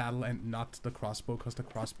battle and not the crossbow, because the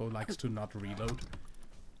crossbow likes to not reload.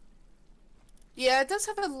 Yeah, it does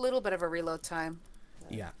have a little bit of a reload time.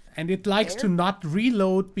 Yeah, and it likes to There? not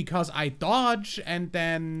reload because I dodge, and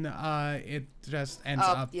then it just ends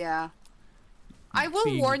Oh, up. yeah. I will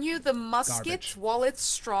being warn you, the musket, garbage. while it's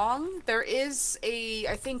strong, there is a,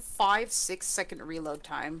 I think, 5-6 second reload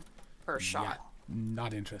time per Yeah, shot.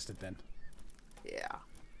 not interested then. Yeah.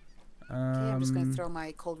 Okay, I'm just gonna Um, throw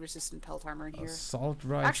my cold-resistant pelt armor in here. Assault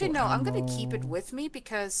rifle. Actually, no, I'm gonna keep it ammo. with me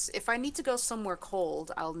because if I need to go somewhere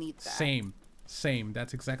cold, I'll need that. Same.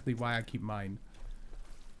 That's exactly why I keep mine.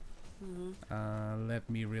 Mm-hmm. Let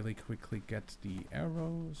me really quickly get the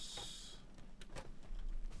arrows.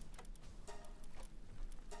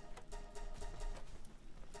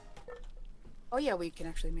 Oh yeah, we can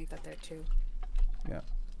actually make that there too. Yeah.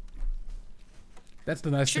 That's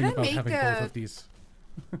the nice Should thing I about make having both a- of these.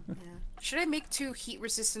 Yeah. Should I make 2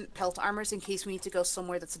 heat-resistant pelt armors in case we need to go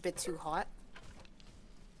somewhere that's a bit too hot?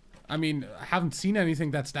 I mean, I haven't seen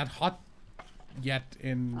anything that's that hot yet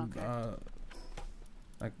in Okay.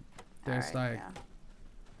 like there's Alright, like yeah.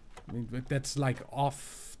 I mean that's like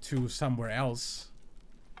off to somewhere else.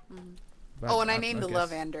 But Oh, and I named the guess-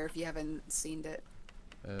 Lavender if you haven't seen it.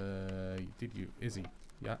 Did you? Izzy?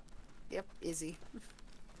 Yeah. Yep, Izzy.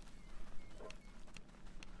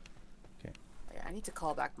 Okay. Yeah, I need to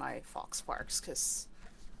call back my Fox Sparks because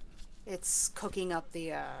it's cooking up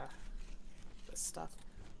the stuff.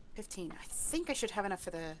 15. I think I should have enough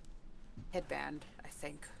for the headband. I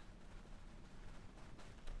think.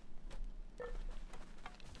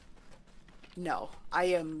 No, I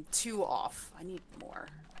am 2 off. I need more.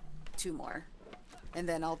 2 more. And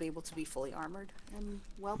then I'll be able to be fully armored and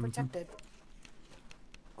well protected.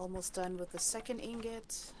 Almost done with the second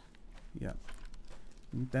ingot. Yeah.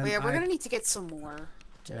 And then Oh, yeah, we're I'd- gonna need to get some more.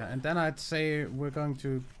 Yeah, and then I'd say we're going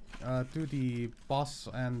to do the boss,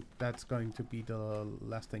 and that's going to be the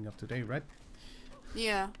last thing of today, right?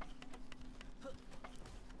 Yeah.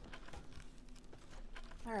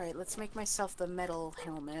 Alright, let's make myself the metal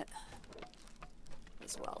helmet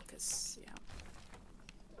as well, because, yeah.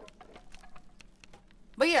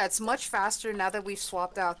 But yeah, it's much faster now that we've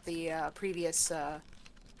swapped out the previous Yeah.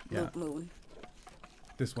 moon.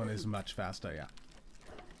 This one is much faster, yeah.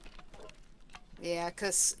 Yeah,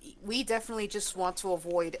 because we definitely just want to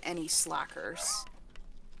avoid any slackers.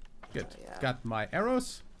 Good. yeah. Got my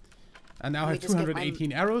arrows. And now I Let me have just get my-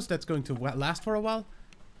 218 arrows. That's going to last for a while.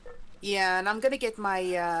 Yeah, and I'm gonna get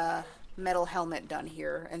my metal helmet done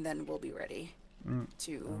here, and then we'll be ready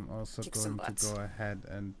to I'm also kick some going to butts. go ahead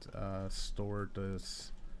and store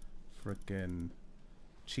this frickin'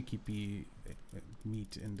 chickpea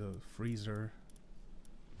meat in the freezer.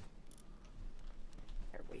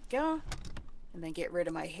 There we go. And then get rid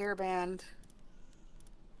of my hairband.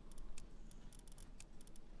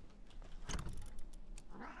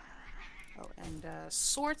 Oh, and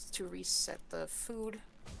swords to reset the food.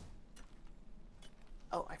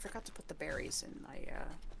 Oh, I forgot to put the berries in my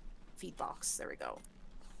feed box. There we go.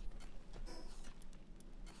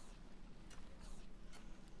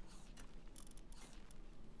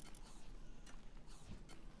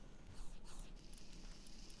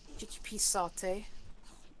 Chickpea saute.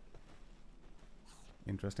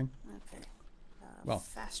 Interesting. Okay. Well.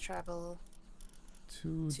 Fast travel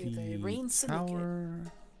To the the Rain Syndicate.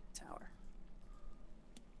 tower. tower.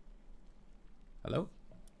 Hello?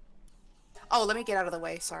 Oh, let me get out of the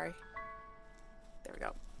way. Sorry. There we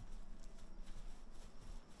go.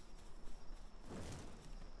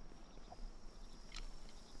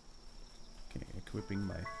 equipping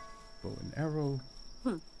my bow and arrow.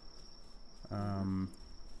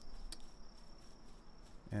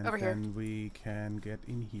 And Over then here. we can get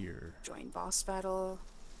in here. Join boss battle.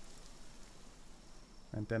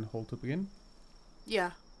 And then hold to begin.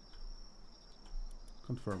 Yeah.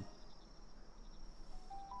 Confirm.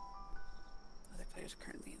 Other players are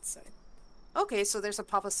currently inside. Okay, so there's a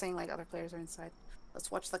pop-up saying like other players are inside. Let's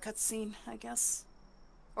watch the cutscene, I guess.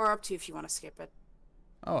 Or up to you if you want to skip it.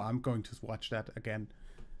 Oh, I'm going to watch that again.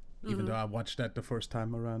 Even though I watched that the first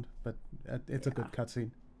time around. But it's a good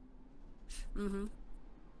cutscene. Mm-hmm.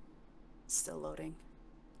 Still loading.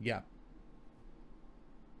 Yeah.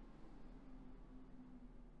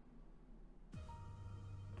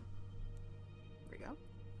 Here we go.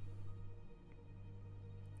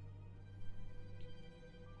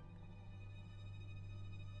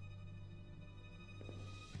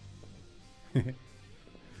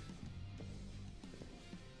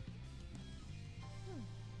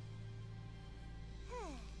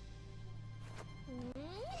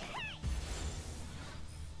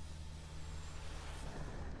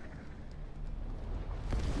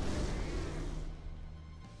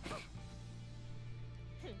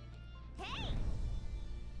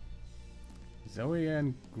 Zoe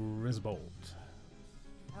and Griswold.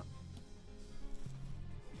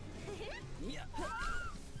 Yeah.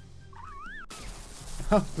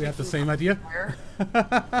 Oh, we have the same idea.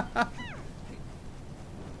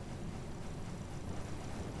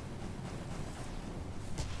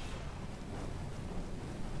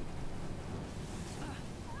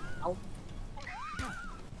 Ow.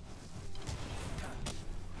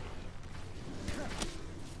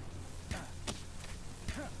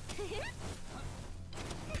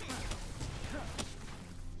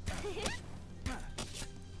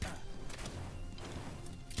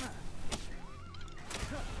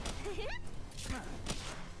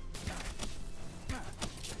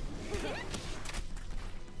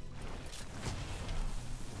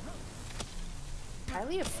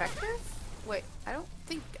 Highly effective? Wait, I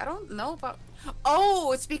don't know about.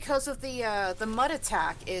 Oh, it's because of the mud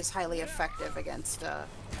attack is highly effective against.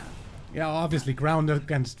 Yeah, obviously ground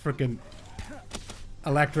against freaking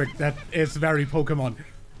electric. That is very Pokemon.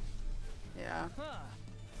 Yeah.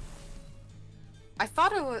 I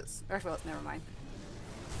thought it was. Or, well, never mind.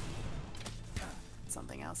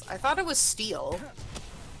 Something else. I thought it was steel.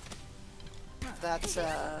 That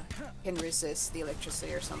can resist the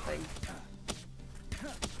electricity or something.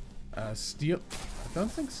 Steel. I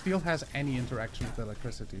don't think steel has any interaction with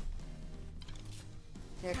electricity.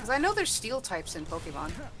 Yeah, because I know there's steel types in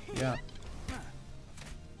Pokemon. Yeah.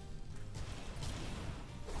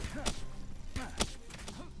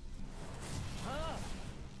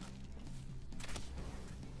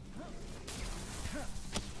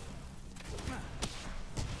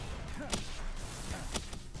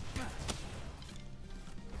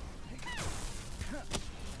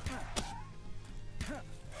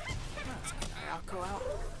 I'll go out.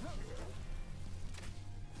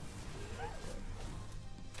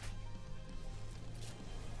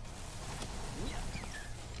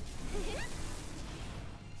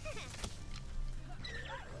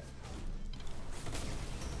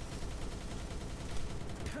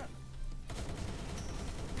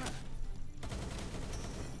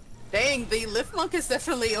 Dang, the Lift Monk is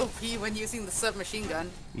definitely OP when using the submachine gun.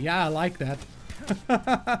 Yeah, I like that.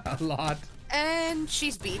 A lot. And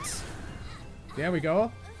she's beat. There we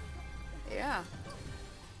go. Yeah.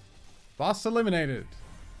 Boss eliminated.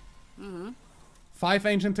 5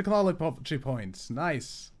 ancient technology points.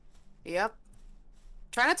 Nice. Yep.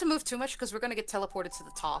 Try not to move too much because we're going to get teleported to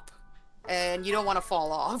the top. And you don't want to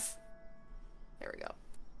fall off. There we go.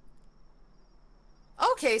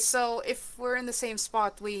 Okay, so if we're in the same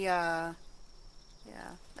spot, we, yeah,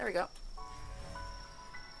 there we go.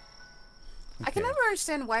 I can Okay. never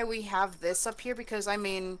understand why we have this up here because, I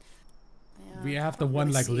mean... Yeah, We have I the don't one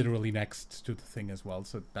really like see- literally next to the thing as well,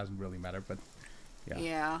 so it doesn't really matter, but yeah.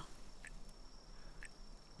 Yeah.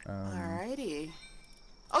 Um, Alrighty.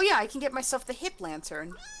 Oh yeah, I can get myself the hip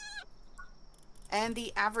lantern. And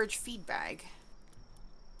the average feed bag.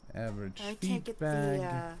 Average I can't feed get bag.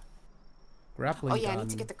 the, Grappling Oh yeah, gun. I need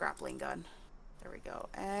to get the grappling gun. There we go.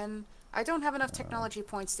 And I don't have enough technology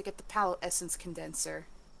points to get the palette essence condenser,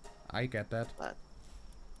 I get that. but...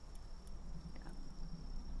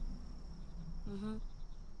 Yeah.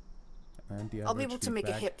 And the I'll be average able to feed make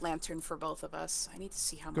a bag. hip lantern for both of us. I need to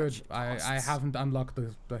see how Good. much it I costs. haven't unlocked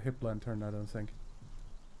the hip lantern, I don't think.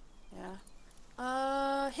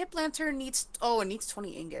 Yeah. Hip lantern needs... Oh, it needs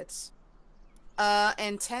 20 ingots.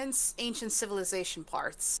 And 10 ancient civilization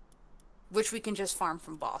parts. Which we can just farm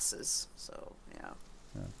from bosses. So, yeah.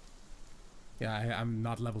 Yeah, I'm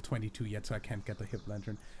not level 22 yet, so I can't get the hip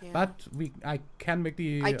lantern. Yeah. But I can make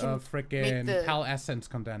the I can frickin' make the- Pal Essence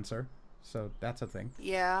condenser, so that's a thing.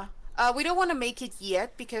 Yeah. We don't want to make it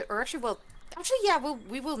yet because, or actually, well, yeah,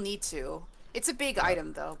 we will need to. It's a big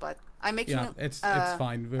item though, but I'm making. Yeah, it's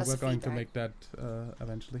fine. We're as a going to feedback. make that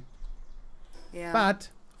eventually. Yeah. But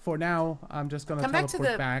for now, I'm just gonna Come back to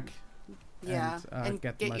teleport the- back. Yeah, and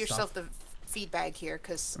get my yourself stuff. the feed bag here,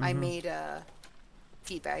 because I made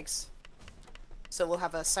feed bags. So we'll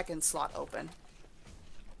have a second slot open.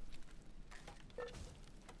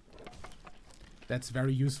 That's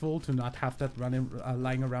very useful to not have that running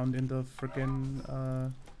lying around in the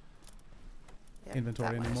frickin' Yep, inventory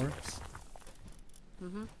that one is anymore.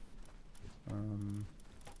 yours.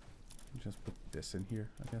 Just put this in here,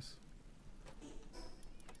 I guess.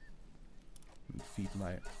 And feed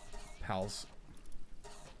my pals.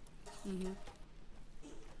 Yeah.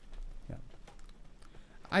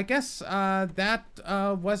 I guess that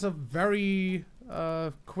was a very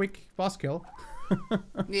quick boss kill.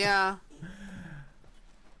 Yeah.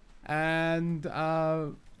 And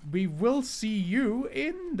we will see you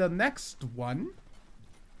in the next one.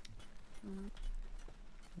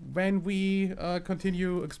 When we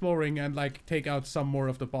continue exploring and like take out some more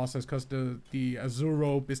of the bosses, because the Azure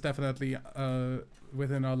Robe is definitely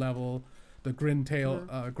within our level. The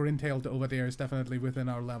Grin-tailed over there is definitely within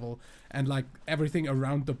our level, and like everything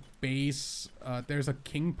around the base, there's a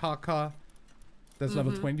King Paka that's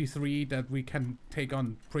level 23 that we can take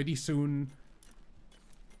on pretty soon.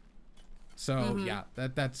 So yeah,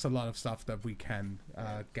 that's a lot of stuff that we can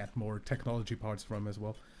get more technology parts from as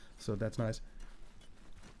well. So that's nice.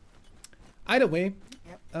 Either way,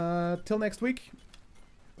 till next week,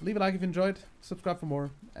 leave a like if you enjoyed, subscribe for more,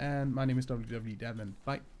 and my name is WW Devlin.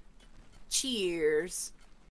 Bye. Cheers.